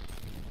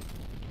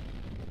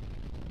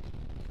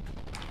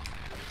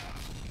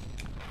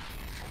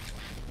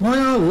 Why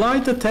are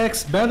light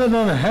attacks better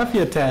than a heavy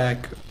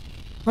attack?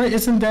 Why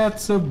isn't that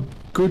so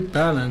good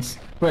balance?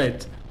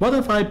 Wait, what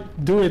if I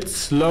do it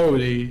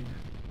slowly?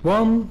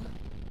 One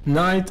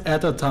knight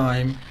at a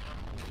time.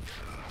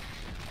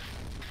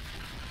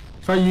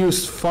 If I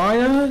use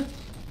fire,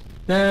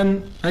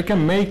 then I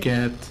can make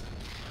it.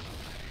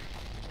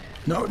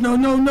 No, no,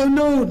 no, no,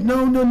 no,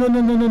 no, no, no,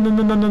 no, no, no,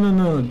 no, no, no,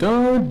 no,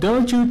 no,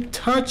 don't you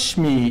touch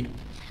me.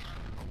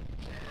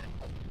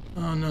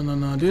 Oh, no, no,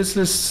 no, this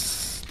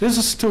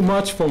is too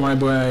much for my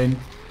brain.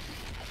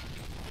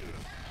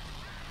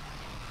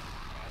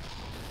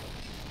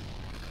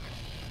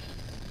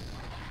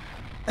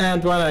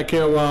 And when I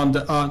kill one,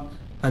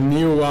 a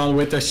new one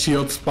with a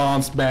shield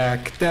spawns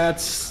back.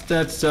 That's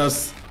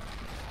just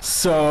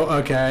so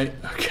okay.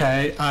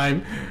 Okay,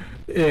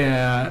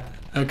 yeah.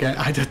 Okay,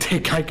 I don't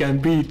think I can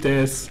beat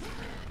this.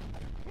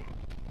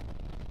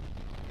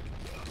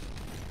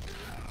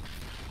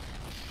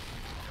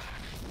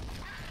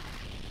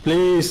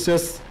 Please,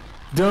 just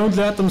don't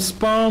let them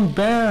spawn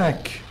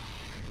back.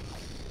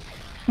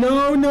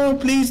 No, no,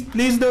 please,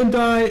 please don't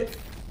die.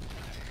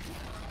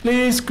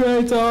 Please,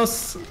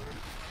 Kratos.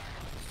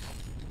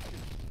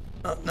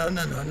 Oh, no,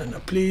 no, no, no, no,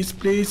 please,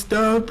 please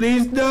don't,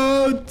 please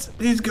don't.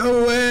 Please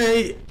go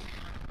away.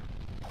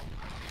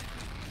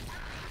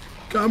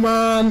 Come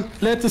on,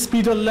 let this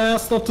be the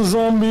last of the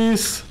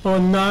zombies or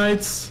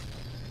knights,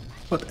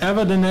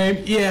 whatever the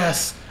name.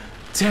 Yes,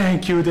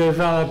 thank you,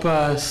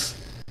 developers.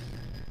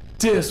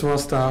 This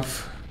was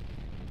tough.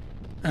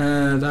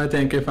 And I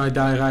think if I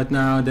die right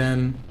now,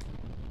 then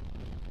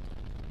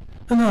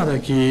another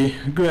key.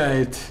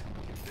 Great.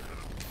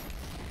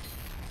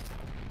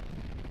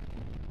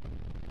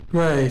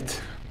 Great.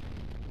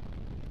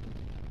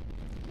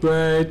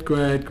 Great.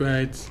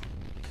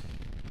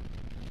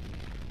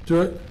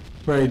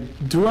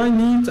 Do I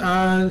need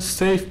a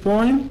save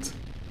point?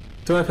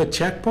 Do I have a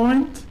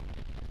checkpoint?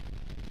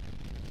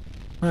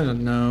 I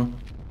don't know.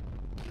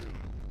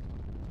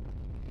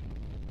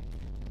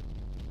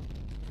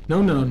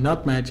 No,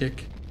 not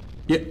magic.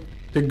 Yeah,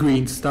 the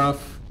green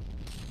stuff.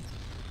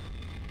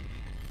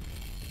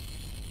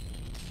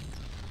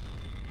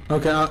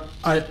 Okay,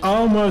 I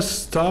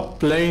almost stopped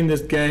playing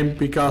this game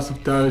because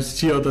of those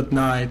shielded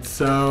knights,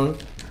 so...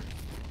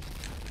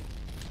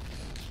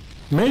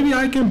 Maybe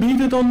I can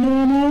beat it on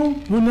normal,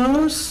 who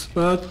knows?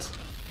 But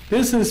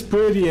this is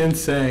pretty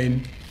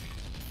insane.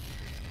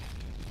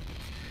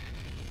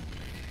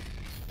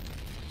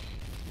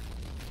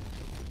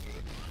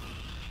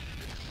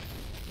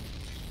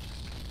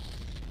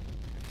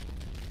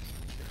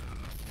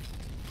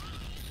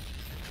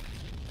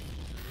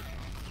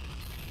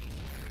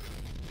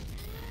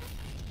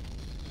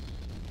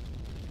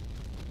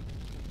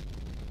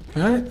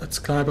 Okay, let's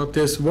climb up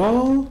this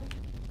wall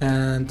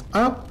and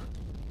up.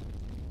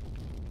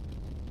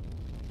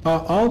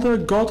 Are all the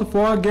God of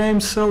War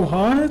games so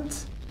hard?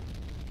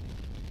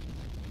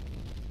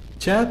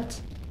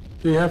 Chat,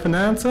 do you have an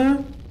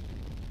answer?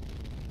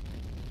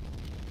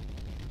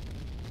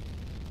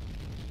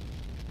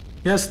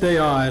 Yes, they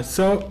are.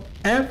 So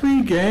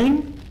every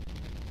game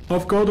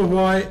of God of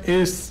War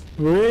is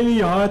really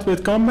hard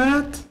with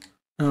combat?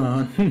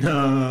 Oh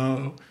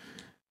no,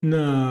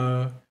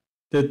 no.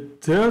 The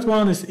third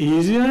one is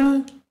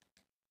easier?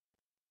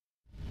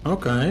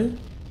 Okay.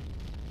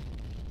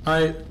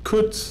 I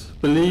could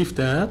believe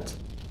that.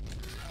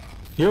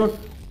 You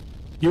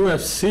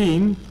have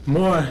seen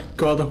more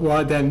God of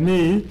War than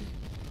me.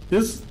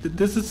 This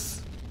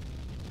is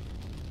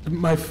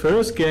my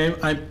first game.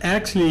 I'm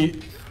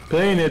actually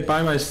playing it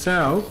by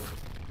myself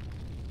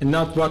and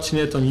not watching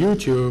it on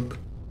YouTube.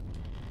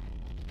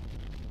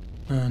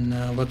 Oh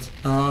no, what?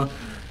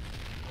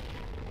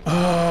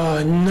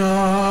 Oh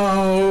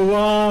no,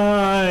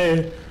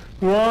 why?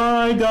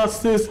 Why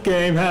does this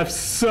game have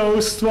so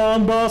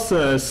strong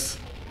bosses?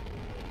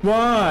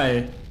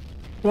 Why?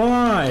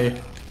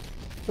 Why?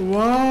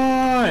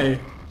 Why?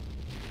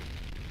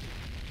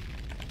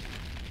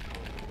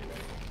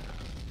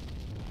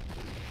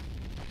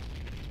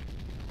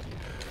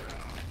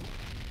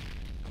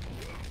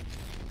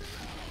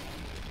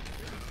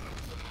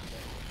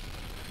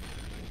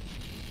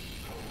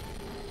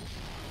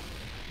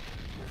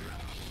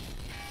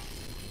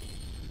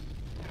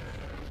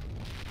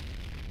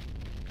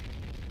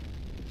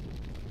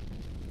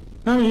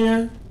 Come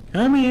here,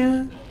 come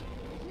here.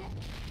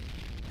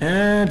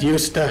 And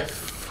use the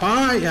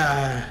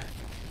fire.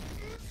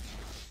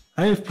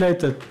 I have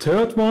played the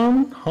third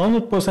one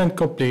 100%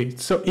 complete,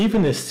 so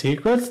even the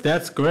secrets,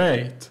 that's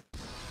great.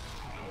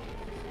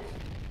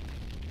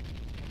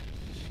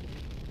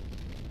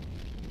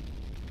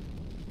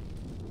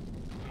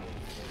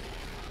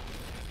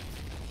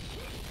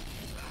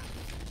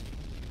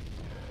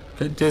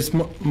 Okay, this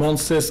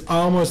monster is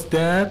almost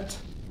dead.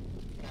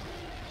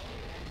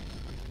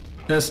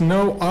 There's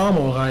no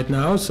armor right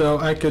now, so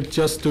I could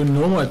just do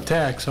normal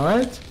attacks,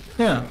 right?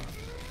 Yeah.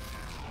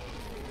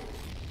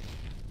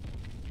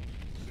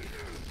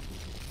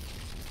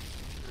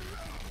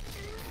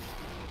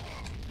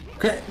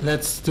 Okay,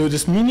 let's do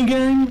this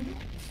minigame.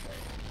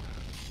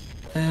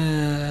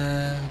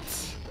 And...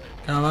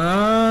 come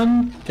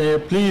on! Can you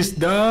please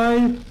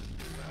die?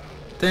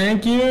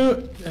 Thank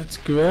you! That's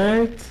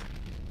great.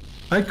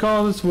 I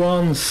call this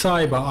one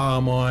Cyber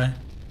Armor.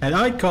 And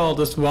I call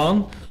this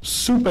one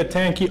Super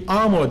Tanky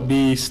Armored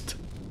Beast.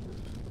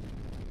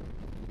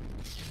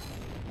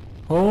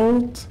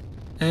 Hold.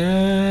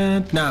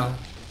 And now.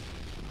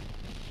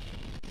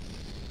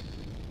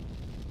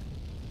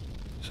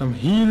 Some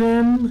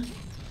healing.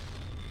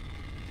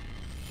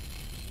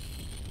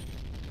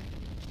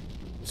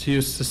 Let's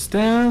use the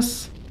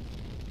stairs.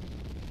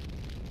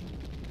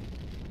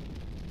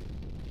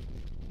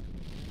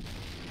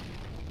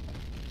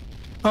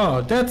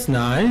 Oh, that's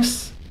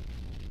nice.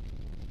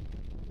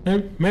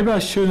 Maybe I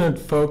shouldn't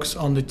focus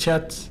on the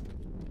chat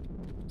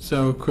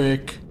so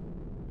quick.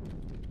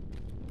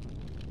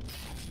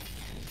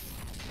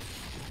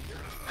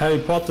 Harry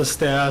Potter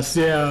stairs,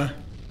 yeah.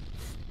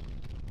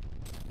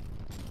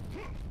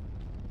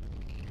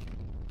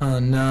 Oh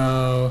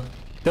no.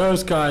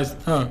 Those guys.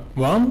 Oh,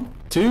 1,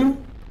 2?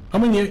 How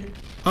many?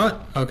 Oh,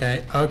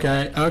 okay.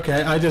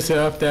 I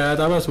deserve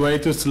that. I was way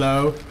too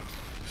slow.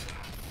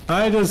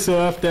 I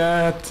deserve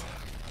that.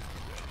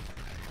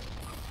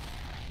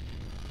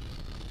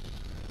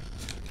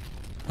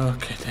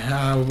 Okay, there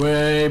are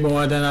way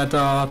more than I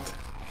thought.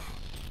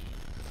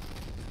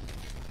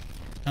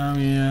 Come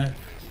here.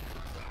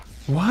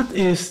 What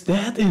is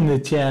that in the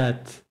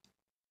chat?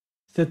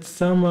 Is that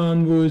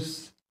someone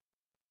who's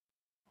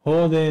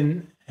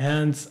holding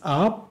hands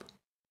up?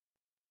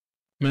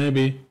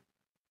 Maybe.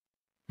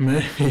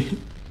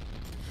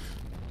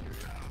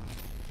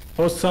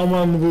 Or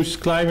someone who's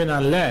climbing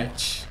a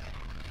ledge.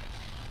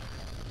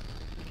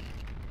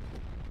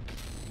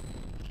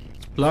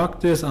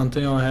 block this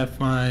until I have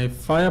my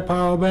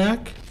firepower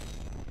back.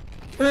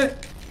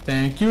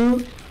 Thank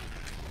you.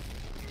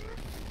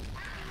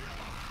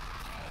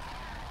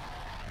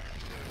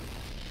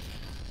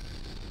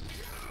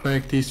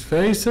 Break these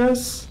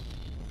faces.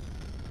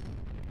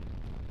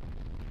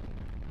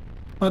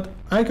 But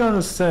I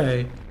gotta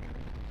say,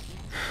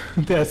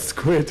 that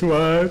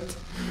Squidward,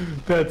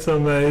 that's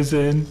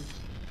amazing.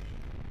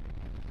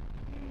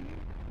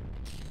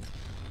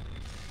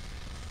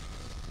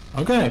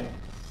 Okay,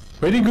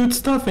 pretty good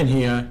stuff in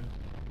here.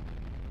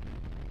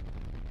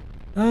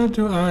 Where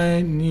do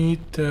I need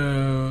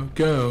to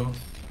go?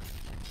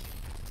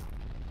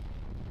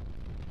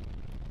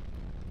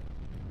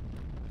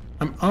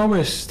 I'm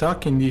always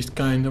stuck in these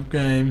kind of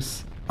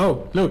games.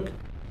 Oh, look.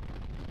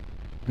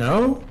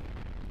 No?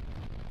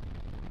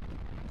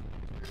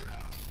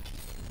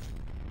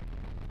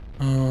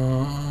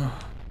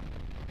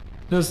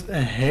 Just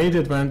I hate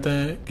it when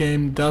the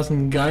game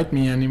doesn't guide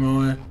me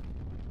anymore.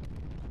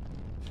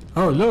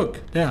 Oh,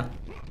 look, there.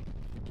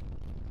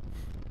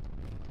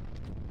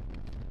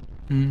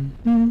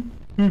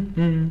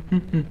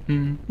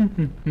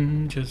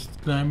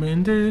 Just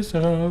climbing this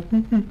up.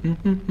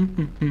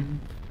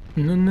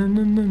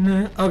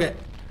 Okay,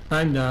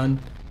 I'm done.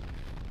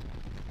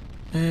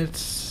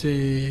 Let's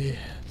see.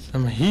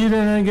 Some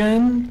healing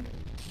again.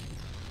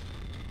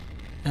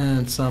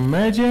 And some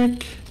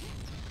magic.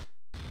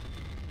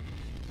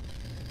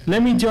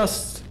 Let me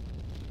just...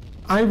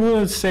 I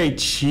will say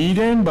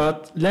cheating,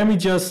 but let me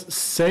just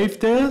save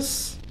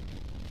this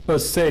for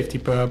safety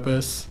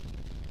purpose.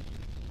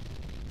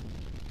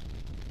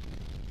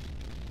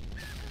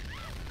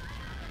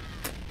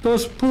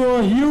 Those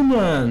poor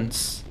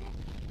humans!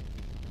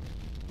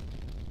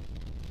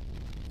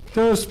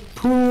 Those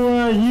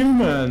poor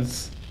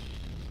humans!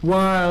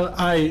 While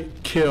I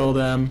kill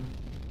them.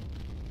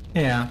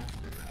 Yeah.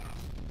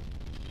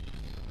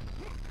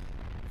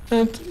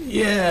 And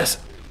yes!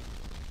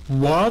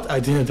 What? I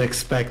didn't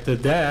expect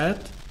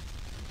that.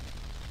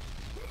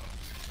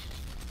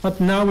 But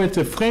now with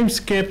the frame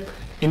skip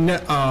in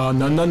the... Oh,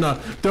 no.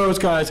 Those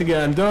guys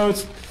again.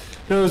 Those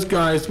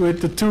guys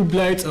with the two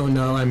blades. Oh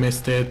no, I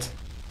missed it.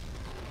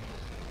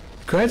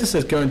 Kratos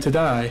is going to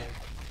die.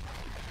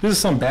 This is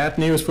some bad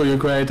news for you,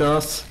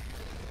 Kratos.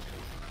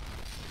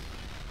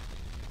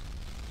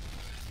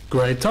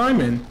 Great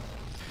timing.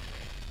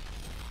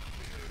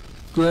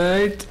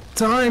 Great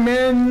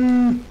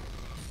timing.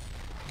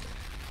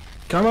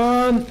 Come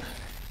on.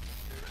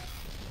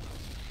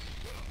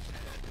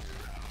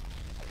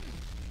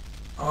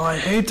 Oh, I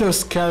hate those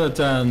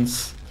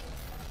skeletons.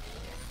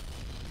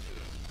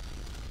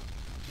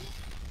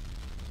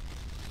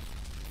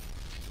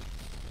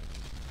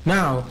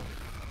 Now.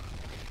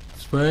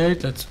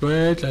 Let's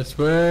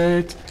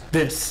wait.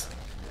 This.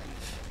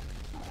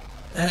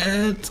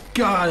 And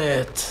got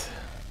it.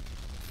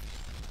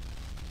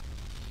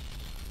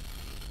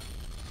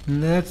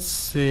 Let's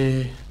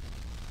see.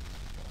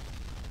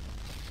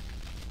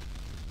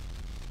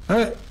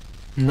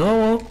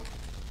 No.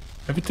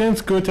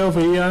 Everything's good over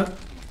here.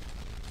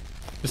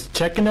 Just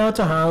checking out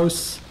the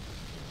house.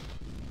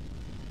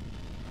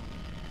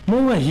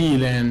 More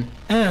healing.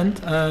 And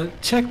a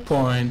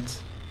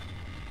checkpoint.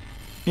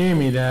 Give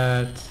me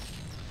that.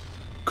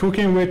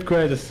 Cooking with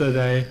Kratos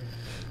today.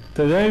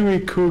 Today we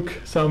cook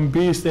some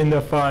beast in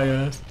the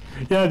fire.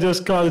 Yeah,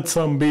 just call it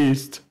some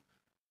beast.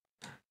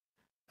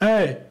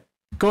 Hey,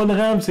 Gordon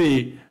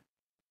Ramsay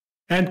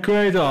and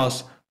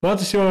Kratos,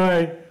 what is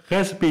your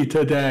recipe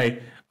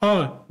today?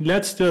 Oh,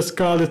 let's just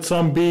call it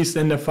some beast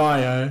in the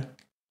fire.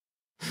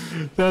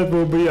 That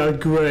will be a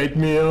great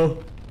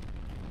meal.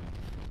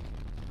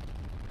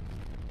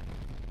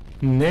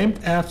 Named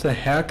after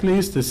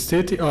Hercules, the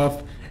city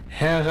of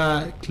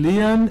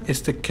Heraklion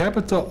is the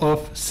capital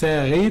of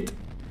Serete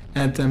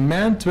and the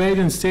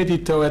man-trading city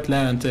to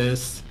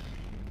Atlantis.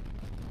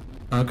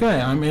 Okay,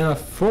 I'm in a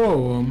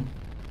forum.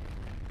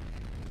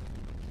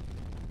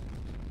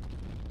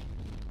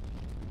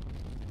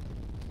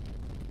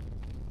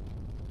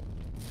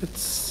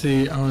 Let's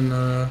see, oh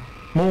no.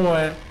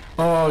 More.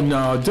 Oh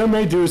no, the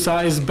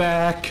Medusa is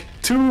back.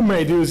 2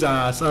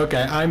 Medusas.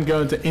 Okay, I'm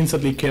going to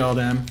instantly kill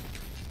them.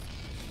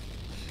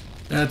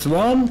 That's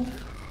one.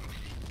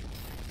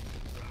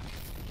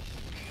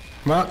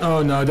 What?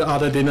 Oh no, the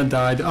other didn't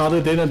die. The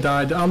other didn't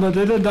die.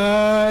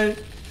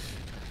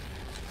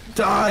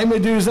 Die,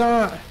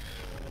 Medusa!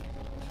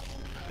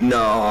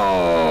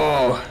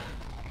 No!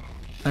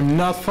 I'm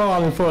not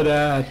falling for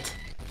that.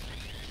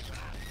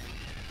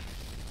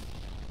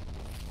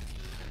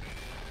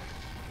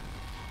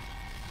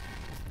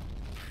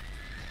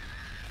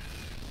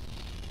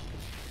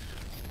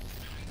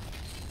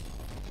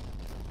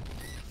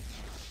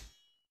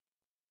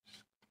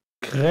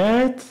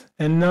 Great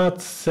and not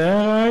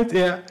Sarite?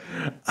 Yeah,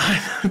 I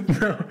don't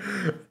know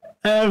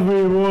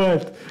every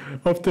word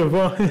of the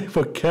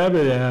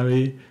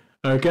vocabulary.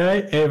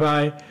 Okay, if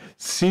I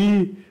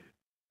C-I-E-T-E,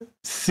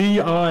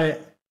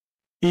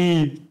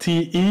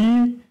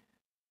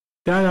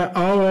 then I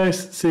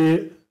always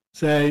say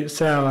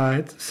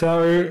Sarite.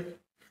 Sorry,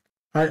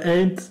 I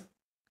ain't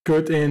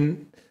good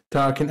in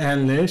talk in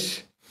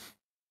English.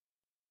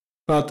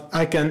 But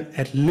I can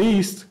at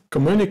least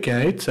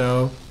communicate,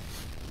 so...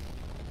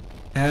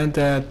 And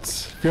that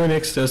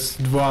Phoenix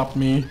just dropped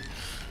me.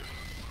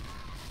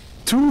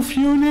 2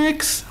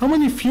 Phoenix? How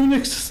many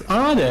Phoenixes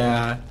are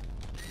there?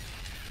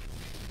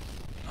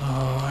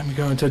 Oh, I'm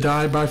going to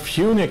die by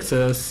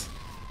Phoenixes.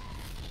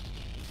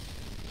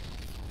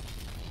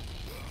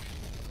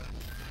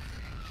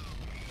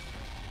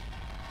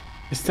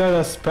 Is that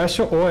a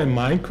special ore in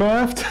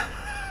Minecraft?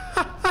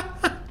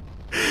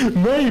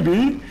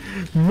 Maybe.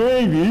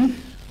 Maybe.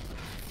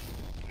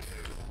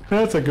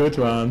 That's a good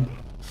one.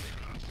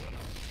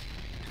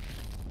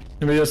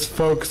 Let me just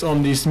focus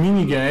on these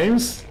mini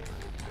games.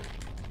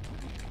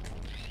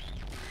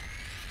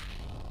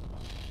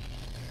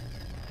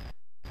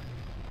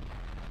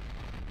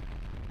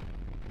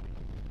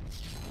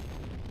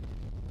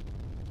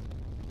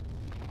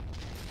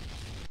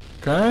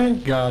 Okay,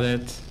 got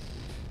it.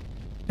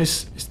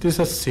 Is this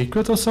a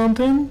secret or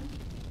something?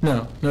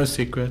 No, no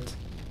secret.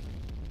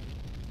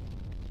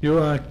 You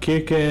are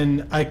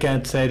kicking... I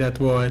can't say that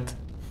word.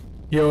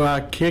 You are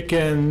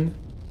kicking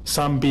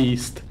some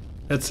beast.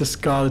 Let's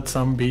just call it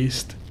some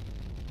beast.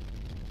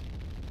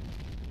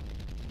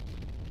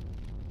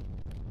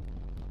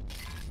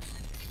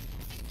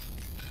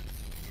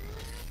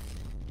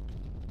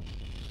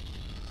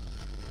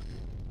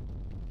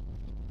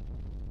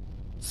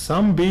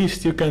 Some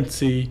beast you can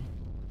see.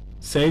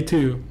 Say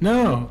too.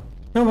 No,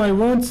 I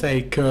won't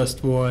say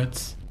cursed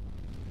words.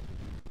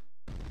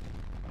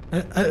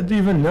 I don't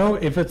even know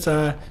if it's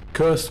a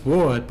cursed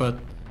word, but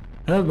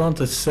I don't want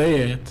to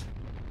say it.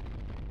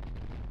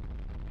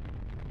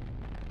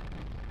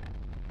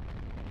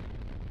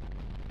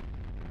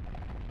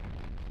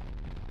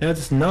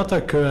 That's not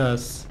a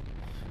curse.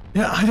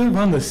 Yeah, I don't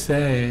want to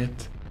say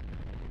it.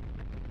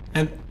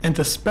 And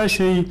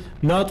especially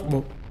not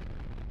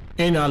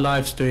in our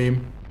live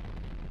stream.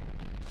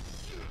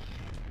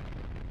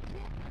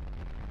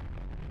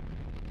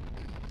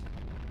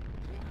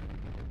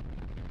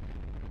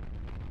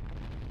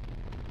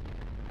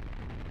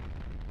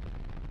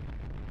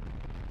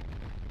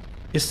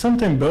 Is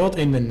something built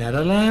in the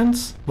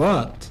Netherlands?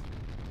 What?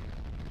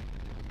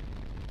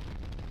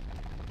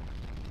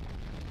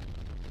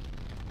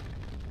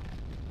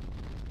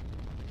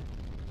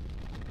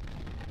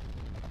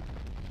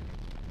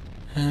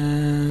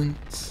 And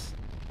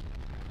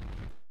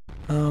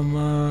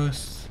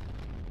almost.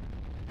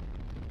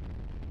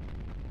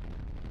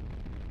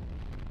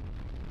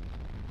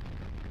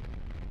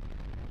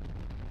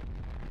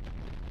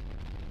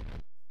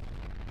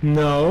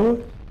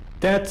 No,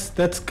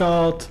 that's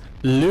called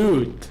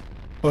loot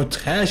or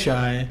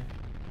treasure,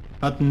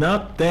 but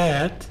not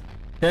that.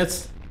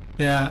 That's,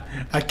 yeah,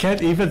 I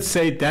can't even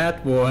say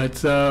that word,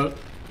 so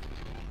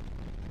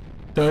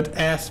don't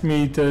ask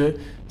me to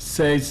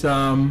say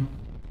some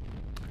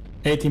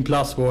 18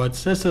 plus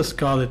words. Let's just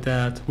call it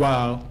that.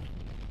 Wow.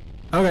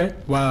 Okay,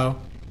 wow.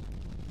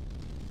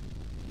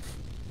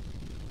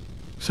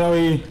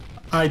 Sorry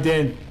I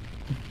didn't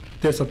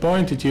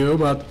disappointed you,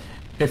 but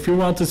if you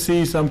want to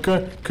see some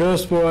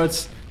curse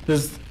words,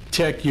 just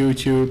check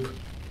YouTube.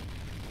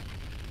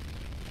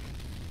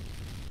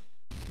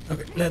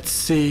 Okay, let's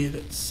see,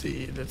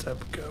 let's have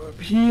a go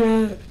up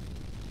here.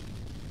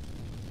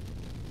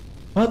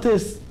 What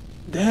is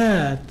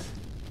that?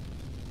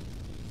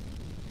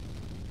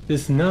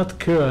 It's not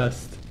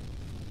cursed.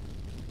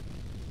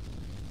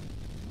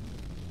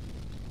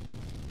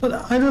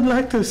 But I don't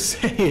like to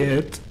say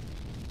it.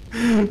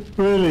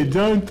 Really,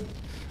 don't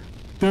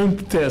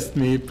test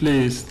me,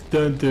 please.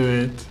 Don't do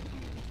it.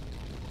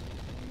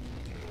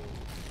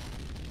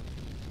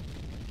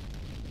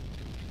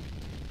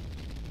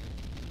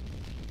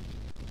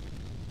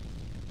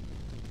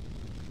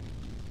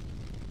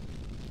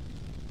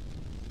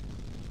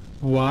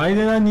 Why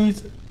did I need...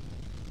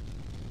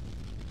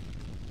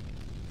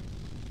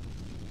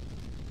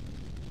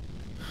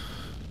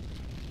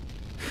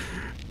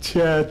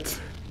 Chat,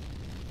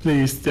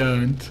 please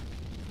don't.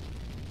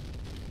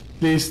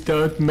 Please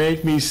don't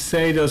make me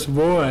say those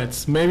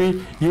words.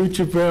 Maybe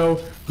YouTube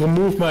will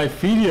remove my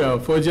video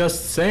for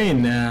just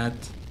saying that.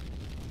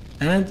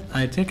 And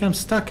I think I'm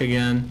stuck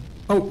again.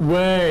 Oh,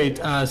 wait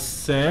a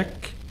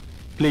sec.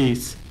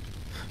 Please.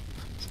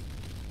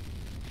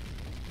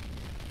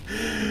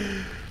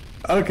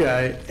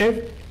 Okay,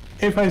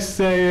 if I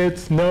say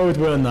it, no it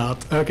will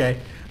not. Okay,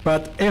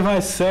 but if I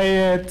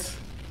say it,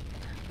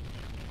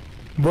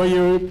 will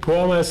you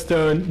promise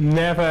to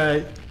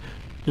never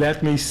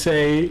let me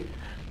say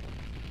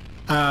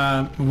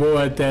a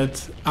word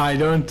that I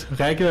don't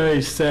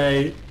regularly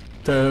say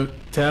to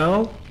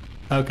tell?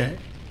 Okay.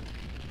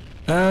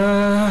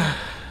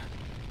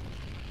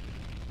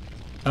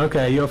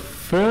 Okay, your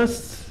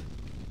first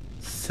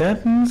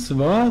sentence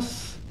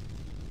was...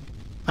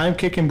 I'm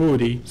kicking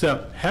booty.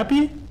 So,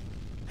 happy?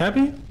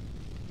 Happy?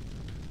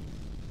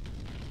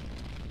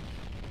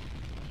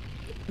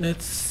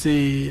 Let's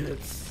see.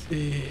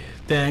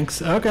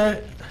 Thanks.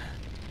 Okay.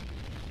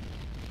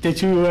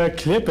 Did you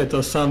clip it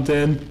or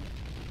something?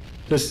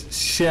 Just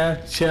share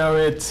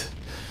it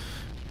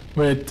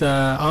with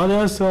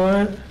others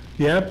or...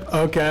 Yep,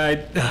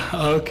 okay,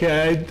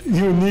 okay,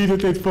 you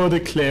needed it for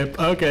the clip,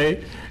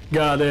 okay,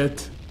 got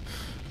it.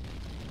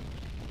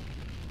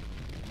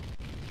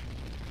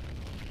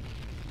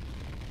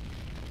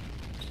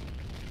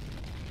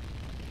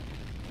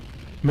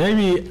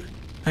 Maybe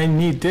I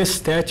need this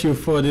statue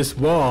for this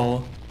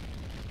wall.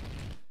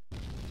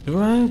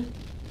 Do I?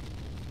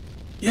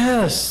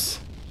 Yes!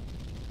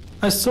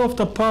 I solved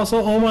the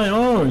puzzle on my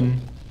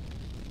own.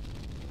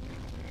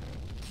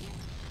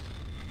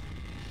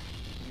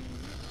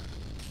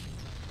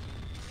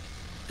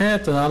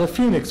 And another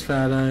phoenix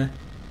feather.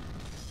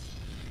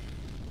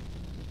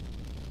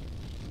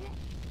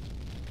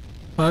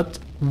 But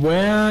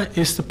where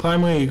is the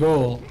primary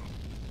goal?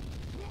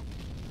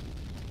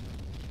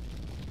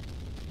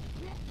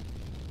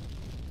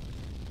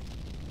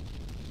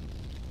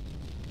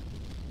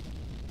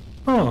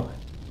 Oh,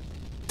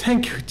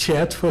 thank you,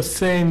 chat, for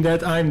saying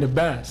that I'm the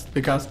best,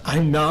 because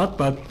I'm not,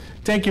 but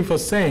thank you for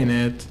saying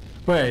it.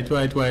 Wait,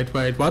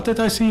 what did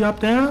I see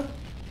up there?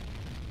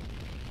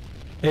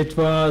 It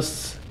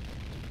was...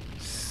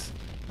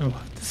 What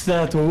is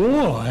that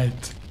word?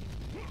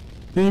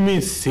 Do you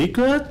mean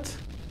secret?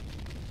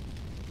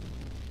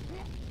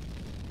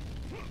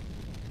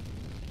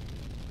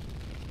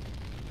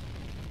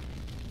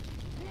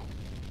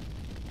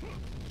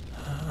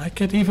 I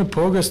can't even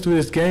progress through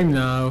this game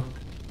now.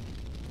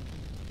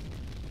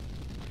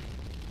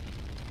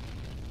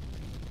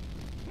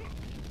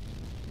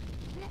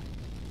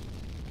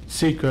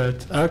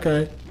 Secret,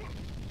 okay.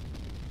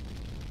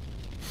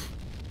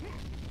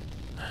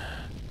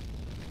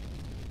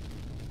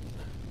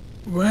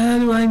 Where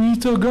do I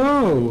need to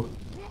go?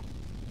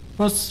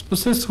 Was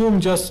this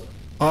room just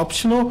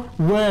optional?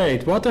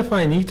 Wait, what if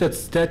I need that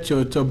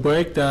statue to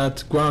break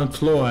that ground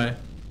floor?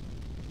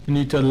 You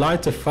need to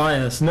light the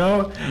fires.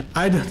 No,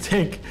 I don't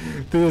think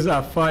this is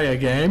a fire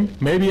game.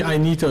 Maybe I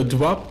need to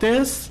drop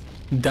this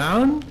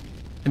down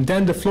and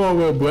then the floor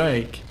will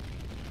break.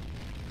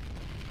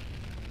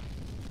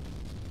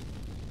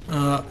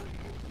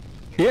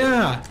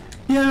 Yeah,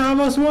 I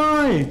was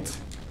right.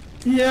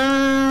 Yes!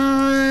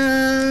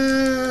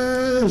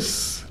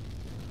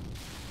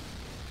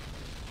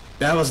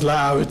 That was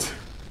loud.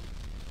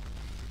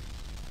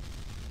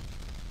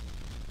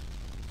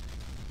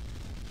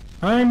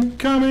 I'm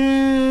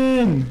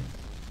coming!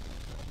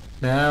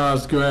 That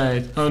was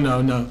great. Oh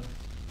no.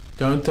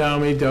 Don't tell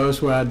me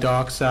those were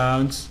dog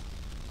sounds.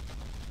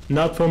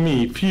 Not for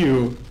me,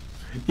 phew.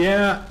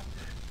 Yeah,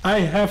 I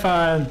have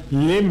a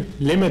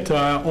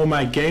limiter on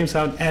my game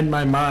sound and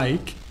my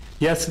mic.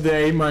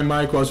 Yesterday my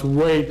mic was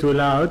way too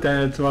loud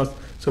than it was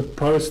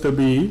supposed to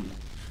be.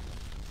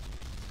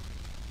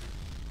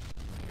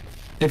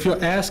 If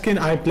you're asking,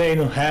 I'm playing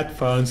on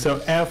headphones,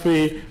 so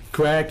every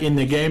crack in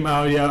the game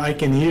audio I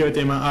can hear it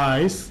in my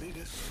eyes.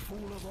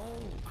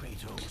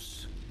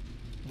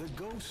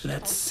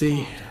 Let's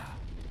see.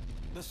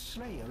 The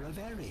slayer of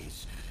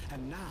Ares,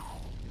 and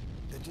now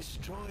the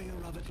destroyer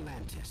of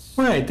Atlantis.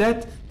 Wait,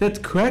 that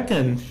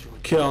Kraken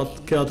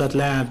killed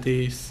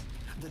Atlantis.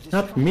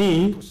 Not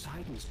me.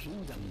 Poseidon's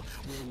kingdom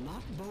will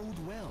not bode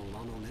well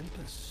on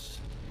Olympus.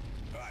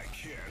 I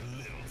care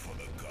little for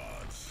the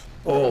gods.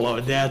 Oh,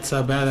 that's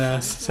a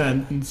badass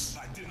sentence.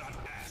 I did not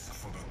ask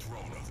for the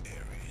throne of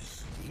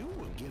Ares. You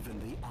were given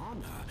the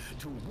honor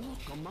to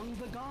walk among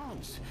the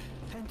gods,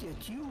 and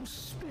yet you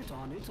spit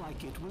on it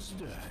like it was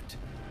dirt.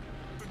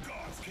 The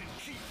gods can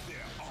keep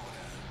their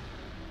honor.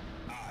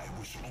 I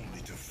wish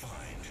only to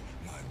find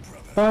my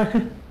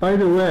brother. By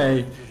the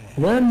way,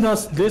 when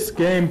does this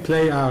game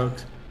play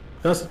out?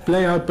 Does it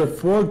play out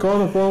before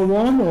God of War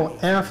 1 or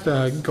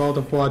after God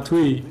of War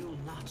 3? You will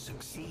not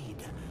succeed.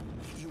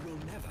 You will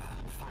never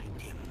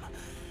find him.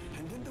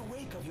 And in the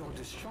wake of your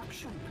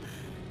destruction,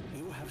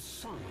 you have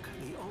sunk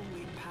the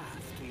only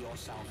path to your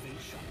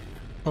salvation.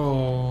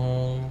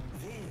 Oh.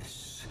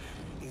 This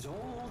is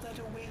all that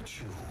awaits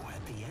you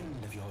at the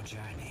end of your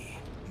journey.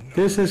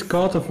 This is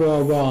God of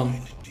War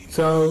 1.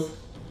 So,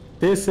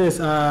 this is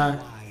a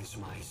Rise,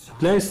 my son.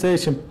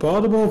 PlayStation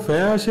Portable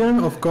version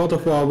of God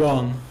of War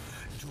 1.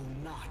 Do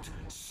not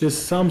This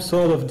is some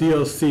sort of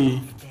DLC.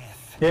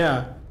 death.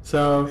 Yeah,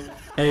 so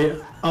a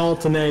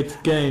alternate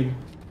game.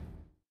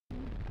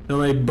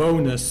 So a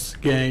bonus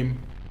game.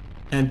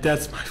 And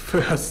that's my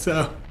first,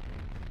 so...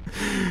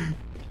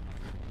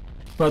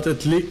 But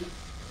at least...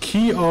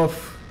 Key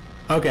of...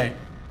 Okay.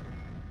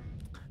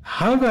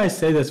 How do I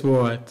say this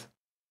word?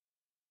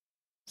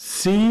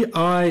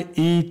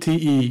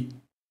 C-I-E-T-E.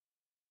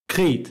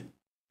 Crete.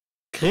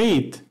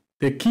 Crete.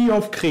 The key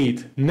of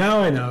Crete. Now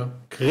I know.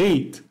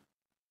 Crete.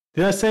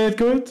 Did I say it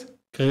good?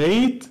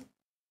 Crete?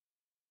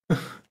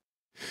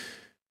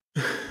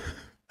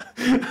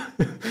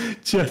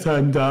 Chat,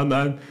 I'm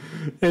done.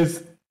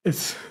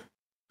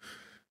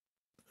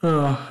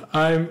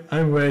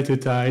 I'm way too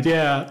tired.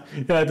 Yeah,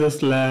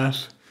 just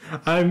laugh.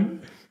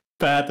 I'm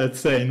bad at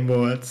saying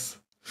words.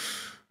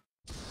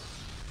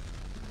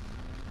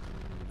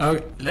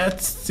 Okay,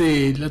 let's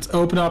see. Let's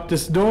open up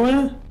this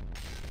door.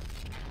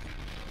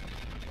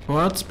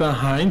 What's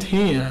behind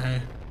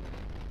here?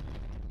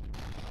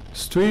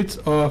 Streets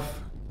of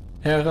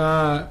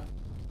Hera.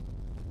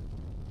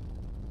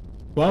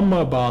 One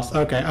more boss.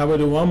 Okay, I will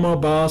do one more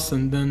boss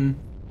and then...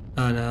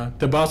 Oh no,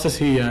 the boss is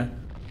here.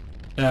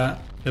 Yeah,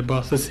 the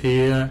boss is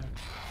here.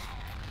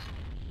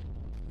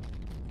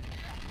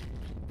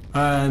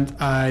 And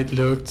I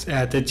looked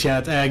at the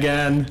chat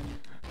again.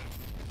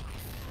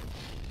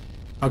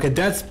 Okay,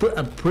 that's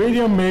a pretty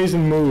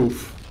amazing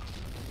move.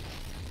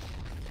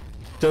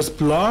 Just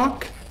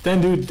block,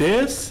 then do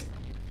this,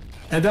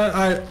 and then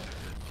I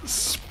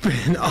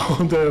spin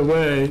all the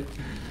way.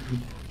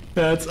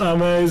 That's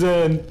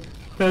amazing.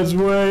 That's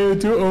way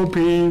too OP.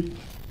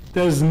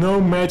 There's no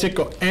magic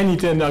or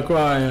anything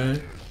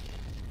required.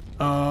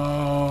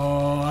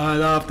 Oh, I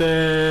love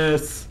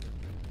this.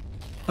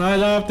 I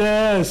love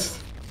this.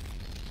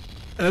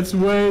 That's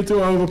way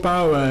too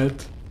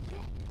overpowered.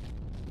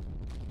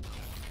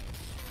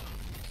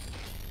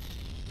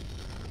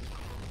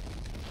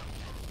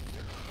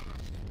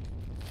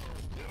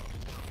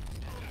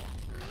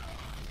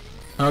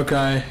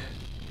 Okay.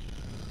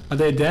 Are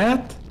they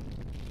dead?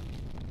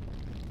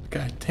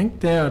 Okay, I think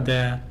they are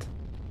dead.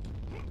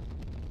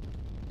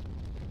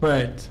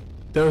 Wait,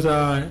 those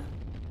are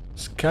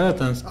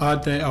skeletons. Are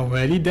they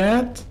already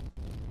dead?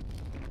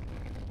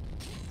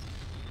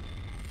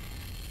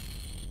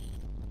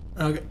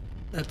 Okay,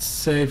 let's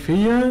save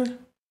here.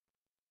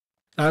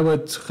 I will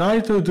try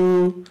to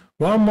do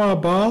one more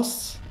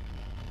boss.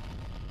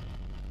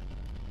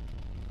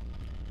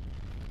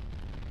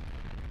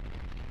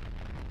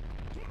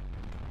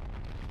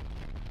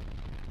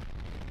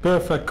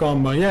 Perfect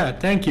combo, yeah,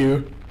 thank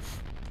you.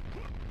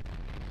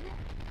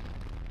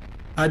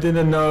 I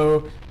didn't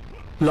know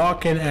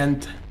lock-in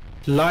and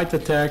light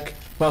attack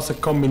was a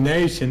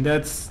combination.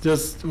 That's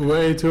just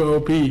way too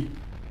OP.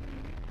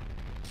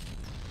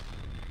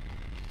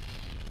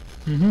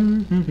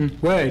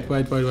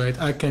 Wait,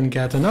 I can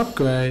get an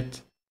upgrade.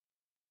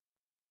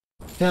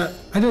 Yeah,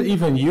 I don't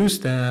even use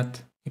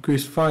that.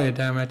 Increase fire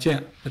damage,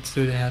 yeah, let's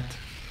do that.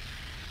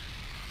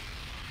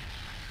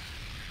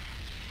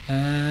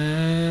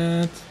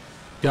 And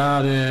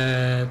got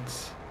it.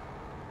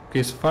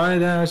 Increase fire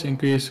damage,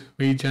 increase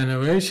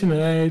regeneration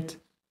rate.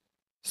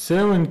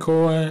 Siren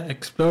core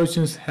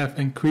explosions have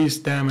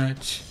increased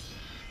damage.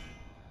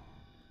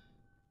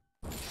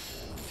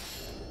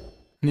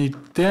 Need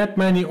that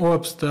many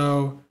orbs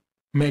though.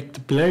 Make the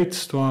blade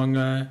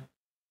stronger.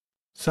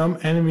 Some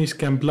enemies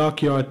can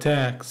block your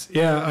attacks.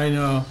 Yeah, I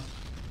know.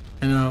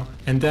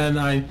 And then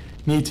I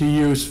need to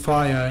use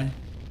fire.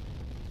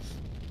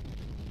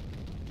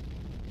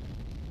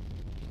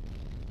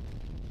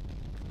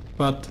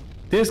 But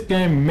this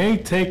game may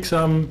take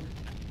some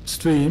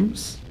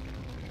streams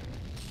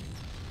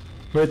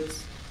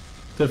with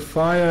the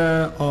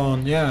fire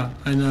on. Yeah,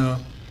 I know.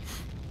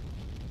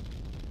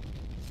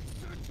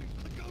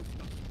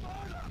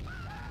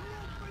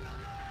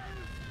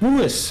 Who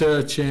is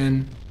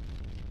searching?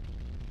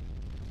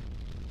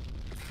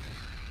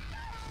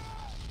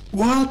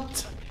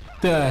 What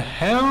the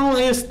hell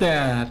is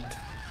that?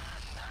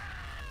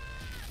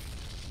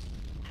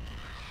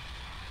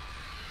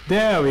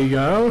 There we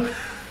go.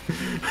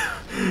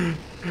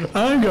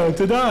 I'm going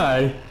to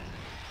die.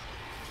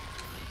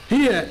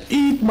 Here,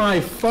 eat my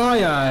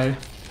fire.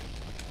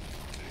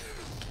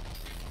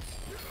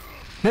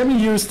 Let me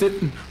use it.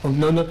 Oh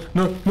no.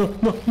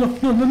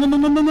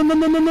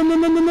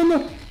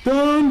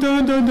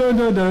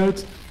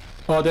 Don't.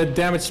 Oh, that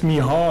damaged me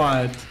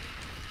hard.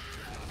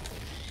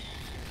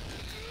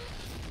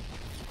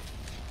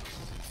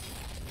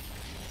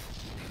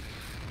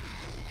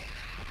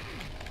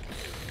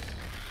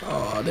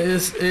 Oh,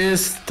 this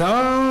is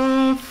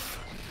tough.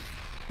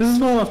 This is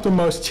one of the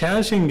most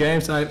challenging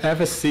games I've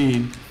ever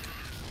seen.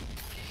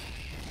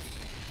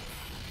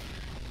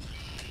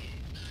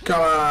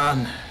 Come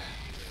on.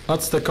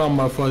 What's the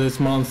combo for this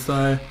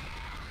monster?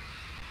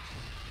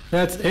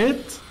 That's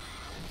it?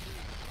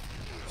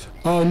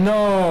 Oh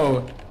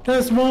no!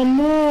 There's one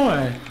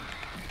more!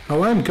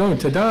 Oh, I'm going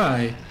to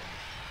die.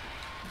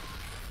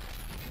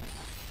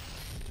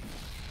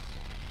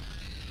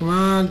 Come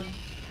on.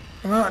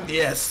 Come on,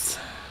 yes.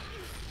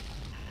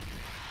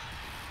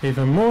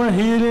 Even more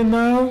healing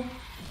now.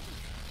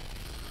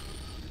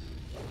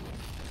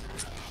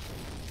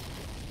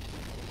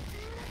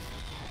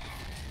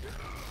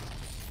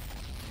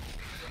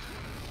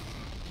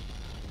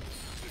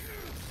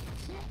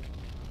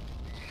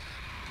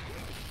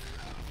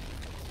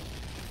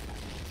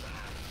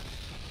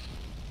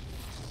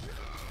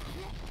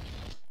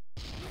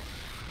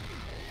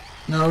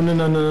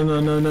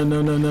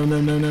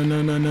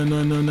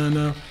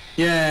 No.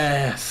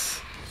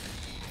 Yes.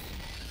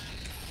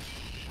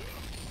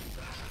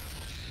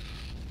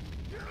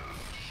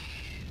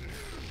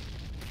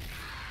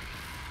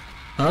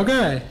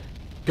 Okay,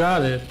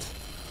 got it.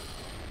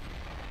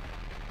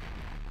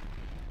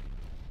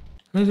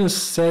 Let me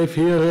just save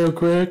here real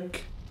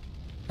quick.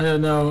 I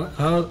don't know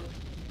how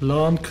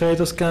long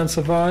Kratos can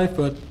survive,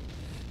 but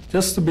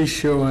just to be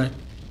sure.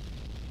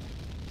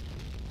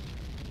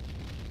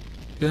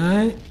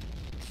 Okay.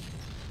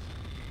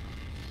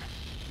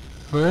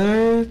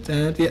 Wait,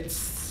 and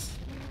yes.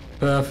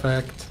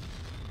 Perfect.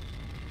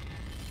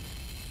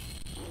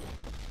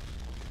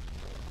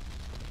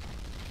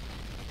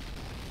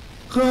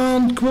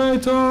 Run,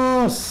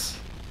 Kratos!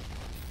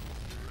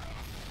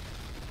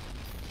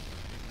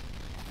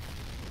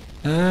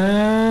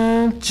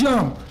 And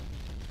jump!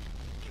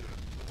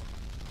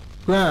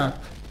 Grab!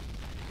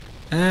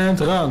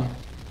 And run!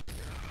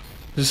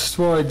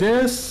 Destroy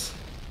this!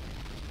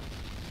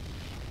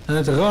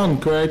 And run,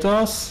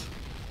 Kratos!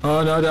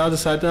 Oh no, the other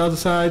side, the other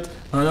side!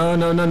 Oh no,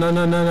 no, no, no,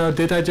 no, no, no,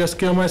 did I just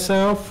kill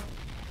myself?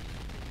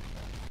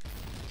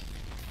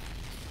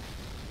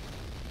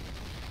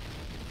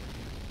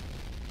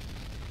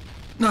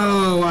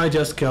 No, I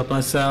just killed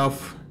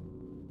myself.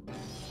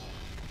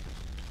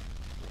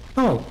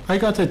 Oh, I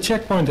got a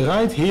checkpoint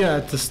right here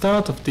at the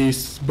start of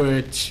this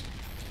bridge.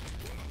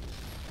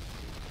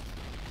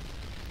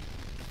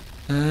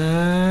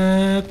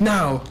 And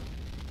now.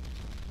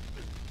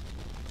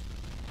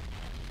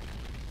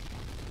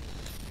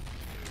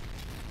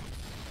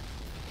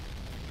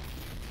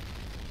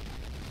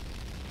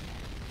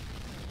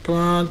 Come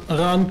on,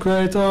 run,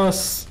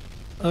 Kratos.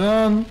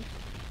 Run.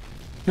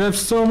 You have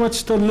so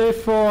much to live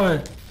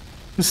for.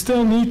 You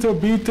still need to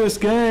beat this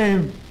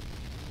game.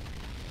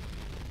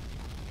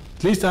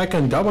 At least I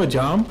can double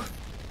jump.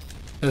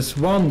 There's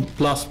one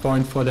plus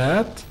point for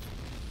that.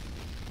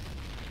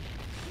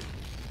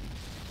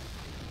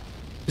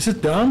 Is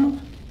it done?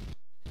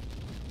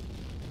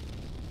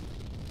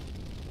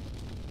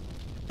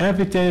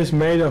 Everything is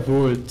made of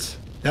wood.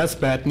 That's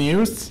bad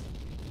news.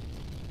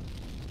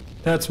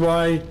 That's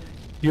why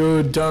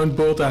you don't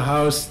build a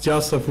house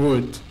just of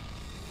wood.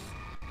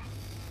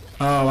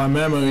 Oh, my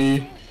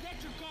memory.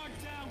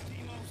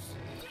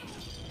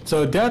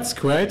 So that's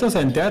Kratos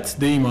and that's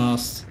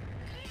Deimos.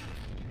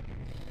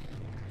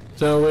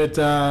 So with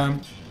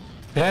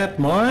red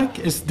mark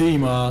is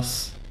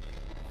Deimos.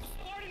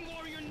 Spartan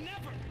warrior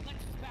never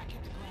lets his back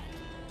hit the ground.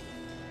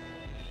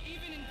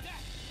 Even in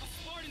death, a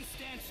Spartan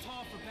stands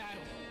tall for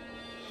battle.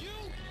 You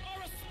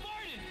are a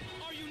Spartan,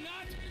 are you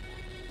not?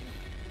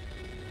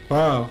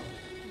 Wow.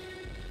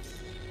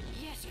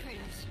 Yes,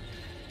 Kratos.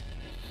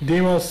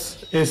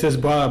 Deimos is his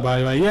brother, by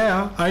the way.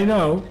 Yeah, I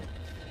know.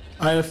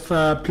 I've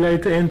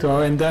played the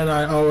intro and then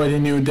I already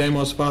knew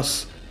Deimos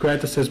was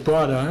Kratos'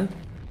 brother.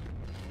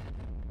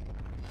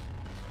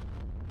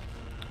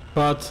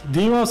 But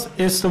Deimos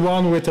is the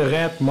one with the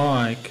red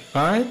mark,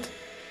 right?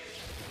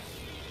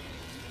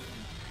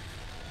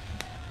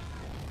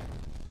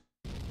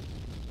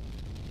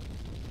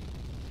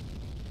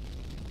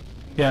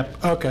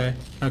 Yep, okay,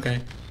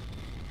 okay.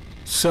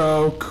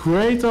 So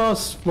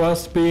Kratos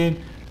was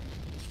being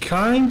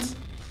kind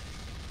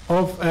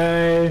of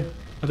a,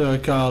 what do I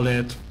call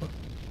it?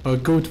 A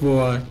good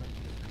war.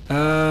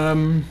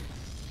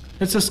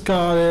 Let's just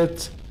call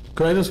it,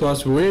 Kratos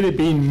was really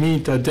being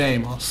mean to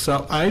Deimos.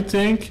 So I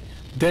think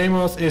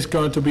Deimos is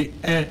going to be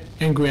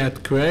angry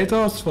at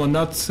Kratos for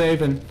not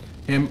saving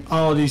him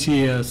all these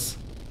years.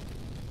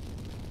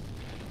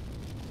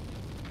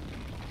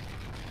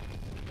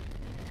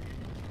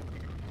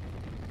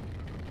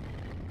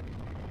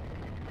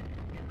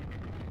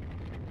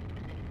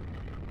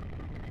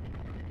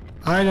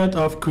 Island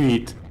of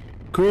Crete.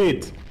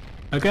 Crete.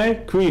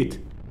 Okay? Crete.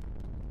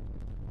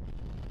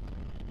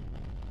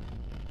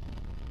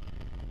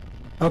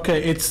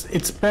 Okay,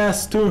 it's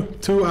past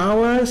two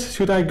hours.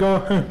 Should I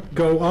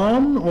go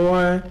on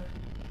or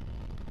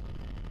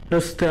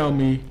just tell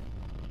me?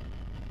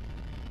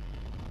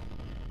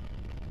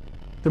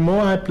 The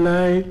more I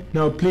play,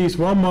 no, please,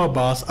 one more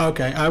boss.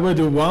 Okay, I will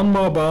do one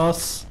more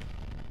boss.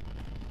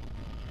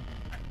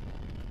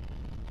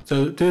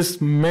 So this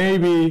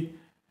maybe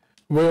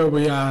will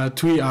be a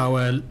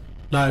 3-hour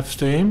live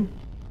stream,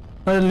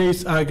 but at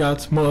least I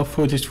got more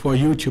footage for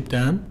YouTube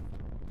then.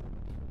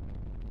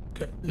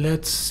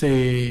 Let's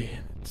see.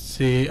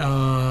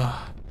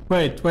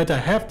 Wait, I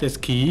have this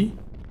key.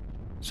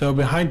 So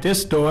behind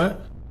this door,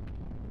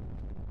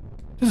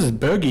 this is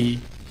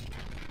buggy.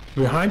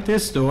 Behind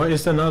this door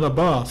is another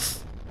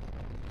boss.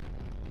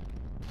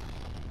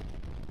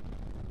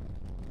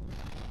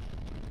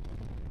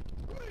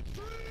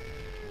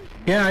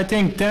 Yeah, I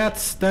think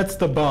that's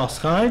the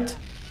boss, right?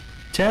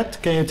 Chat,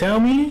 can you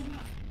tell me?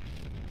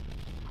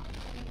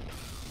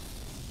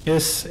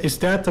 Is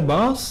that the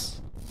boss?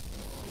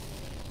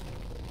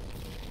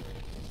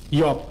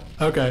 Yup,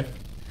 okay.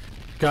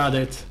 Got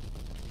it.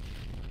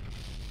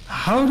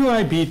 How do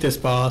I beat this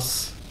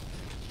boss?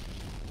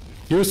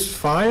 Use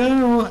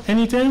fire or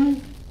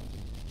anything?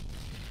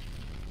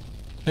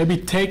 Maybe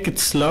take it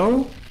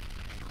slow?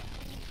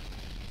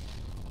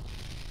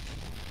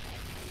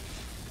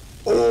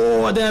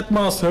 Oh, that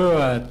must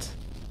hurt.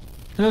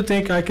 I don't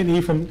think I can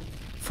even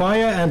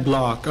fire and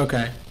block.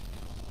 Okay.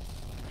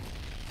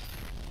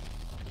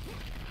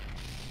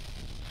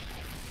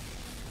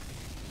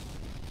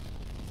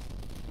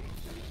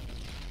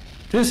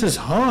 This is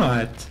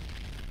hard.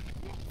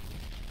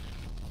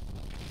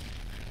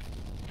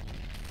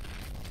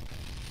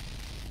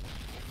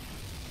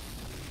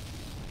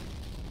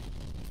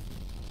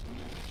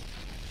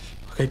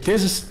 Okay,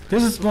 this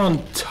is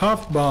one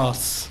tough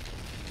boss.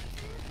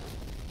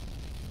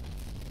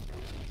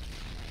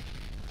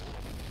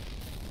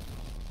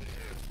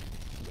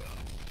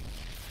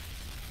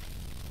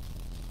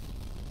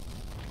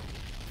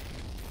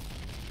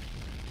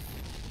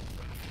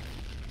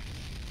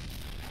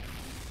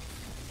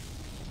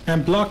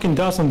 and blocking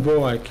doesn't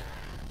work.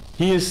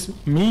 He is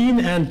mean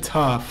and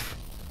tough.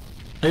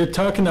 Are you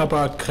talking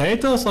about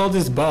Kratos or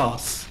this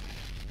boss?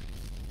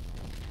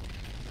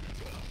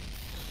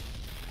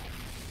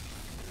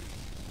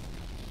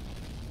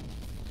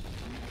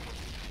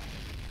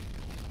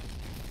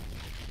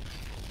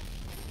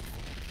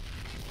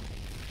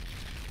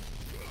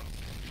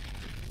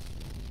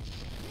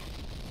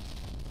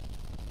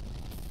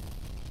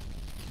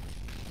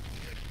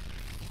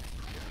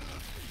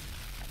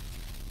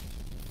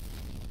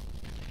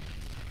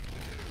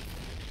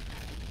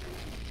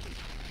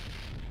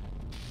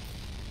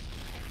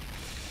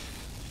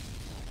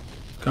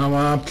 Come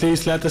on,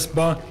 please let this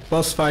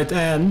boss fight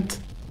end.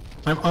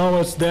 I'm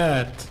almost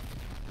dead.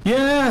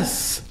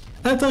 Yes!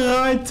 At the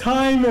right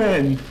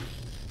timing!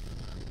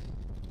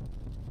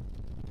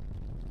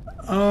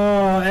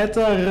 Oh, at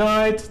the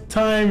right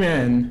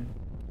timing.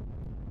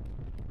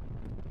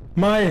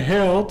 My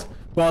health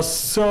was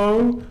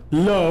so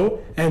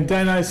low, and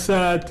then I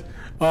said,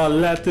 oh,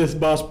 let this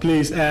boss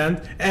please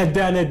end, and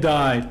then it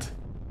died.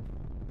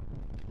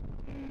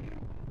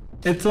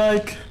 It's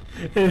like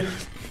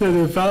if the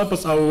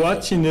developers are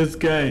watching this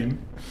game.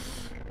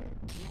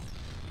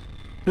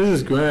 This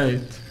is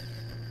great.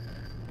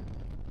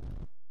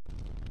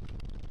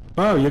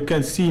 Wow, you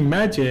can see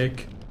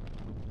magic.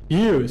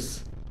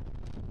 Use.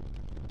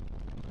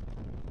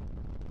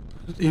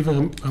 I don't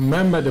even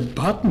remember the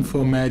button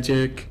for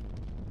magic.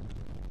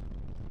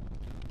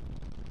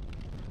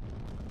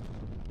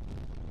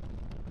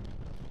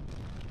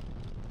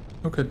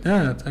 Look at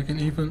that, I can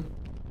even...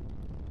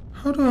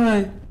 How do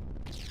I...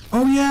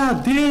 Oh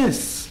yeah,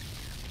 this!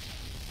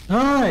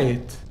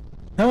 Right!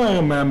 Now I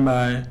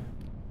remember.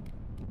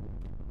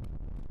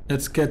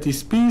 Let's get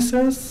these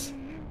pieces.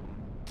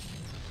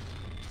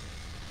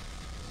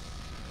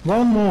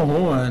 One more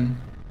horn.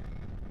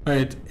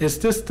 Wait, is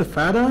this the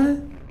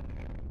feather?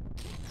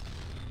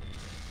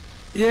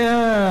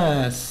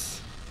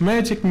 Yes!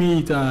 Magic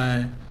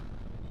meter.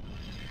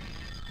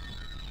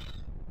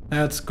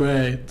 That's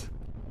great.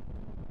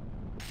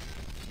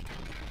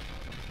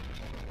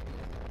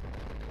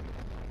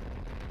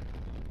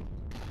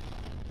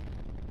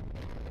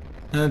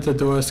 And the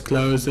door is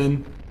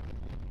closing.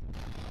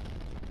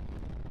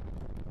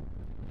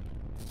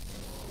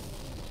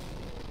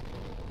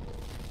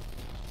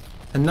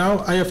 And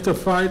now I have to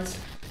fight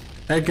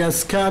against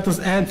skeletons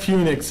and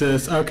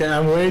phoenixes. Okay,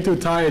 I'm way too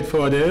tired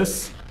for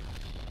this.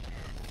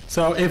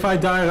 So if I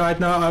die right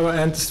now, I will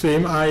end the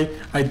stream. I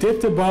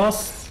did the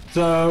boss,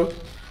 so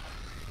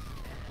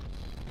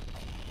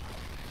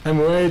I'm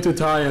way too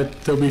tired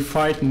to be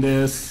fighting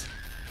this.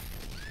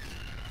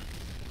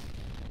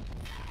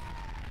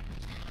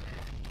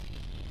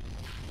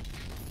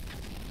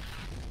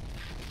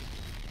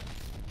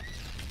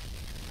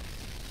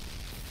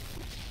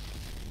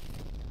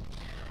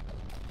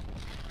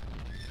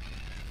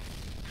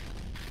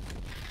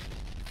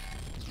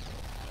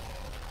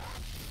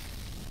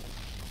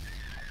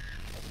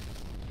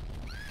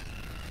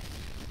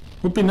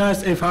 Would be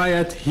nice if I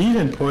had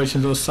healing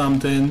potions or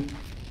something.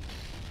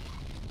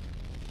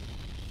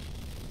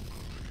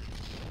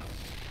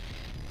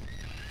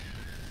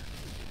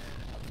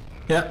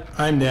 Yeah,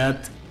 I'm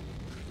dead.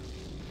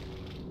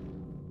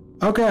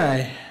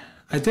 Okay,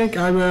 I think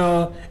I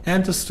will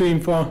end the stream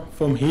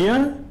from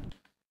here.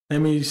 Let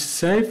me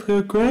save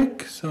real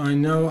quick, so I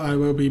know I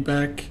will be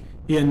back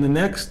here in the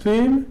next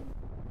stream.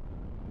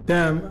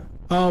 Damn,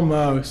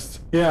 almost.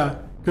 Yeah,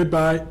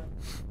 goodbye.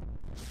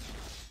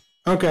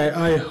 Okay,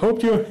 I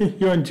hope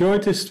you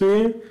enjoyed this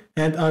stream,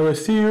 and I will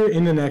see you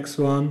in the next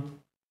one.